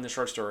girl in the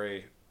short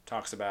story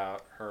talks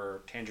about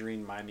her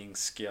tangerine miming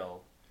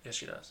skill. Yes,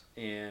 she does.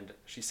 And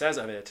she says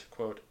of it,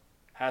 quote,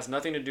 has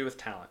nothing to do with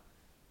talent.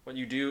 What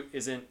you do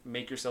isn't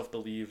make yourself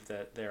believe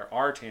that there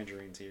are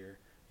tangerines here.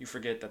 You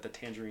forget that the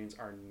tangerines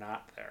are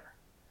not there.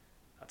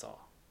 That's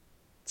all.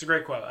 It's a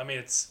great quote. I mean,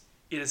 it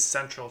is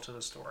central to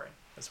the story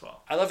as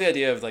well. I love the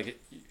idea of like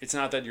it's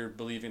not that you're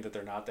believing that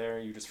they're not there.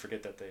 You just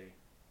forget that they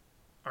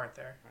Aren't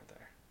there? aren't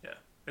there. Yeah,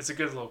 it's a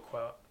good little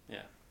quote.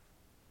 Yeah.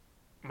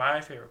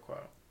 My favorite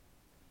quote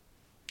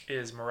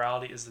is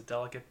morality is the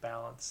delicate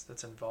balance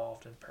that's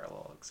involved in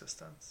parallel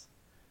existence.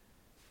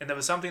 And that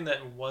was something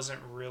that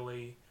wasn't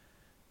really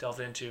delved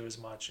into as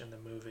much in the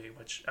movie,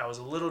 which I was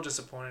a little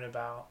disappointed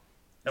about.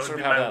 That would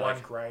be my one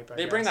gripe, I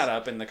They guess. bring that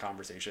up in the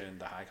conversation,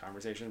 the high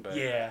conversation, but...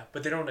 Yeah,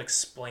 but they don't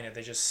explain it.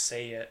 They just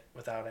say it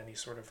without any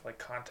sort of like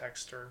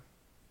context or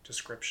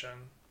description.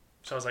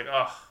 So I was like,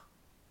 ugh.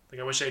 Like,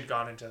 I wish they'd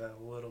gone into that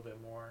a little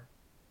bit more.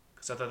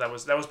 Because I thought that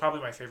was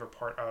probably my favorite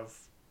part of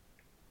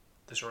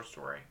the short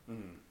story.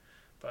 Mm.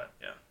 But,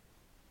 yeah.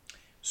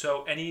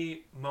 So,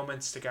 any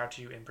moments stick out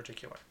to you in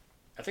particular?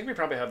 I think we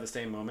probably have the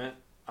same moment.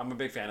 I'm a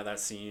big fan of that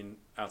scene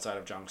outside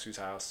of Jong-Soo's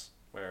house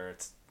where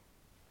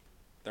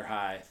they're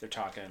high, they're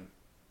talking.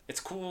 It's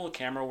cool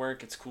camera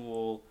work, it's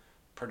cool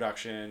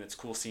production, it's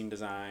cool scene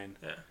design.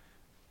 Yeah.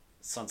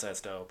 Sunset's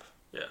dope.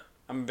 Yeah.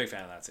 I'm a big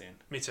fan of that scene.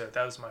 Me too.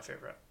 That was my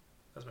favorite.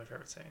 That was my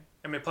favorite scene.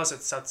 I mean, plus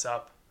it sets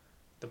up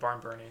the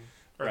barn burning,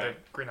 or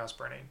Right. the greenhouse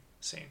burning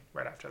scene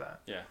right after that.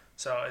 Yeah.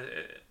 So,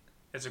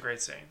 it's a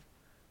great scene.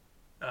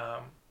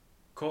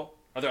 Cool.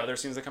 Are there other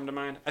scenes that come to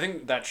mind? I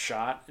think that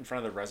shot in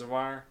front of the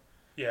reservoir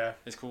Yeah.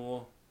 is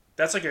cool.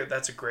 That's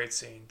a great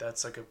scene.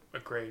 That's like a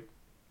great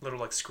little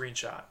like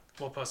screenshot.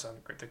 We'll post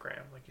on the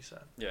gram, like you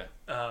said. Yeah.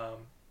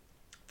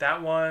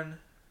 That one.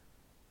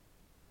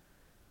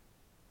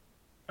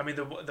 I mean,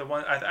 the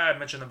one I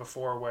mentioned them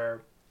before,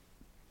 where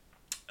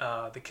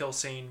the kill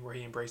scene where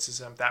he embraces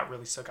him, that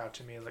really stuck out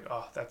to me. Like,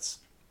 oh, that's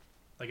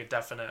like a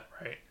definite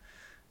right,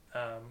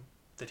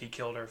 that he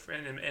killed her.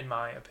 In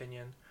my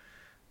opinion,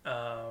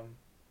 and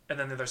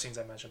then the other scenes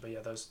I mentioned, but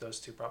yeah, those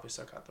two probably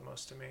stuck out the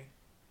most to me.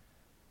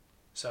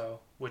 So,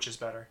 which is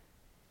better?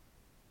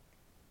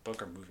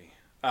 Book or movie?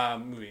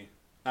 Movie.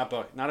 Not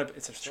book. Not a.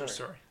 It's a story. True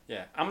story.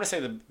 Yeah, I'm gonna say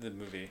the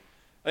movie.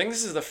 I think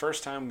this is the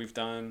first time we've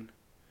done.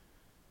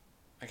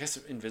 I guess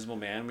Invisible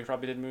Man. We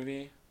probably did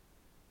movie.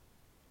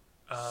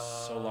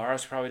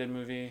 Solaris probably did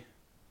movie.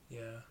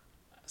 Yeah.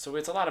 So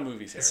it's a lot of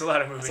movies here. It's a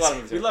lot of movies.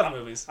 We love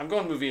movies. I'm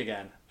going movie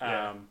again.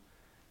 Yeah.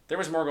 There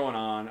was more going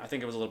on. I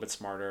think it was a little bit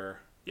smarter.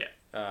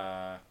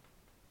 Yeah.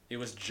 It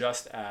was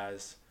just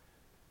as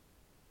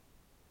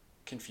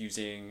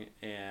confusing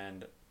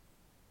and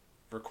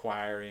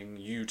requiring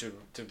you to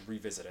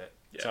revisit it.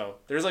 Yeah. So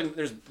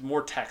there's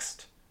more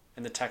text,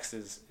 and the text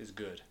is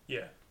good.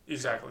 Yeah,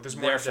 exactly. There's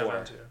more to delve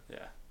into.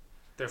 Yeah.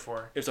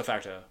 Therefore, ipso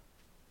facto,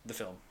 the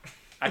film.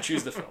 I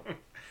choose the film.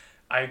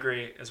 I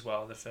agree as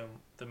well.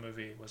 The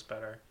movie was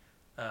better,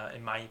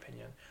 in my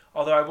opinion.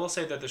 Although I will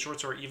say that the short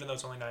story, even though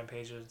it's only 9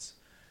 pages,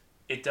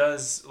 it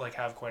does like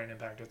have quite an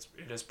impact. It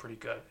is pretty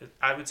good.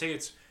 I would say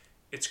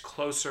it's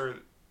closer.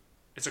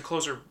 It's a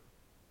closer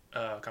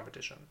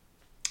competition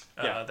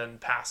than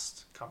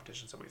past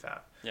competitions that we've had.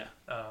 Yeah.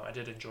 I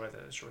did enjoy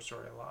the short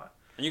story a lot.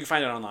 And you can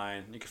find it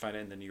online. You can find it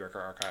in the New Yorker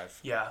archive.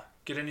 Yeah,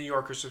 get a New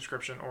Yorker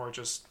subscription, or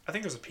just I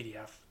think there's a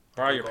PDF.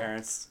 Borrow your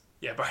parents'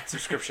 Yeah, buy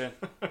subscription.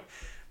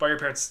 Buy your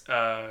parents'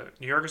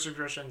 New Yorker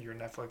subscription, their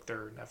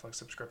Netflix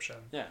subscription.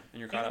 Yeah, and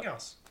you're caught Anything up.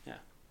 else? Yeah.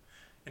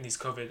 In these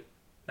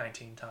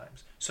COVID-19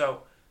 times.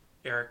 So,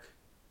 Eric,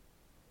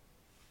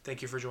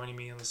 thank you for joining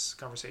me in this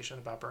conversation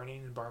about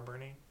burning and barn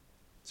burning.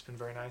 It's been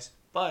very nice.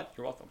 But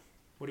You're welcome.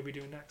 what are we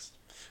doing next?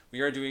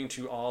 We are doing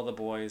To All the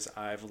Boys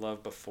I've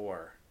Loved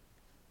Before.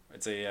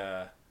 It's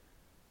a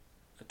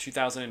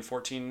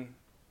 2014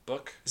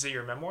 book. Is it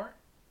your memoir?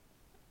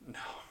 No.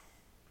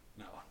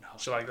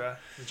 Should like that?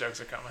 The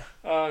jokes are coming.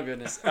 Oh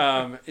goodness.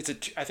 It's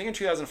I think a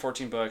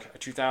 2014 book, a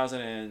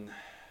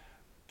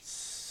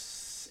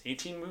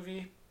 2018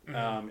 movie.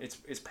 Mm-hmm.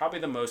 It's probably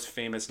the most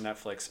famous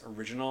Netflix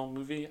original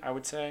movie, I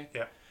would say.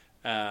 Yeah.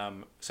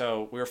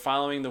 So we're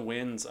following the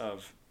wins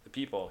of the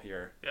people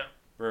here. Yeah.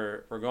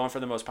 We're going for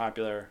the most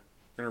popular.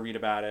 We're gonna read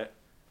about it,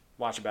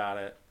 watch about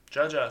it,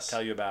 Judge us.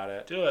 tell you about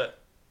it. Do it.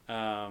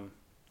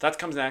 That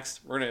comes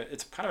next.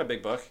 It's kind of a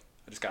big book.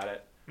 I just got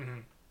it. Mm-hmm.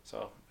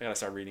 So I gotta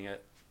start reading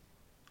it.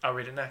 I'll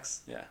read it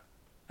next. Yeah.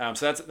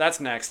 So that's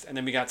next, and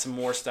then we got some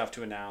more stuff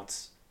to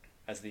announce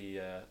as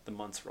the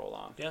months roll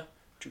on. Yeah.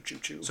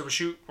 Choo. So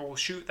we'll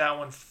shoot that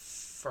one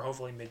for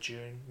hopefully mid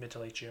to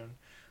late June,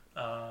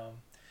 and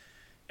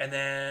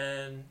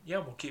then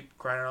we'll keep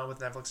grinding on with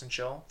Netflix and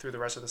chill through the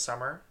rest of the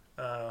summer.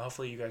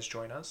 Hopefully you guys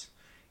join us.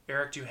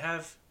 Eric, do you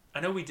have? I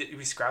know we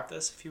scrapped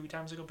this a few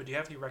times ago, but do you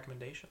have any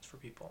recommendations for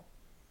people?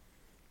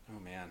 Oh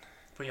man,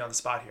 Put you on the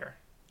spot here.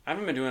 I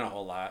haven't been doing a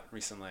whole lot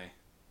recently.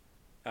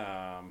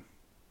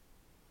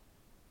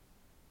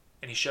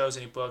 Any shows,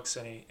 any books,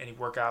 any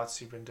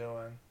workouts you've been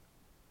doing?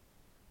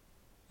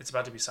 It's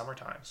about to be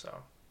summertime,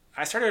 so.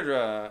 I started. You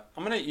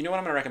know what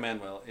I'm gonna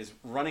recommend, Will, is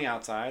running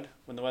outside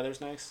when the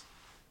weather's nice.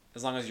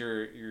 As long as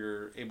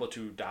you're able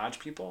to dodge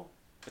people,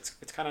 it's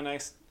kind of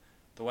nice.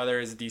 The weather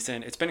is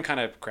decent. It's been kind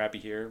of crappy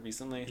here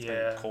recently. It's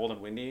been cold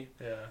and windy.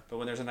 Yeah. But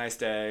when there's a nice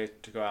day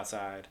to go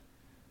outside,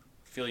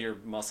 feel your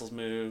muscles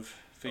move,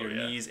 Feel your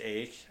knees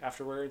ache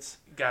afterwards.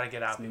 Gotta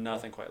get out. It's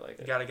nothing quite like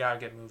it. Gotta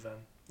get moving.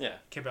 Yeah.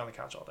 Can't be on the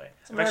couch all day.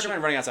 I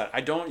recommend running outside.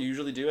 I don't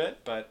usually do it,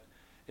 but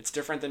it's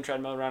different than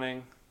treadmill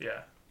running.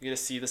 Yeah. You get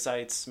to see the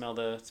sights, smell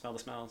the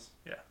smells.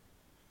 Yeah.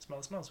 Smell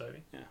the smells,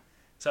 baby. Yeah.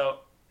 So,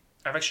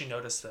 I've actually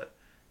noticed that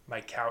my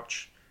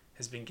couch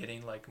has been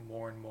getting like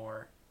more and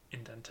more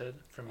indented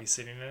from me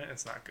sitting in it.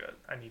 It's not good.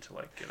 I need to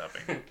like get up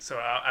and so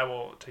I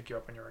will take you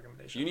up on your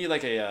recommendation. You need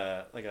like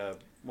a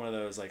one of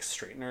those like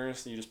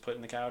straighteners that you just put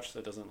in the couch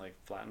that doesn't like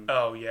flatten.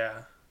 Oh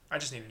yeah, I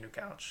just need a new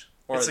couch.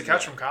 Or it's a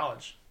couch from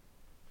college.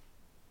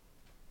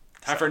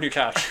 Time for a new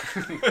couch.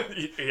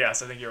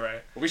 Yes, I think you're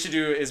right. What we should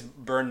do is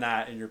burn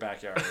that in your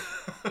backyard.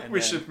 And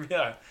We should,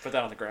 yeah. Put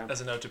that on the ground.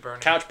 As a note to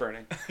burn. Couch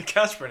burning.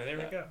 Couch burning. There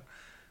we go.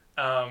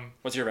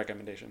 What's your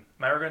recommendation?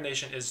 My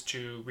recommendation is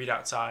to read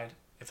outside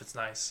if it's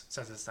nice,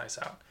 since it's nice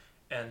out.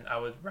 And I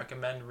would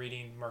recommend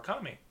reading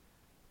Murakami.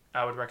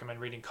 I would recommend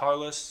reading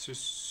Colorless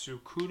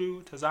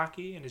Tsukuru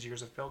Tazaki in his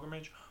Years of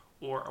Pilgrimage,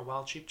 or A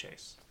Wild Sheep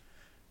Chase,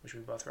 which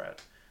we both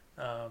read.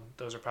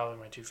 Those are probably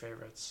my two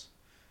favorites.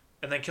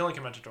 And then Killing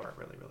Commentatore I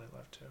really, really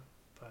love too.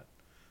 But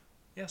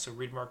yeah, so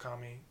read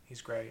Murakami.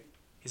 He's great.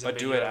 He's But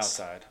do it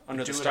outside.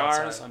 Under the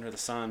stars, under the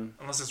sun.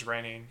 Unless it's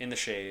raining. In the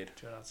shade.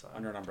 Do it outside.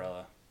 Under an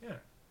umbrella. Yeah.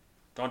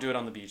 Don't do it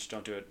on the beach.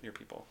 Don't do it near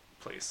people.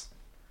 Please.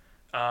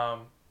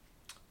 So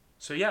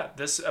yeah,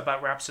 this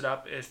about wraps it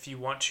up. If you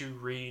want to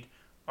read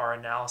our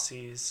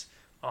analyses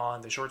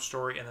on the short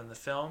story and then the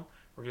film,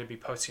 we're going to be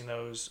posting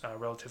those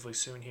relatively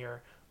soon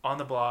here on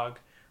the blog.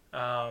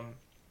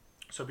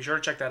 So be sure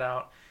to check that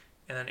out.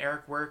 And then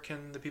Eric, where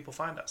can the people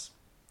find us?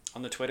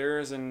 On the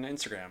Twitters and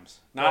Instagrams.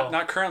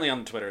 Not currently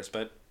on the Twitters,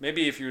 but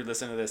maybe if you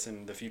listen to this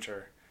in the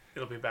future,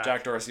 it'll be back.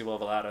 Jack Dorsey will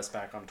have allowed us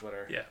back on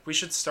Twitter. Yeah, we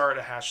should start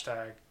a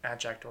hashtag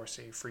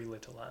 @JackDorsey free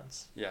lit to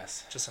lens.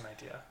 Yes. Just an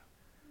idea.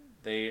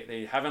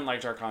 They haven't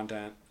liked our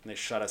content and they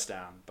shut us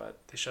down, but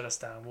they shut us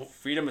down.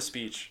 Freedom of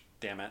speech,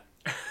 damn it.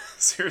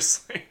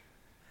 Seriously.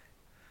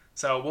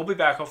 So we'll be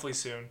back hopefully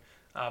soon.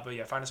 But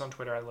yeah, find us on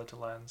Twitter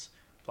 @LitToLens,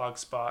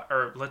 blogspot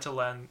or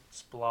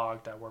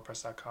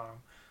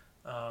littolensblog.wordpress.com.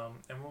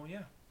 And we'll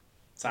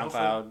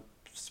SoundCloud,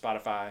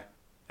 Spotify,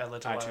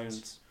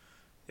 iTunes.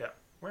 Yeah,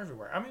 we're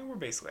everywhere. I mean, we're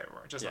basically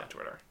everywhere, just not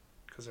Twitter,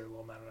 because they're a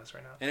little mad at us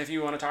right now. And if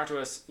you want to talk to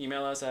us,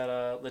 email us at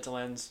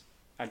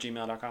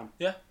littolens@gmail.com.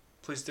 Yeah,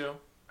 please do.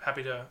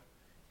 Happy to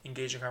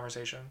engage in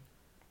conversation.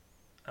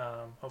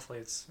 Hopefully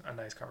it's a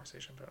nice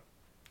conversation, but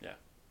yeah,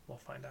 we'll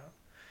find out.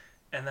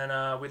 And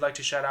then we'd like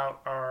to shout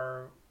out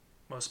our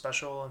most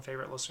special and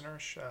favorite listener,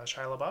 Shia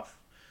LaBeouf.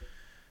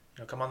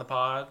 Come on the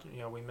pod.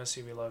 We miss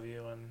you, we love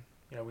you, and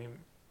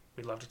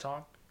we'd love to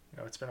talk.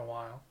 It's been a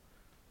while,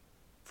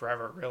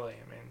 forever, really.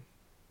 I mean,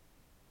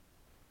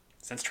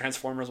 since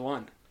Transformers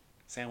 1,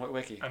 Sam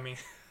Witwicky. I mean,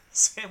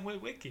 Sam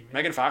Witwicky. Man.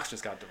 Megan Fox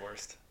just got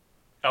divorced.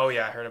 Oh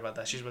yeah, I heard about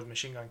that. She's with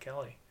Machine Gun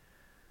Kelly.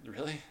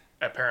 Really?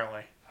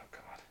 Apparently. Oh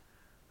God.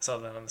 Saw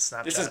that on the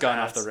Snapchat. This has gone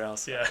off the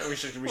rails. Yeah. We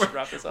should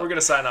wrap this up. We're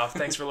gonna sign off.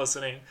 Thanks for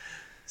listening.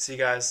 See you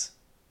guys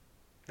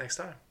next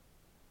time.